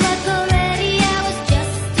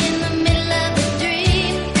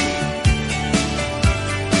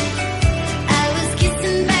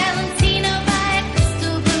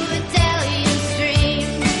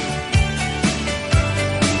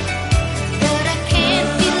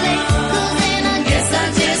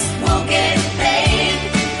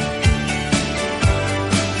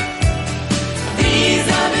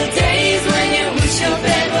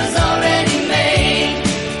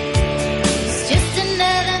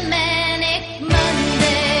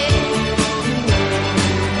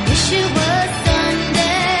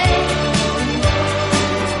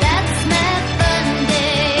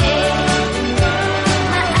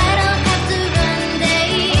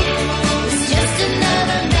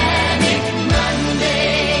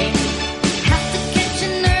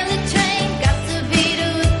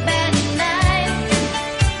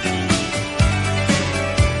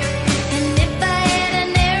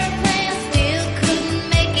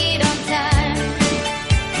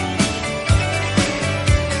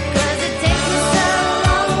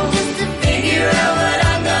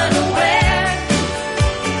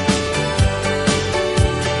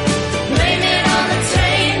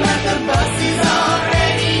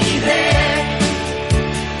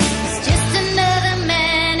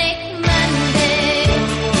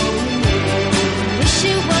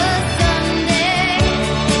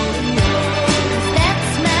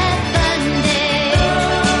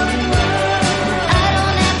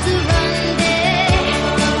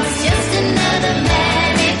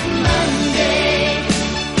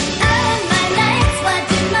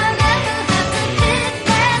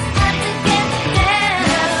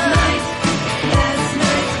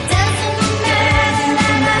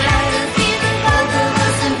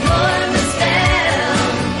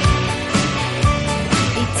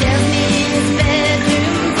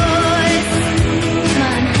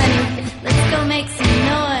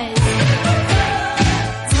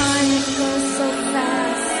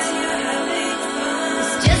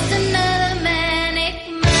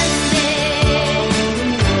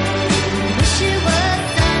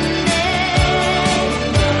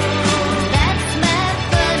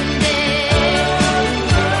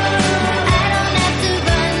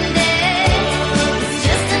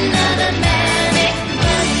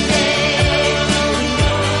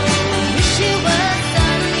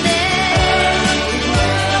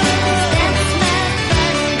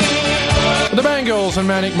 And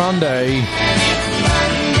Manic Monday.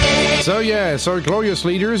 So yes, our glorious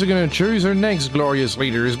leaders are going to choose our next glorious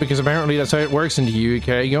leaders, because apparently that's how it works in the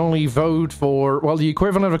UK. You only vote for, well, the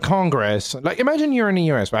equivalent of a Congress. Like, imagine you're in the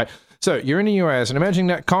US, right? So you're in the US, and imagine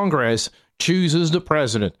that Congress chooses the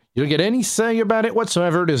president. You don't get any say about it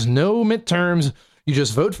whatsoever. There's no midterms. You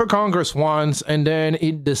just vote for Congress once, and then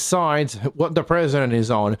it decides what the president is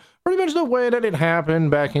on. Pretty much the way that it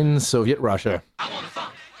happened back in Soviet Russia.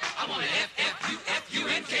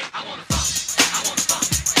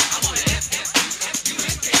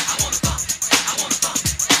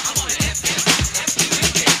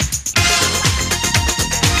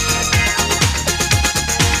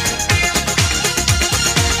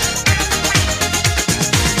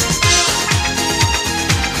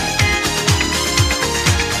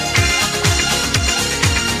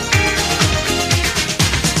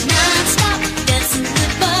 Non-stop dancing the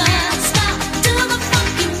bus stop to the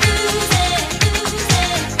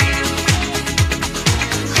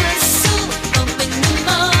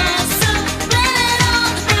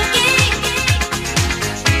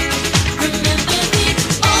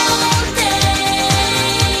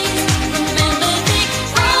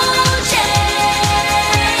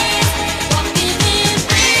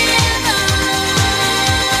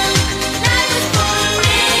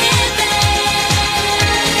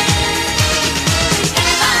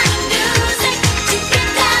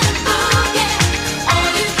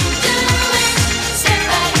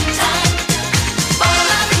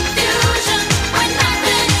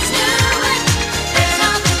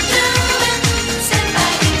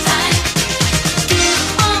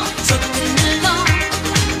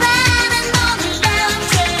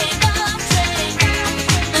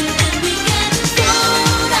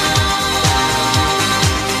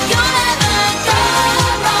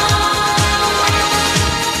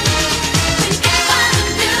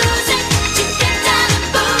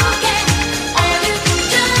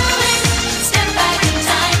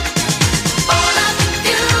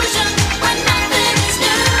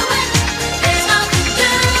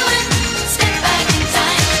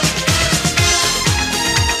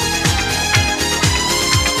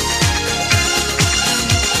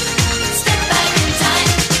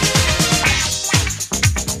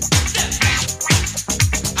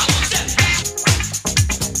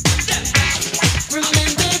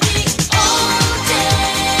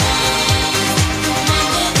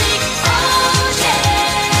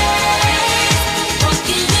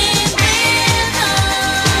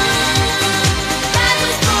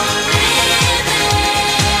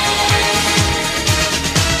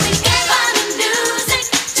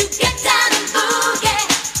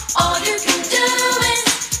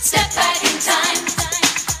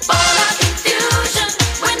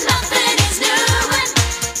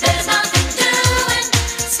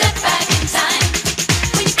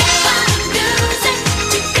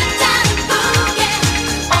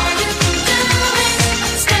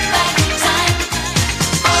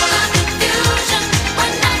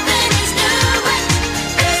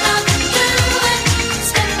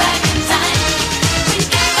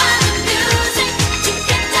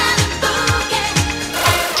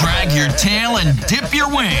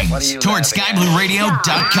towards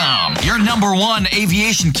skyblueradio.com, your number one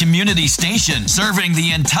aviation community station, serving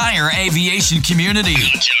the entire aviation community.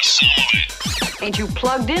 Ain't you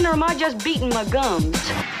plugged in, or am I just beating my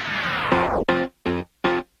gums?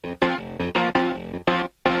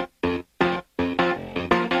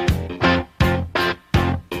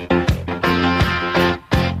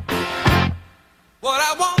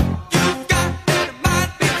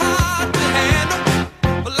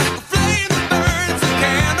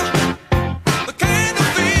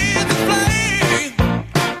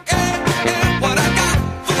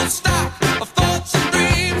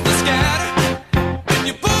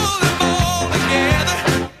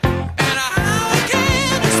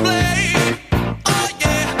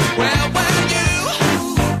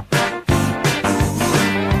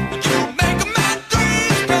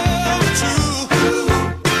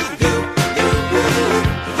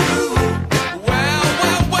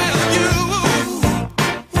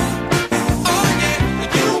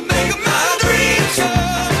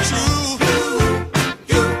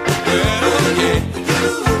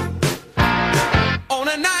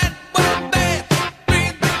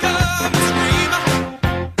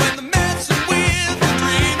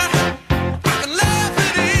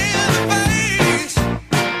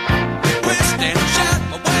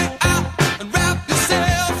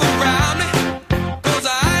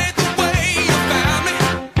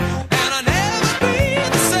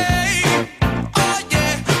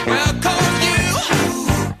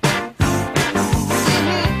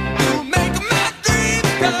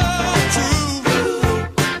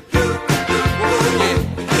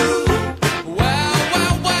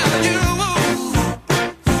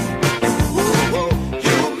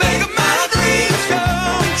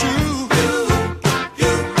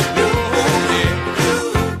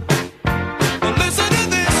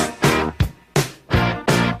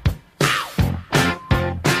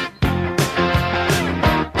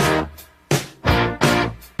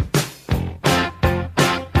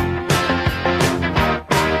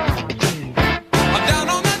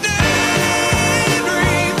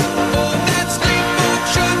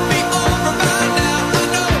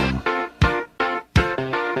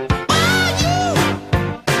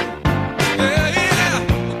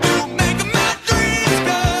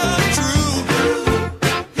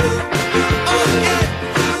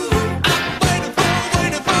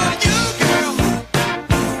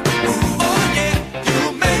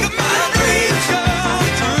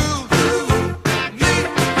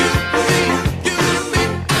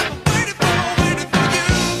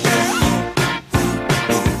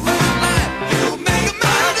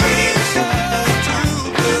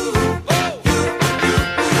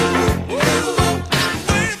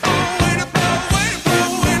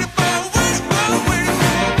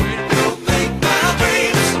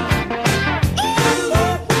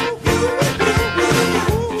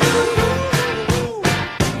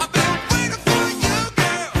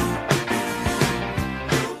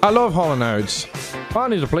 I love Hall & Oates. I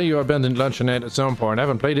need to play you Abandoned Luncheonette at some point. I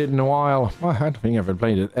haven't played it in a while. Well, I don't think I've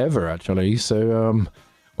played it ever, actually. So,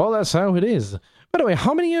 well, that's how it is. By the way,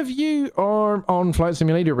 how many of you are on Flight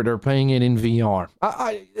Simulator but are playing it in VR?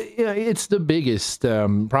 It's the biggest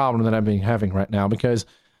problem that I've been having right now because,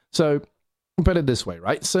 so, put it this way,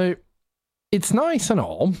 right? So, it's nice and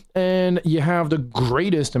all, and you have the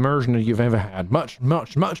greatest immersion that you've ever had. Much,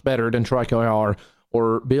 much, much better than TriCAR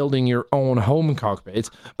or building your own home cockpits.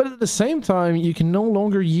 But at the same time, you can no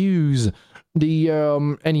longer use the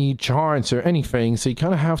any charts or anything, so you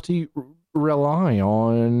kind of have to rely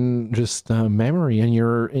on just memory and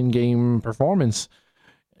your in-game performance.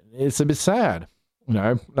 It's a bit sad, you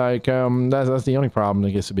know, like that's the only problem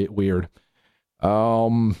that gets a bit weird.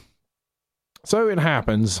 So it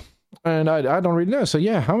happens, and I don't really know. So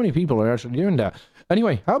yeah, how many people are actually doing that?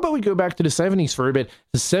 Anyway, how about we go back to the 70s for a bit?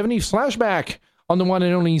 The 70s flashback on the one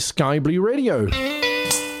and only Sky Blue Radio.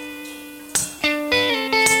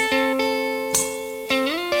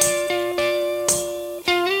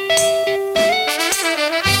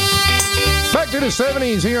 To the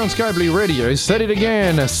 70s here on Sky Blue Radio. Said it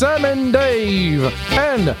again, Sam and Dave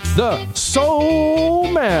and the Soul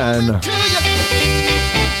Man.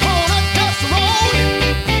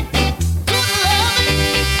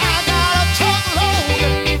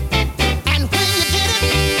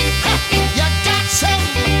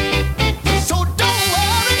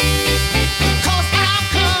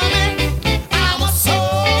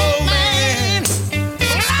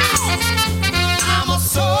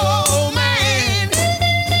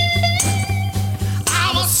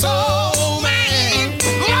 I'm a soul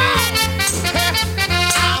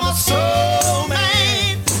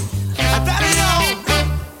man.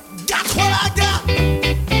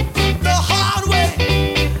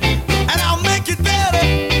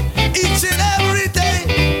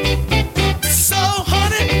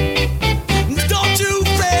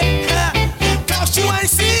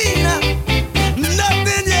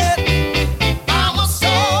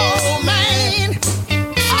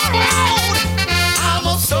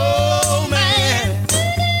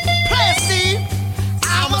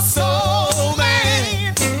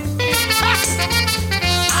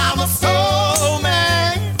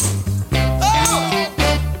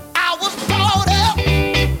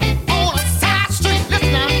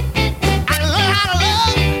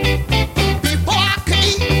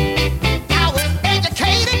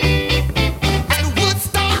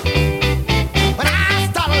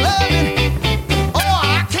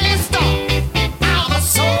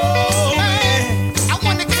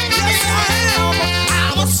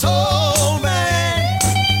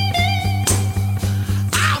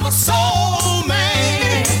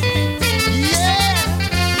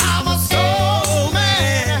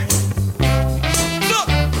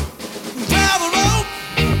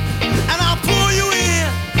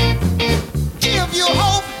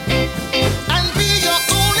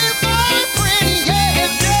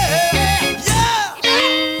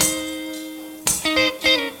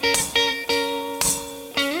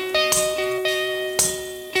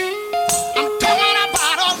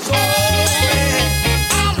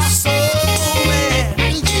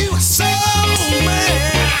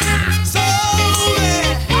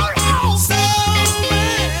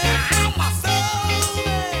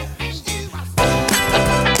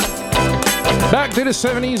 to the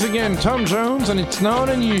 70s again, Tom Jones, and it's not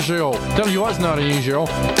unusual. Tell you what's not unusual.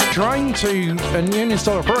 Trying to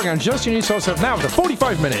uninstall a program, just uninstall yourself now for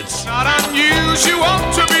 45 minutes. Not unusual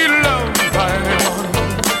to be loved by anyone.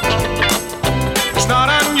 It's not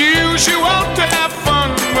unusual to have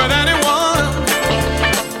fun with anyone.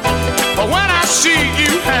 But when I see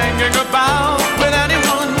you hanging about with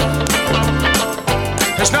anyone,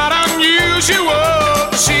 it's not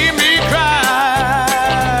unusual to see me cry.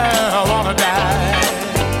 I wanna die.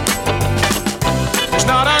 It's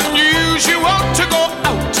not unusual to go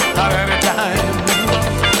out at any time.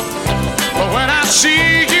 But when I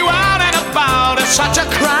see you out and about, it's such a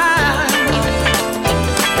crime.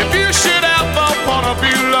 If you should ever wanna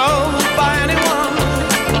be loved by anyone,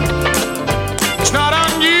 it's not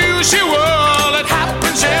unusual, it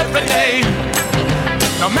happens every day.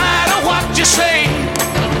 No matter what you say,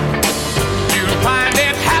 you'll find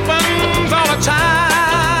it happens all the time.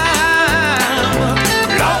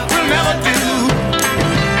 Love will never do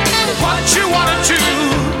what you wanna do.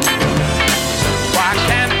 Why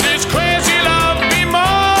can't this crazy love be more?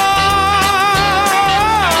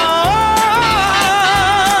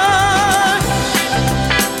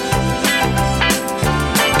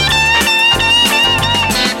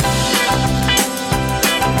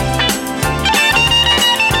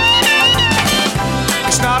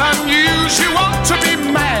 It's not unusual to be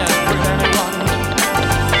mad with anyone.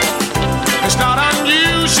 It's not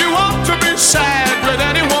unusual to be sad with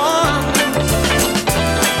anyone.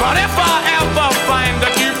 But if I ever find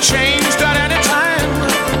that you've changed at any time,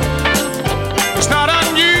 it's not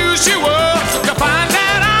unusual to find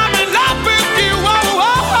that I'm in love with you. Oh,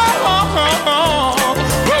 oh, oh, oh, oh,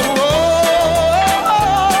 oh,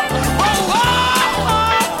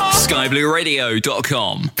 oh.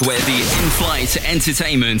 SkyBlueRadio.com, where the in-flight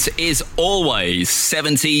entertainment is always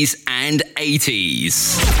 70s and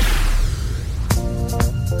 80s.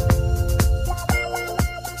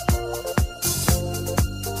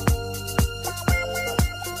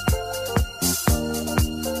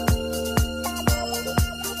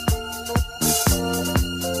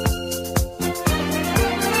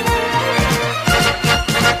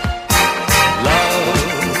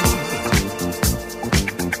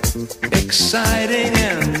 Exciting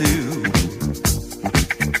and new.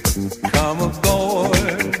 Come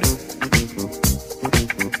aboard.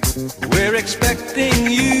 We're expecting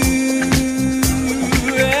you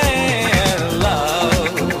and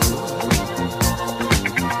love.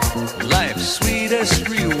 Life's sweetest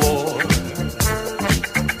reward.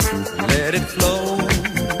 Let it flow.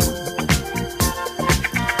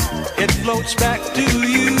 It floats back to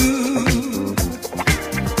you.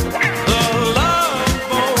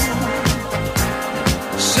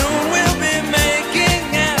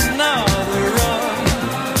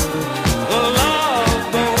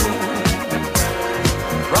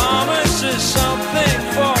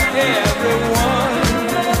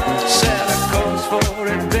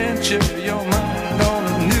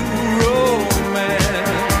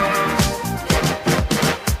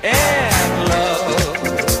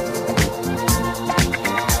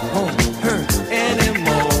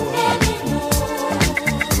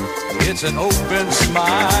 An open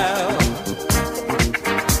smile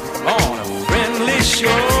on a friendly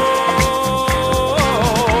shore.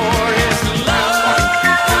 It's love.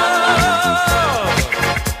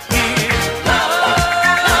 It's love.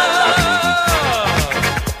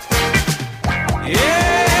 Yeah,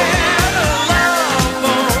 the love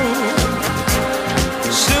boat.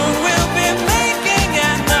 Soon we'll be making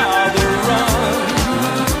another run.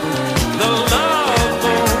 The love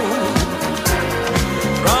boat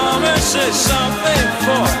promises something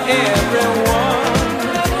for everyone.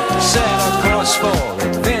 Set a course for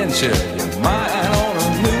adventure, your mind on a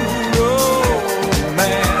new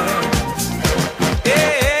romance.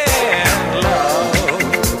 And love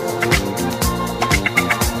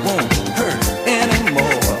won't hurt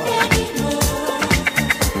anymore.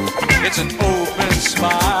 It's an open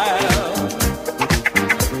smile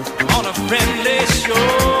on a friendly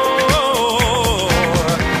shore.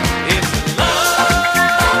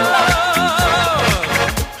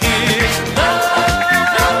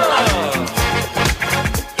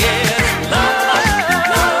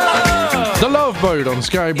 On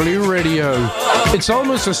Sky Blue Radio. It's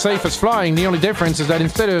almost as safe as flying. The only difference is that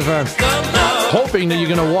instead of hoping that you're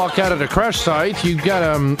going to walk out of the crash site, you got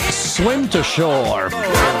to swim to shore.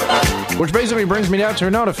 Which basically brings me down to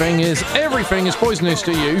another thing, is everything is poisonous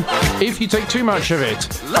to you if you take too much of it.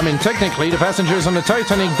 I mean, technically, the passengers on the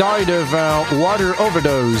Titanic died of water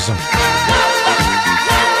overdose.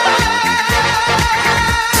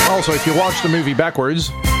 Also, if you watch the movie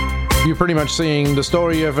backwards, you're pretty much seeing the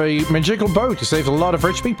story of a magical boat who saves a lot of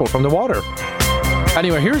rich people from the water.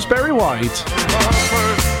 Anyway, here's Barry White.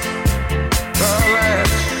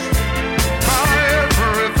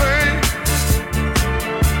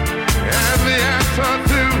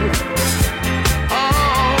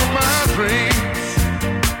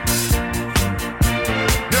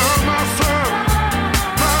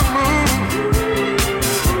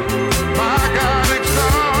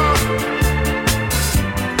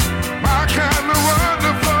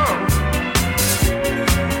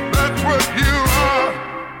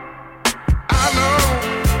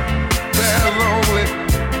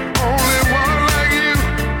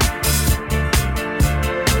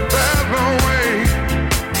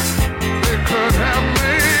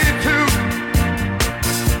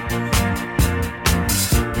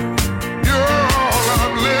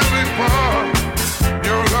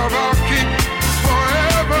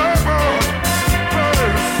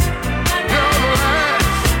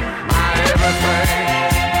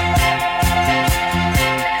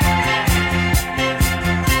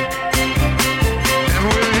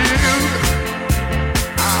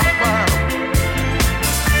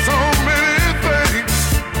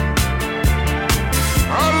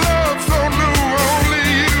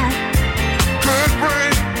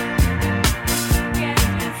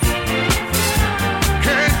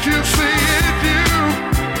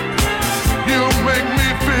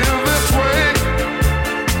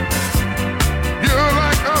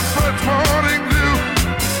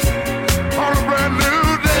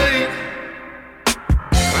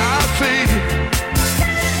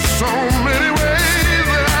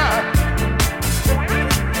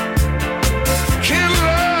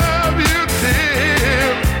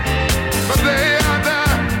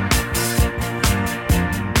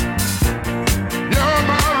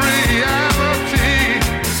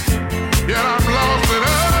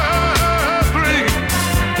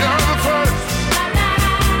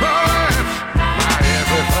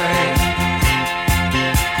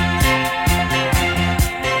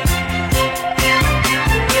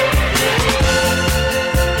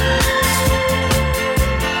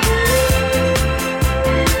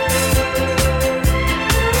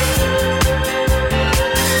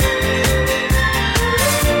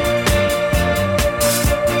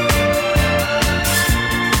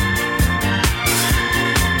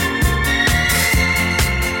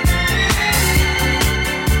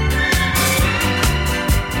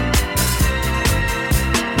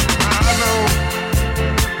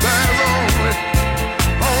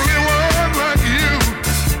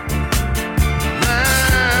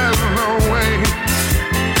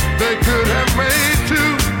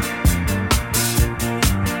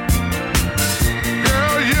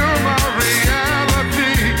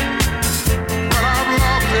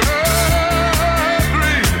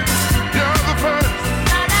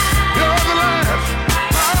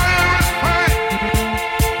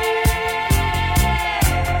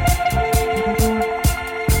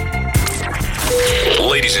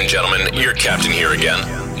 Captain here again.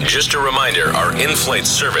 Just a reminder, our in-flight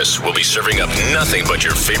service will be serving up nothing but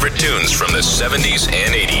your favorite tunes from the 70s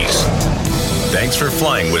and 80s. Thanks for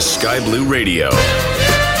flying with Sky Blue Radio.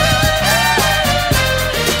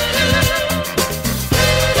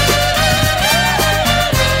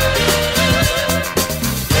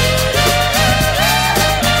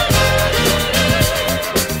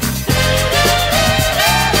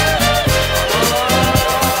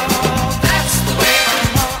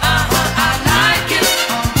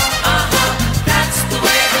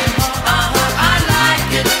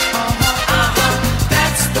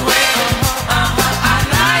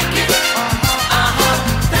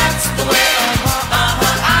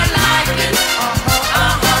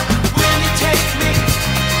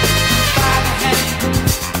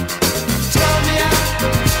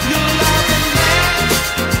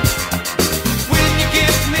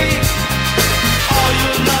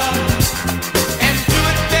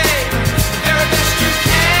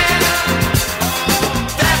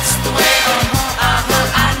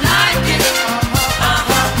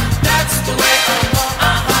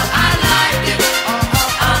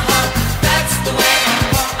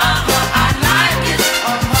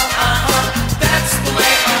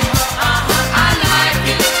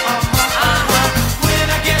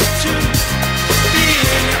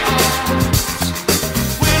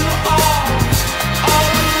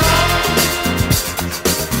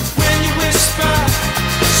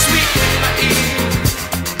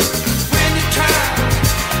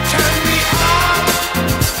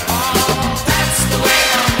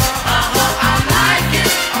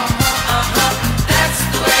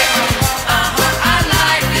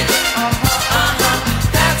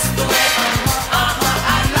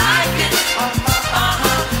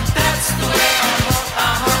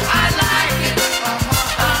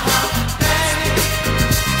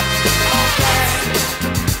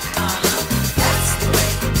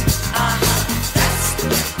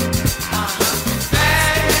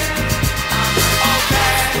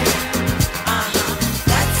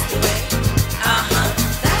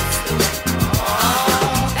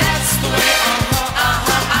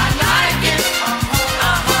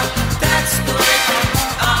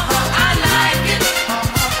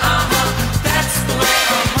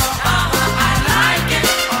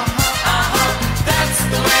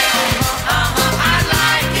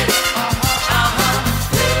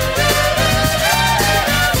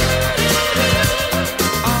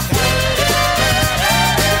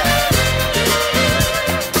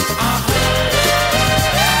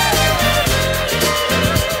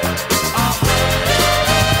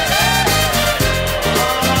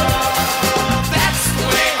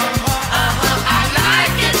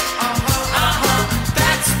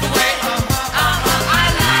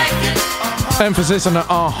 Emphasis on the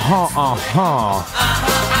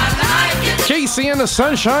Casey and the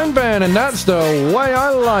Sunshine Band, and that's the way I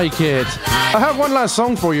like it. I have one last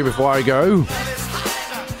song for you before I go.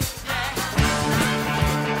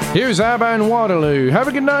 Here's ABBA and Waterloo. Have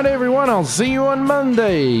a good night, everyone. I'll see you on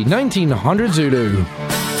Monday, 1900 Zulu.